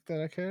this week that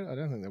I cared? I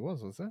don't think there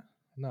was there?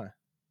 No.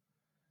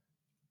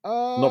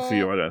 Not for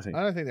you, I don't think.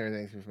 I don't think there is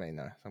anything for me,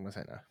 no. So I'm going to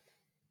say no.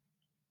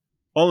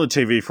 On the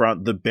TV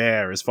front, The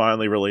Bear is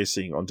finally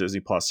releasing on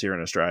Disney Plus here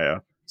in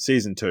Australia.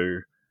 Season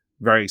 2.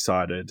 Very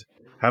excited.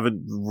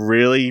 Haven't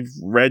really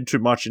read too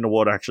much into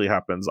what actually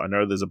happens. I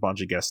know there's a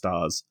bunch of guest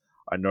stars.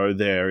 I know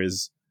there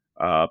is...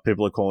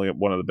 people are calling it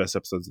one of the best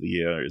episodes of the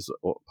year, is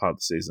part of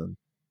the season.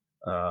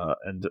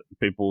 And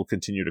people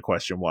continue to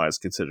question why it's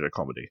considered a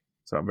comedy.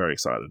 So I'm very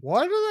excited.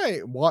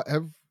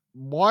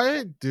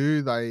 Why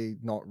do they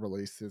not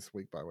release this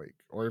week by week,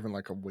 or even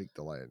like a week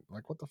delayed?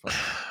 Like, what the fuck?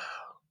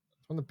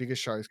 It's one of the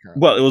biggest shows currently.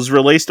 Well, it was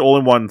released all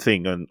in one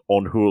thing on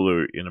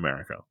Hulu in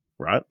America,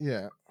 right?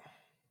 Yeah.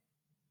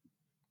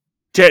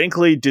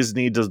 Technically,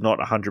 Disney does not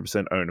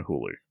 100% own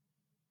Hulu.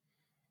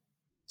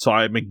 So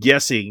I'm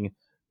guessing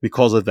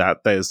because of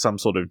that, there's some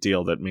sort of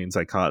deal that means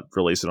they can't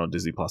release it on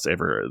Disney Plus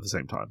everywhere at the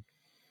same time.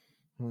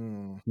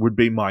 Would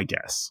be my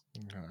guess.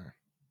 Okay.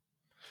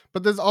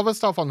 But there's other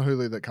stuff on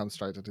Hulu that comes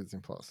straight to Disney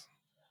Plus.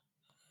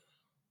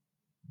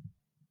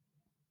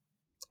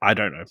 I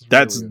don't know. It's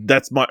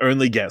That's my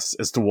only guess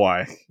as to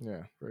why.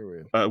 Yeah, very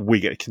weird.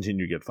 We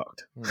continue to get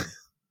fucked.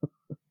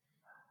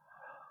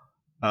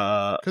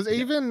 Because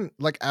even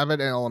like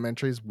Abbott and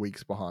Elementary is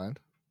weeks behind.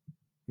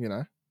 You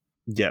know.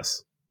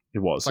 Yes, it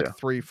was. It's like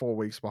 3-4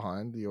 weeks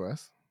behind the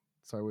US.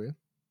 So weird.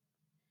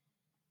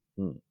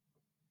 All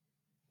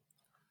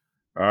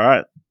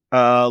right.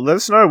 Let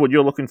us know what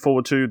you're looking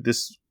forward to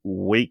this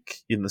week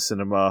in the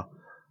cinema.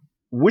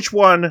 Which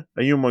one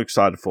are you more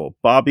excited for?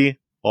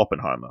 Barbie,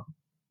 Oppenheimer?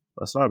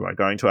 Let us know by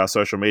going to our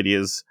social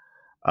medias,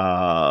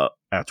 our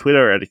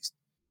Twitter,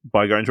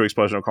 by going to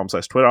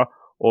explosion.com/Twitter,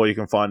 or you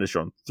can find us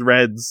on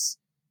Threads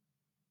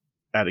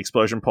at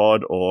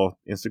ExplosionPod, or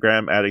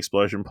Instagram at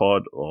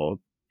ExplosionPod, or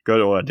go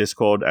to our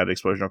Discord at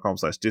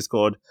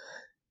explosion.com/Discord.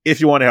 If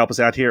you want to help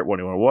us out here, what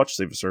do you want to watch?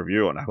 Leave us a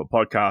review on Apple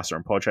Podcasts or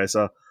on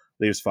Podchaser.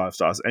 Leave us 5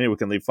 stars. Anyone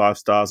can leave 5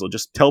 stars, or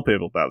just tell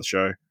people about the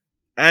show.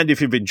 And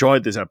if you've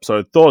enjoyed this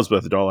episode, thought it was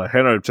worth $1,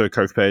 head over to the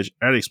Coke page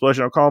at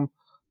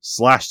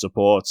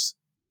explosion.com/supports.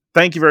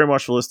 Thank you very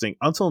much for listening.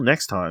 Until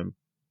next time,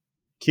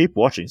 keep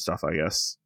watching stuff, I guess.